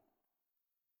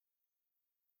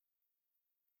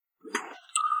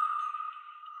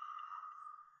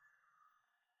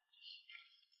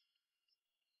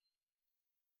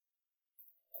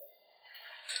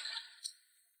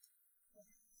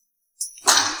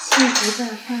幸福在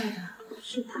坏的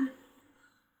是他。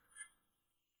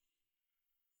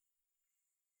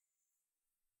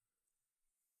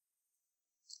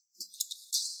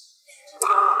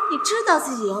你知道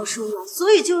自己要输了，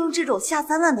所以就用这种下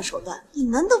三滥的手段。你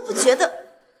难道不觉得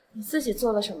你自己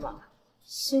做了什么，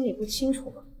心里不清楚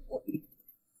吗？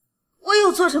我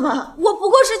有做什么？我不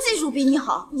过是技术比你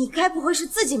好，你该不会是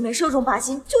自己没射中靶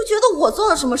心，就觉得我做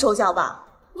了什么手脚吧？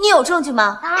你有证据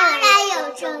吗？当然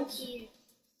有证据，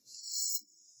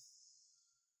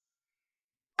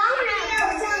当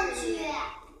然有证据。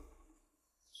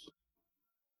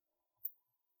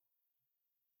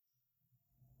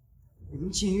林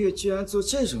静月居然做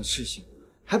这种事情，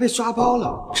还被抓包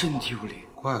了，真丢脸！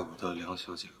怪不得梁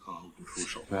小姐刚刚不出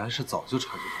手，原来是早就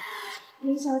察觉到。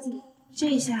林小姐，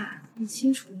这下你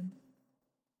清楚了吗？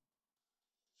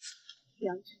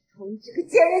梁志彤，你这个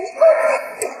贱人，你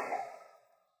给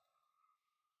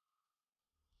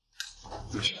我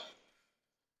不是，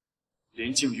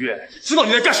林静月，你知道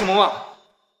你在干什么吗？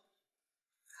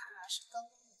看来是刚刚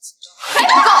的紧张还不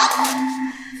够。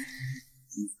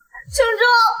程州，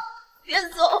别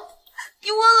走！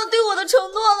你忘了对我的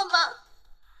承诺了吗？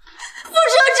傅程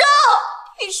州，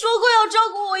你说过要照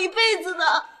顾我一辈子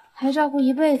的。还照顾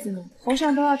一辈子呢，头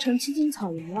上都要成青青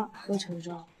草原了。何程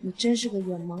州，你真是个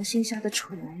眼盲心瞎的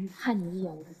蠢男人，看你一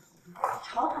眼我就讨厌。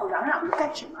吵吵嚷嚷的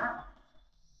干什么？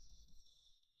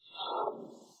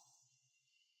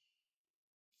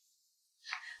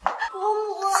伯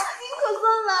母，您可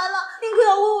算来了，您可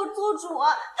要为我做主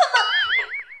啊！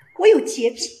我有洁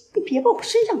癖，你别把我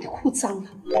身上的裤脏了。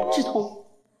志彤，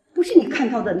不是你看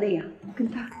到的那样，我跟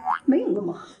他没有那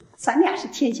么好，咱俩是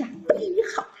天下第一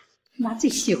好的。妈最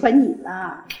喜欢你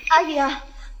了。阿姨，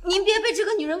您别被这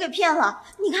个女人给骗了。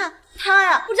你看她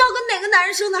呀，不知道跟哪个男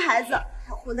人生的孩子，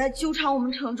还混在纠缠我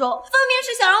们程州，分明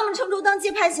是想让我们程州当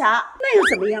接盘侠。那又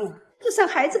怎么样啊？就算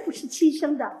孩子不是亲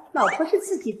生的，老婆是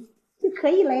自己的就可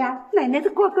以了呀。奶奶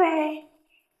的乖乖，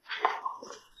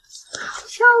好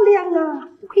漂亮啊！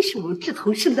不愧是我们志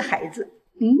彤生的孩子。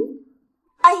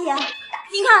阿姨，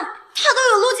您看她都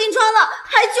有路金川了，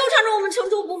还纠缠着我们程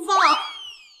州不放。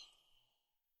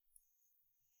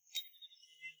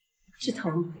志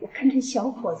彤，我看这小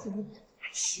伙子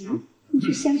还行，你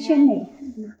是想选哪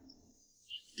个呢？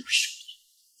都是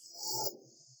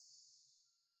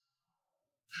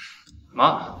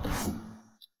妈，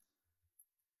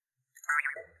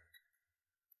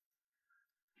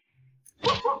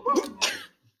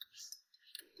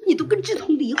你都跟志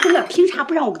彤离婚了，凭啥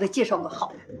不让我给他介绍个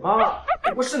好的？妈，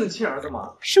我不是你亲儿子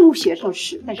吗？生物学上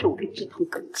是，但是我跟志彤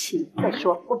更亲。再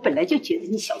说，我本来就觉得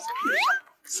你小子配不上，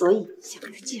所以想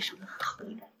给他介绍个好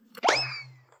的。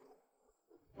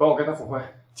帮我跟他复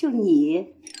婚。就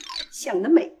你想得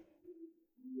美。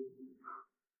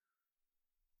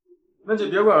那就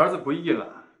别怪儿子不义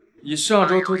了。你上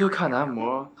周偷偷看男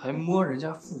模，还摸人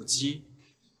家腹肌，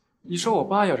你说我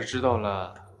爸要是知道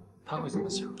了，他会怎么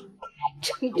想？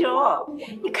程州，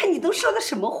你看你都说的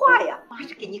什么话呀？妈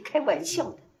是给你开玩笑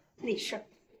的，那事儿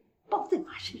包在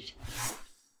妈身上。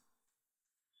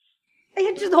哎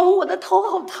呀，志彤，我的头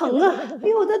好疼啊！哎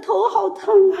呦，我的头好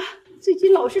疼啊！最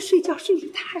近老是睡觉睡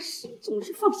不踏实，总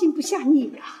是放心不下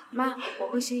你呀。妈，我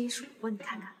会写遗书，帮你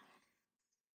看看。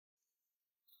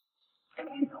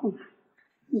志彤啊，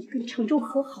你跟程州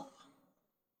和好吧，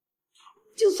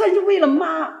就算是为了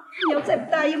妈，你要再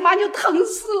不答应，妈就疼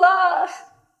死了。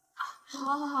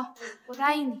好，我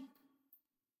答应你。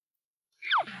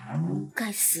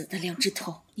该死的梁志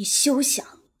彤，你休想！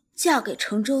嫁给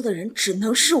程州的人只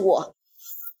能是我。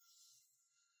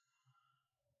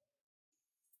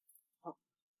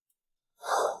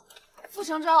傅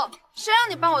程州，谁让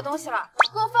你搬我东西了？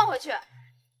给我放回去！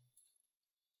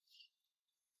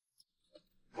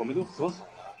我们都和好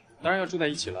了，当然要住在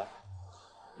一起了。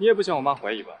你也不想我妈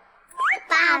怀疑吧？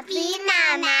爸比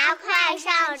妈妈，快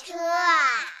上车！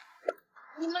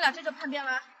你们俩这就叛变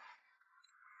了？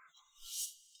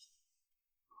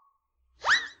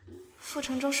傅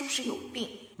程州是不是有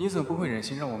病？你总不会忍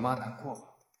心让我妈难过吧？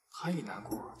她一难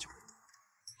过就……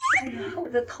哎呀，我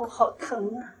的头好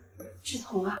疼啊！志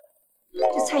彤啊，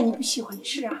这菜你不喜欢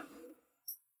吃啊？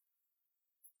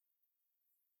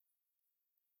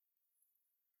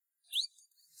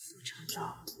傅程州，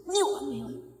你有完没有？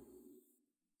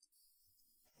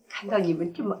看到你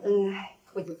们这么恩爱，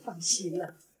我就放心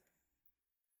了。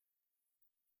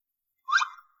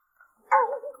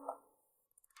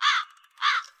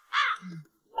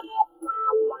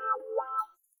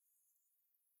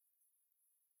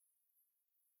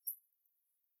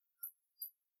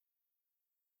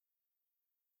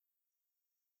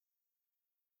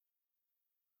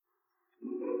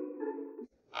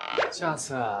下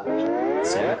次啊，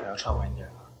鞋可要穿稳点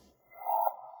了。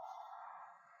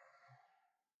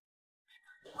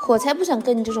我才不想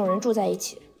跟你这种人住在一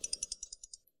起。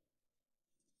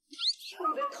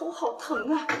我的头头好疼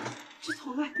啊！志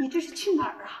彤啊，你这是去哪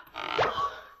儿啊？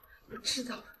我知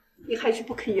道了，你还是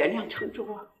不肯原谅程州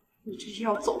啊？你这是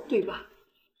要走对吧？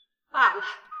罢了，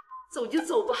走就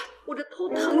走吧，我这头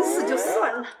疼死就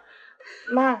算了。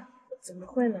妈，怎么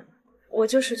会呢？我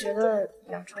就是觉得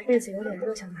两床被子有点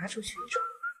热，想拿出去一床。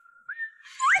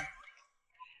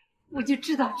我就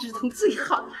知道志彤最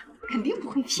好了，肯定不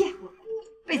会骗我。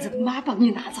被子妈帮你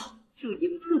拿走，祝你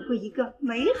们度过一个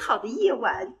美好的夜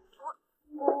晚。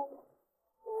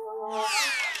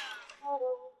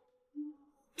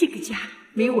这个家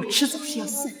没有我迟早是要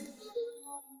散的。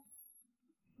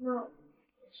那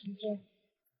是这样。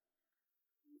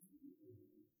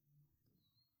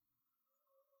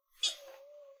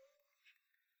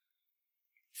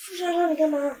傅莎莎，你干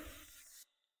嘛？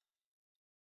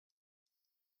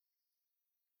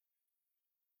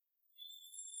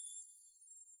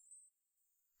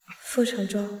傅承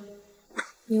舟，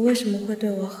你为什么会对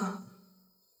我好？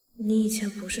你以前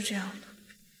不是这样的。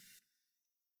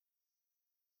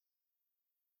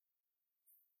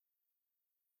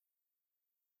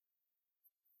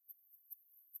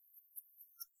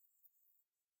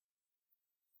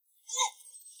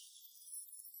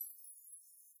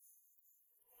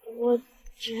我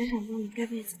只是想帮你盖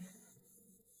被子。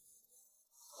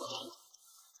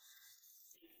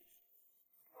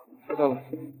知道了，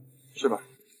是吧？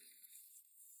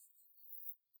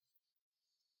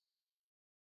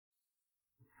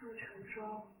傅承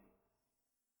舟，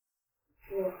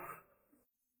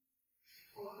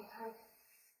我和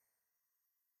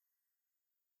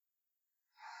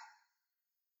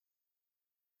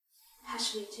他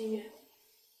是林清月，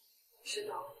知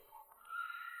道了。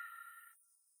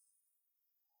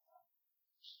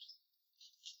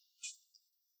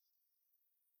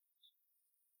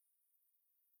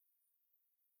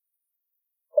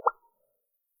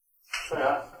双元，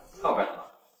那我干什么？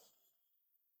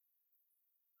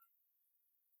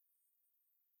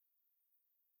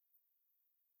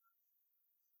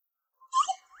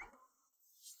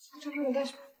承舟，你干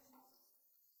什么？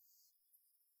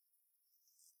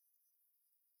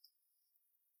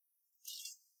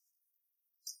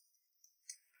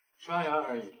刷牙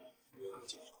而已。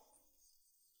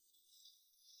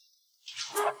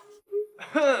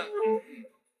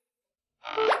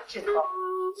志涛，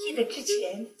记得之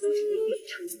前就是你给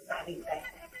程州打领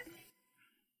带。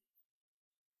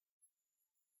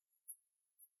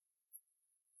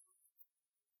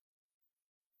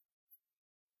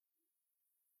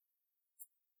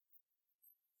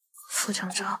傅承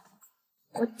舟，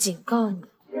我警告你，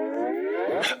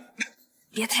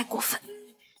别太过分。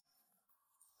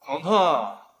彤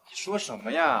彤，你说什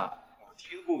么呀？我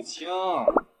听不清。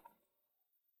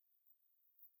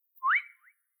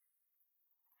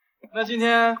那今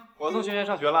天我送萱萱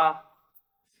上学啦。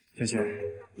萱萱，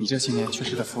你这些年缺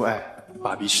失的父爱，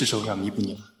爸比是时候要弥补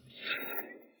你了。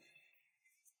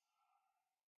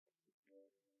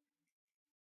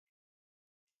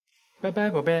拜拜，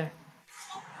宝贝。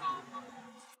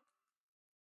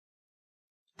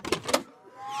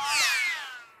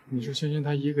你说萱萱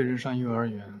她一个人上幼儿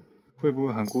园，会不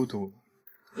会很孤独？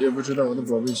也不知道我的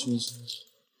宝贝萱萱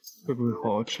会不会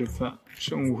好好吃饭，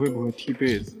中午会不会踢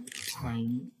被子，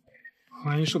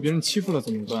万一受别人欺负了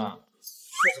怎么办？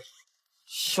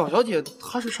小小姐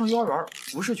她是上幼儿园，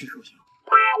不是去受刑。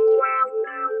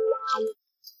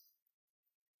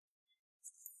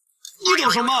你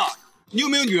懂什么？你有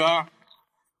没有女儿？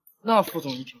那副总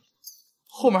一听，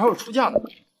后面还有出嫁呢，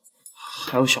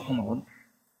还有小红毛呢。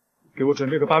给我准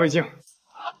备个8倍镜。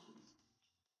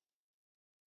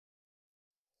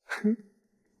哼，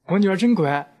我女儿真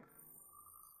乖。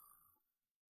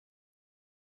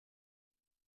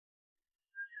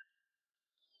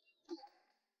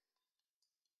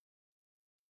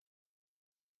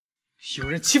有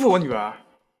人欺负我女儿，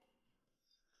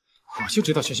我就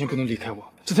知道萱萱不能离开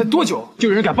我。这才多久，就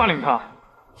有人敢霸凌她，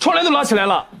窗帘都拉起来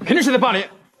了，肯定是在霸凌。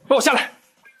帮我下来，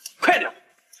快点！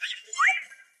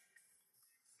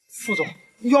副总，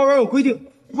幼儿园有规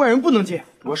定，外人不能进。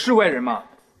我是外人吗？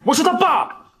我是他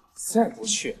爸，再不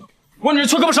去，我女儿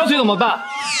缺胳膊少腿怎么办？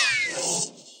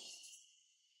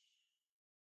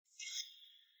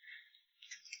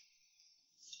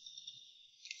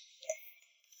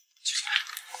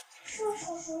叔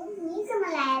叔，你怎么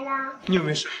来了？你有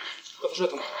没事？快不说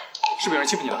怎么？是不是有人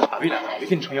欺负你了？把胃来了，我没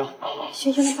给你撑腰。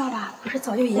萱萱的爸爸不是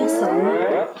早就已经死了吗？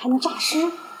还能诈尸？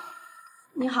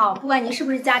你好，不管您是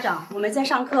不是家长，我们在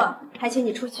上课，还请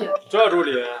你出去。赵助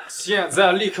理，现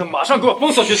在立刻马上给我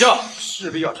封锁学校，势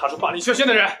必要查出霸凌萱萱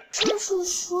的人。赵叔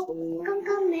叔，刚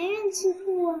刚没人欺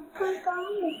负我，刚刚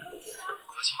我。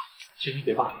萱萱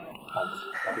别怕，好，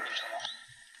咱别吱声。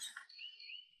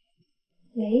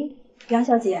喂，杨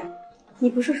小姐，你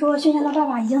不是说轩轩的爸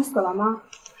爸已经死了吗？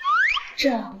这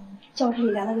教室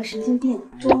里来了个神经病，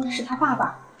说是他爸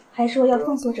爸，还说要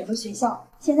封锁整个学校。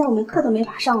现在我们课都没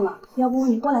法上了，要不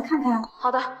你过来看看？好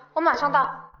的，我马上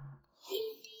到。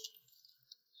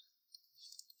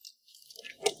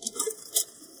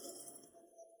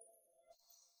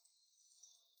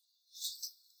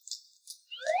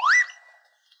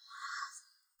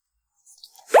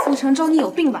傅成舟，你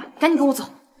有病吧？赶紧跟我走。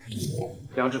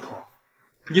梁志彤，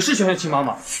你是轩轩亲妈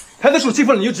妈，孩子受欺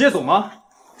负了你就直接走吗？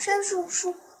山叔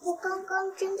叔，我刚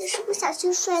刚真的是不小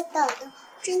心摔倒的，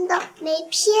真的没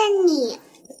骗你。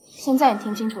现在你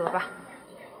听清楚了吧？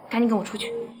赶紧跟我出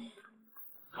去。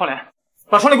窗帘，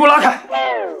把窗帘给我拉开。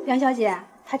杨小姐，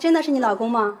他真的是你老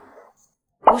公吗？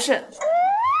不是，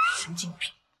神经病。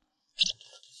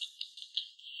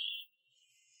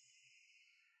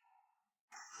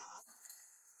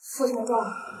傅成舟，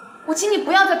我请你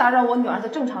不要再打扰我女儿的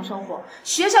正常生活。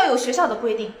学校有学校的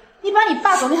规定，你把你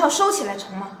爸走那套收起来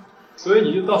成吗？所以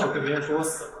你就到处跟别人说我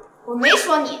死了。我没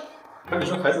说你。可你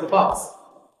说孩子的爸爸死了。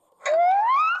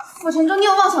傅成舟，你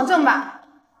有妄想症吧？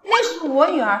那是我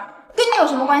女儿，跟你有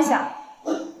什么关系啊？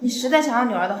你实在想要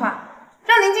女儿的话，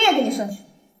让林静也给你生去。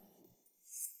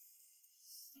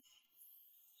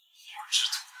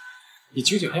你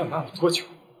究竟还要瞒我多久？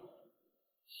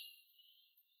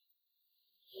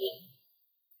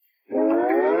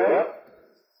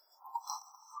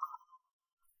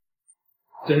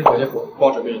这是保洁服，帮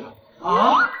我准备一套。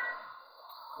啊！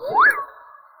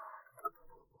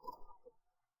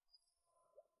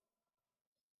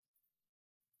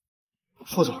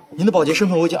副总，您的保洁身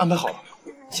份我已经安排好了，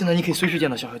现在你可以随时见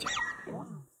到小小姐。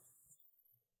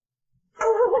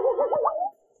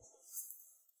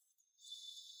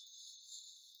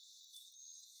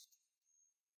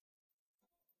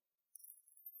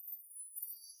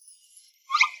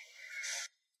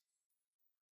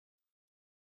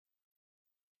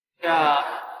呀，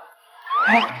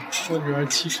我女儿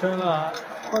起身了，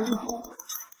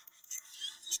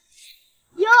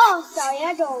哟，小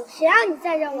野种，谁让你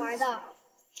在这玩的？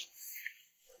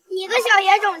你个小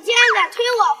野种，竟然敢推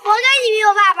我，活该你没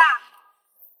有爸爸！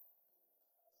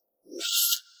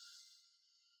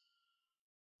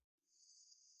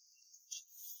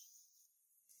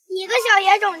你个小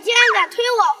野种，竟然敢推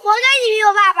我，活该你没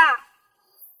有爸爸！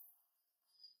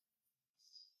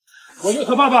我就是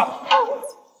他爸爸。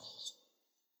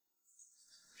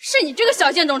是你这个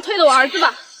小贱种推的我儿子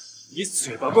吧？你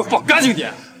嘴巴给我放干净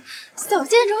点！小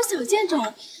贱种，小贱种，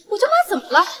我就怕怎么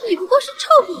了？你不过是臭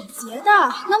保洁的，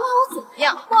能把我怎么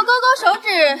样？我勾勾手指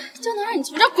就能让你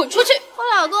从这滚出去！我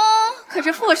老公可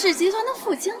是富氏集团的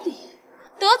副经理，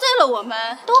得罪了我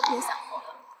们都别想活了。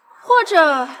或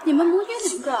者你们母女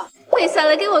两个跪下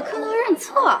来给我磕头认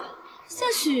错，兴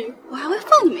许我还会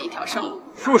放你们一条生路。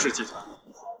富氏集团，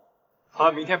他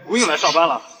明天不用来上班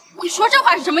了。你说这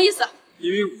话是什么意思？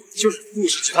因为我就是富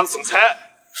氏集团的总裁。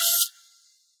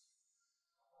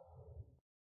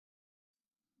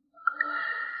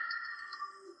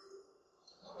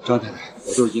张太太，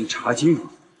我都已经查清楚了，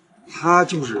他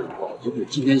就是保洁部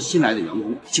今天新来的员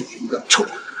工，就是一个臭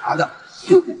卡的，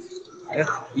还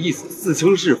好意思自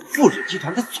称是富氏集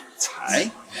团的总裁。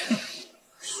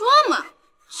说嘛，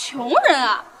穷人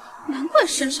啊，难怪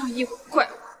身上一股怪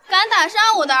味。敢打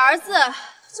伤我的儿子，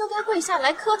就该跪下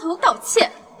来磕头道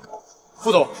歉。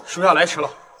副总，属下来迟了。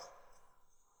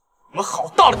你们好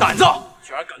大的胆子，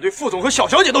居然敢对副总和小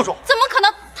小姐动手！怎么可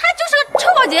能？他就是个臭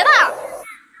保洁的。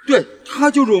对，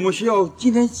他就是我们学校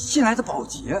今天新来的保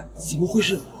洁，怎么会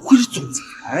是总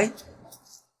裁？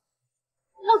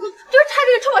老公，就是他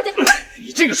这个臭保洁。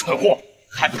你这个蠢货，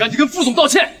还不赶紧跟副总道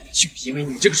歉！就因为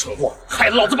你这个蠢货，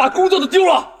害得老子把工作都丢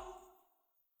了。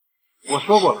我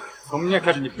说过了，从明天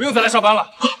开始你不用再来上班了。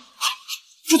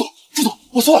副总，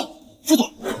我错了，副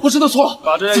总，我真的错了。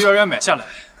把这家幼儿园买下来，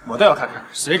我倒要看看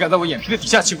谁敢在我眼皮子底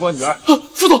下欺负我女儿。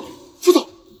副总。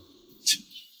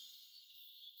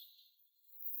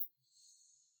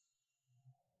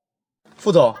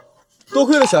副总，多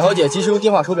亏了小小姐及时用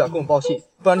电话手表跟我报信，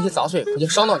不然那些杂碎可就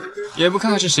伤到你。也不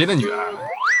看看是谁的女儿。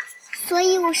所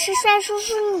以我是帅叔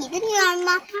叔你的女儿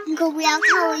吗？你可不要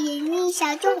看我眼睛一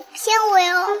小就唬骗我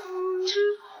哟。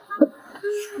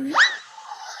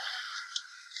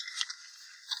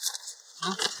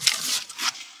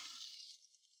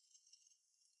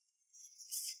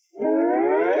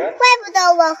怪不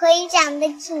得我和你长得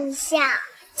挺像。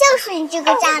就是你这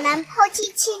个渣男抛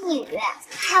弃妻女，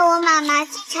害我妈妈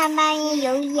经常半夜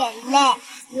流眼泪，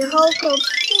以后可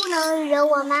不能惹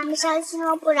我妈妈伤心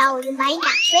了，不然我就把你打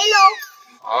飞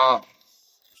喽！啊！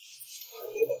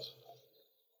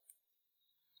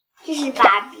这是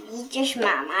爸比，这是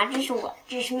妈妈，这是我，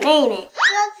这是妹妹。哥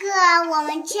哥，我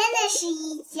们真的是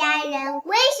一家人。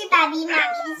我也是爸比妈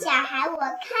咪的小孩，我看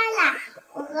了，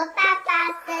我和爸爸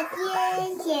的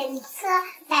DNA 检测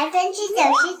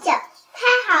99%，太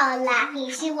好了，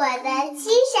你是我的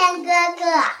亲生哥哥。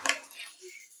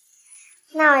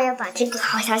那我要把这个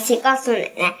好消息告诉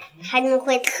奶奶，他们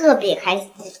会特别开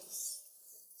心。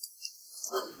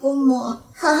伯母，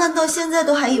涵涵到现在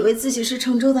都还以为自己是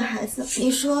程州的孩子。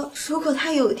你说，如果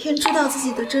他有一天知道自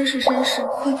己的真实身世，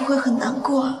会不会很难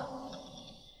过啊？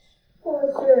我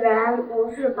虽然不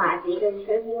是爸比的亲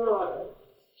儿。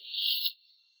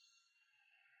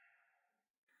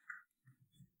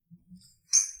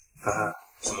涵涵，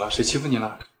怎么了？谁欺负你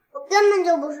了？我根本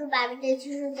就不是爸比的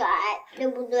亲生小孩，对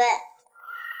不对？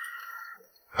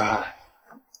涵涵，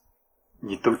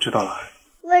你都知道了。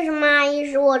为什么阿姨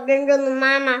是我真正的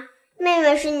妈妈，妹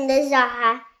妹是你的小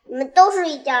孩？你们都是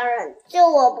一家人，就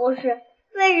我不是。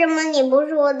为什么你不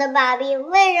是我的爸比？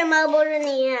为什么不是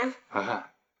你？涵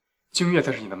涵，静月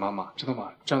才是你的妈妈，知道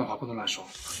吗？这样的话不能乱说。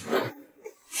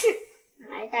是，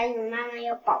来答应妈妈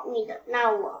要保密的，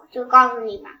那我就告诉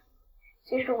你吧。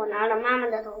其实我拿了妈妈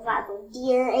的头发做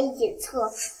DNA 检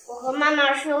测，我和妈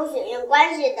妈是有血缘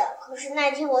关系的。可是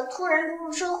那天我突然出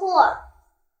了车祸。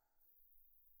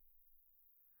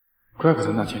怪不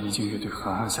得那天林静月对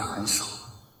涵涵下狠手，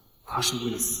他是为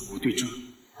了死无对证。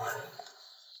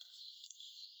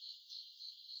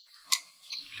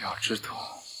两只头，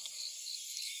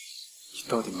你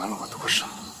到底瞒了我多少？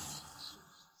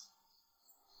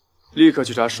立刻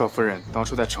去查少夫人当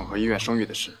初在宠和医院生育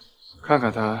的事，看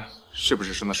看她是不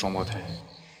是生的双胞胎，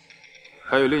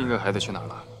还有另一个孩子去哪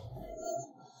了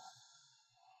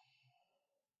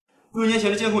？6年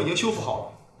前的监控已经修复好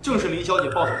了，正是林小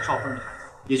姐抱走少夫人的孩子，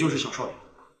也就是小少爷。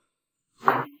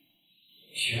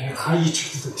原来他一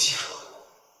直都这么想。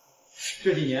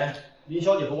这几年，林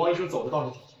小姐和王医生走的倒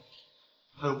是挺近，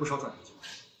还有不少转折机会。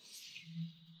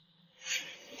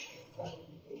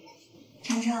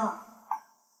程程，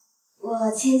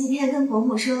我前几天跟伯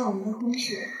母说了我们的婚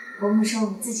事，伯母说我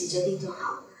们自己决定就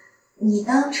好。你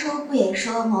当初不也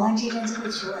说忙完这阵就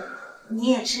会娶我？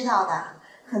你也知道的，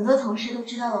很多同事都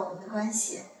知道了我们的关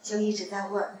系，就一直在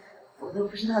问，我都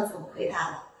不知道怎么回答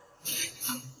了。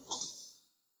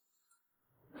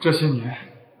这些年，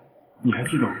你还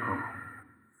记得我哥吗？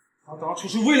他当初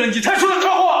是为了你才出的车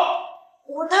祸。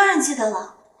我当然记得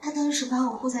了，他当时把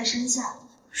我护在身下，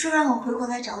说让我回国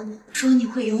来找你，说你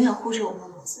会永远护着我们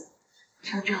母子。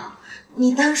程程，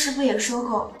你当时不也说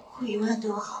过会永远对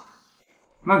我好？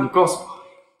那你告诉我，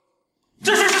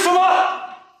这事是什么？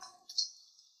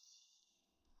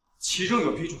其中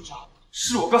有笔转账，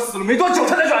是我哥死了没多久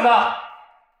他才转的。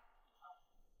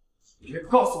别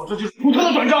告诉我这就是普通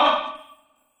的转账。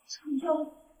程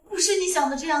程，不是你想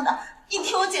的这样的，你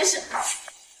听我解释。程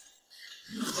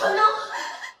程，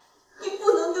你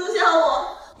不能丢下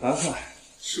我。涵涵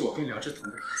是我跟梁志同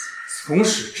的孩子，从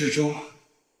始至终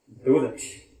你都在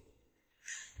听。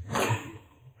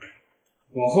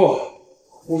往后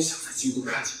不想在京都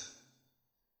看见你。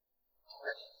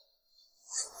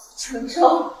程程，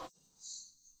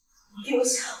丢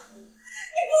下我，你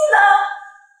不能！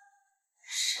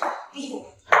谁逼我？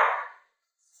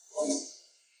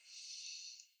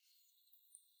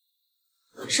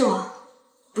是我，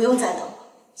不用再等了，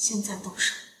现在动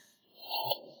手。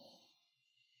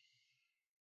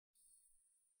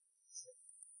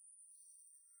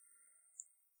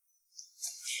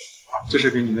这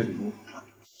是给你的礼物。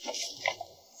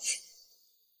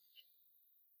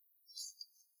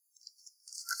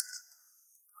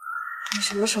你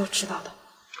什么时候知道的？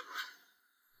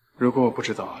如果我不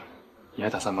知道，你还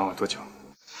打算瞒我多久？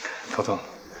彤彤，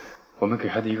我们给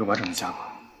孩子一个完整的家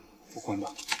吧，复婚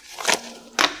吧。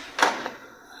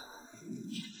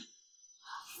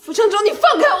傅成忠，你放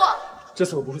开我！这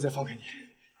次我不会再放开你。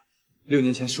6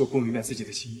年前是我不明白自己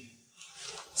的心意，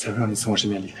才会让你从我身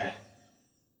边离开。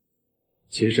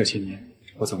其实这些年，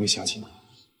我总会想起你。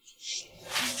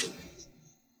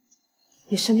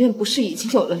你身边不是已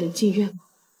经有了林静月吗？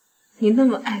你那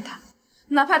么爱她，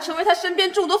哪怕成为她身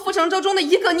边众多傅成州中的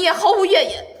一个，你也毫无怨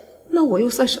言。那我又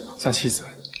算什么？算妻子。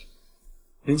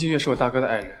林静月是我大哥的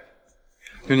爱人。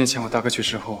6年前我大哥去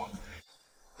世后，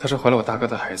她是怀了我大哥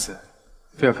的孩子，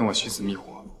非要跟我须死觅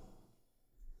活。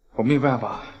我没有办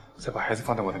法再把孩子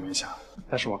放在我的名下，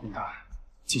但是我跟她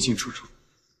清清楚楚。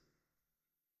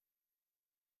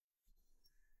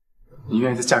你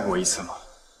愿意再嫁给我一次吗？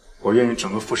我愿意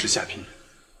整个傅氏下聘。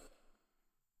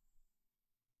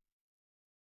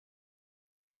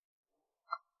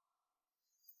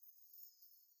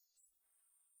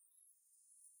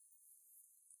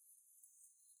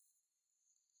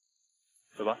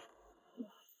走吧。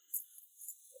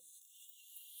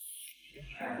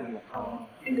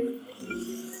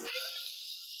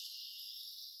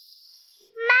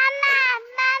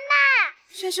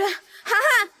轩轩，涵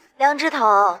涵，梁枝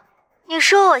头，你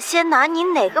说我先拿你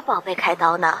哪个宝贝开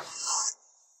刀呢？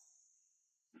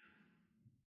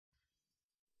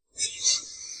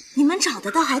你们找得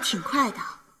到还挺快的，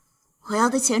我要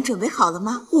的钱准备好了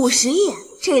吗？50亿，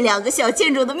这2个小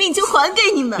贱种的命就还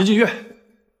给你们。林静月，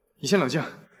你先冷静，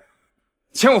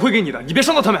钱我会给你的，你别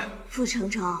伤到他们。傅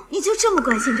成成，你就这么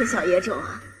关心这小野种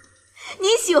啊？你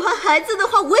喜欢孩子的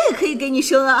话，我也可以给你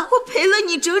生啊！我陪了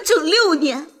你整整6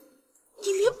年，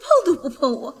你连碰都不碰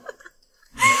我，我就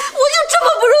这么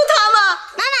不如他吗？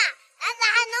妈妈，儿子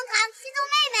还能扛西东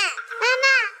妹妹。妈妈，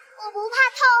我不怕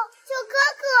痛，救哥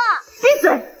哥。闭嘴！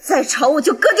再吵我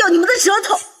就割掉你们的舌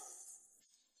头。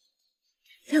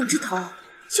梁枝头，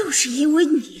就是因为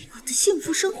你，我的幸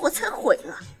福生活才毁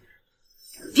了。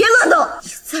别乱动！你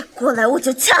再过来我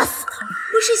就掐死他！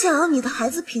不是想要你的孩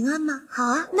子平安吗？好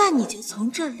啊，那你就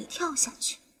从这里跳下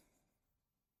去。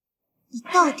你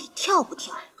到底跳不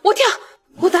跳？我跳，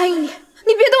我答应你，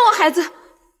你别动我孩子。妈妈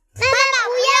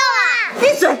不要啊！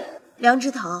闭嘴！梁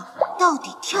枝头，到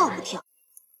底跳不跳？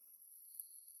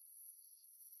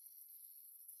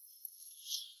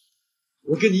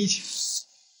我跟你一起。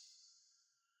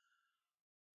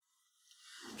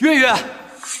月月，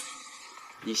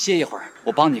你歇一会儿，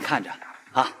我帮你看着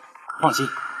啊，放心。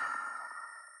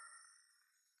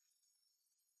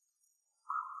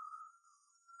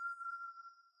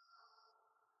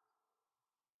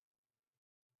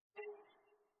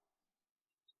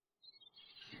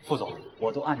副总，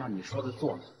我都按照你说的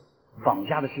做了，绑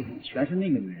架的事情全是那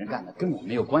个女人干的，跟我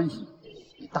没有关系。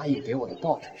你答应给我的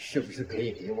报酬是不是可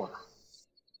以给我了？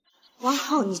王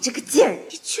浩，你这个贱人，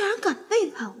你居然敢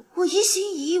背叛我！我一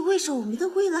心一意为着我们的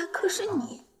未来，可是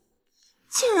你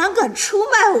竟然敢出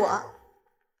卖我，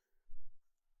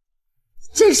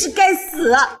真是该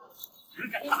死！谁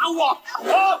敢打我？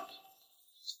啊！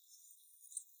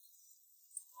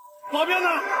保镖呢？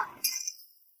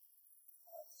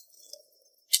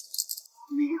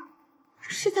没有，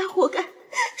是他活该，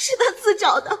是他自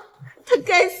找的，他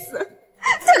该死，他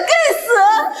该死，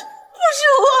不是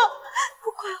我，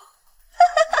不怪我。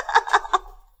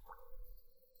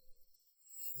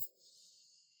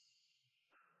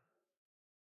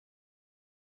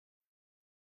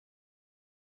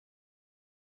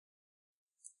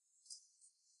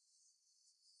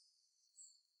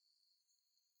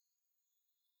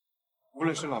无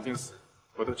论生老病死，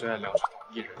我都只爱梁枝头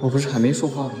一人。我不是还没说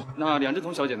话吗？那梁志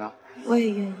彤小姐呢？我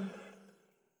也愿意。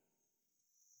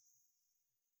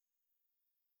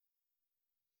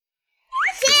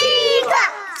吃一个，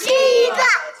吃一个，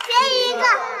吃一个。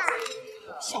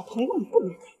小朋友们不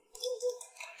能带。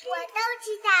我都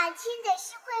知道，亲的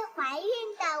是会怀孕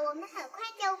的，我们很快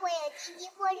就会有弟弟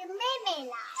或者妹妹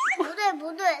了。不对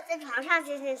不对，在床上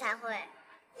亲亲才会。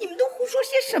你们都胡说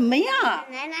些什么呀？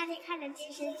奶奶那天看的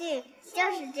电视剧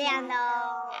就是这样的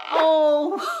哦。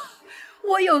哦，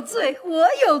我有罪，我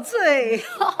有罪。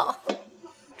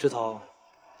枝头，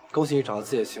恭喜你找到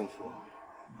自己的幸福，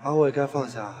而我也该放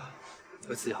下，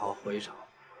为自己好好活一场。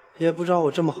也不知道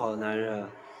我这么好的男人，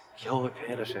以后会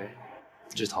便宜了谁。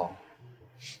枝头，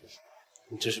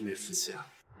你真是没福气啊！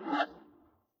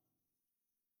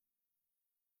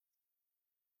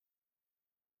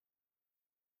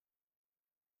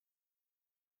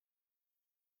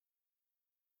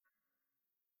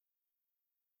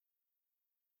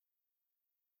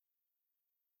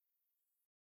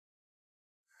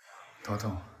豆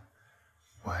豆，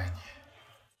我爱你。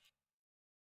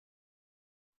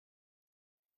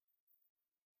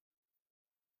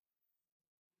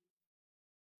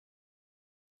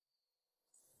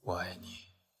我爱你。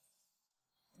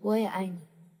我也爱你。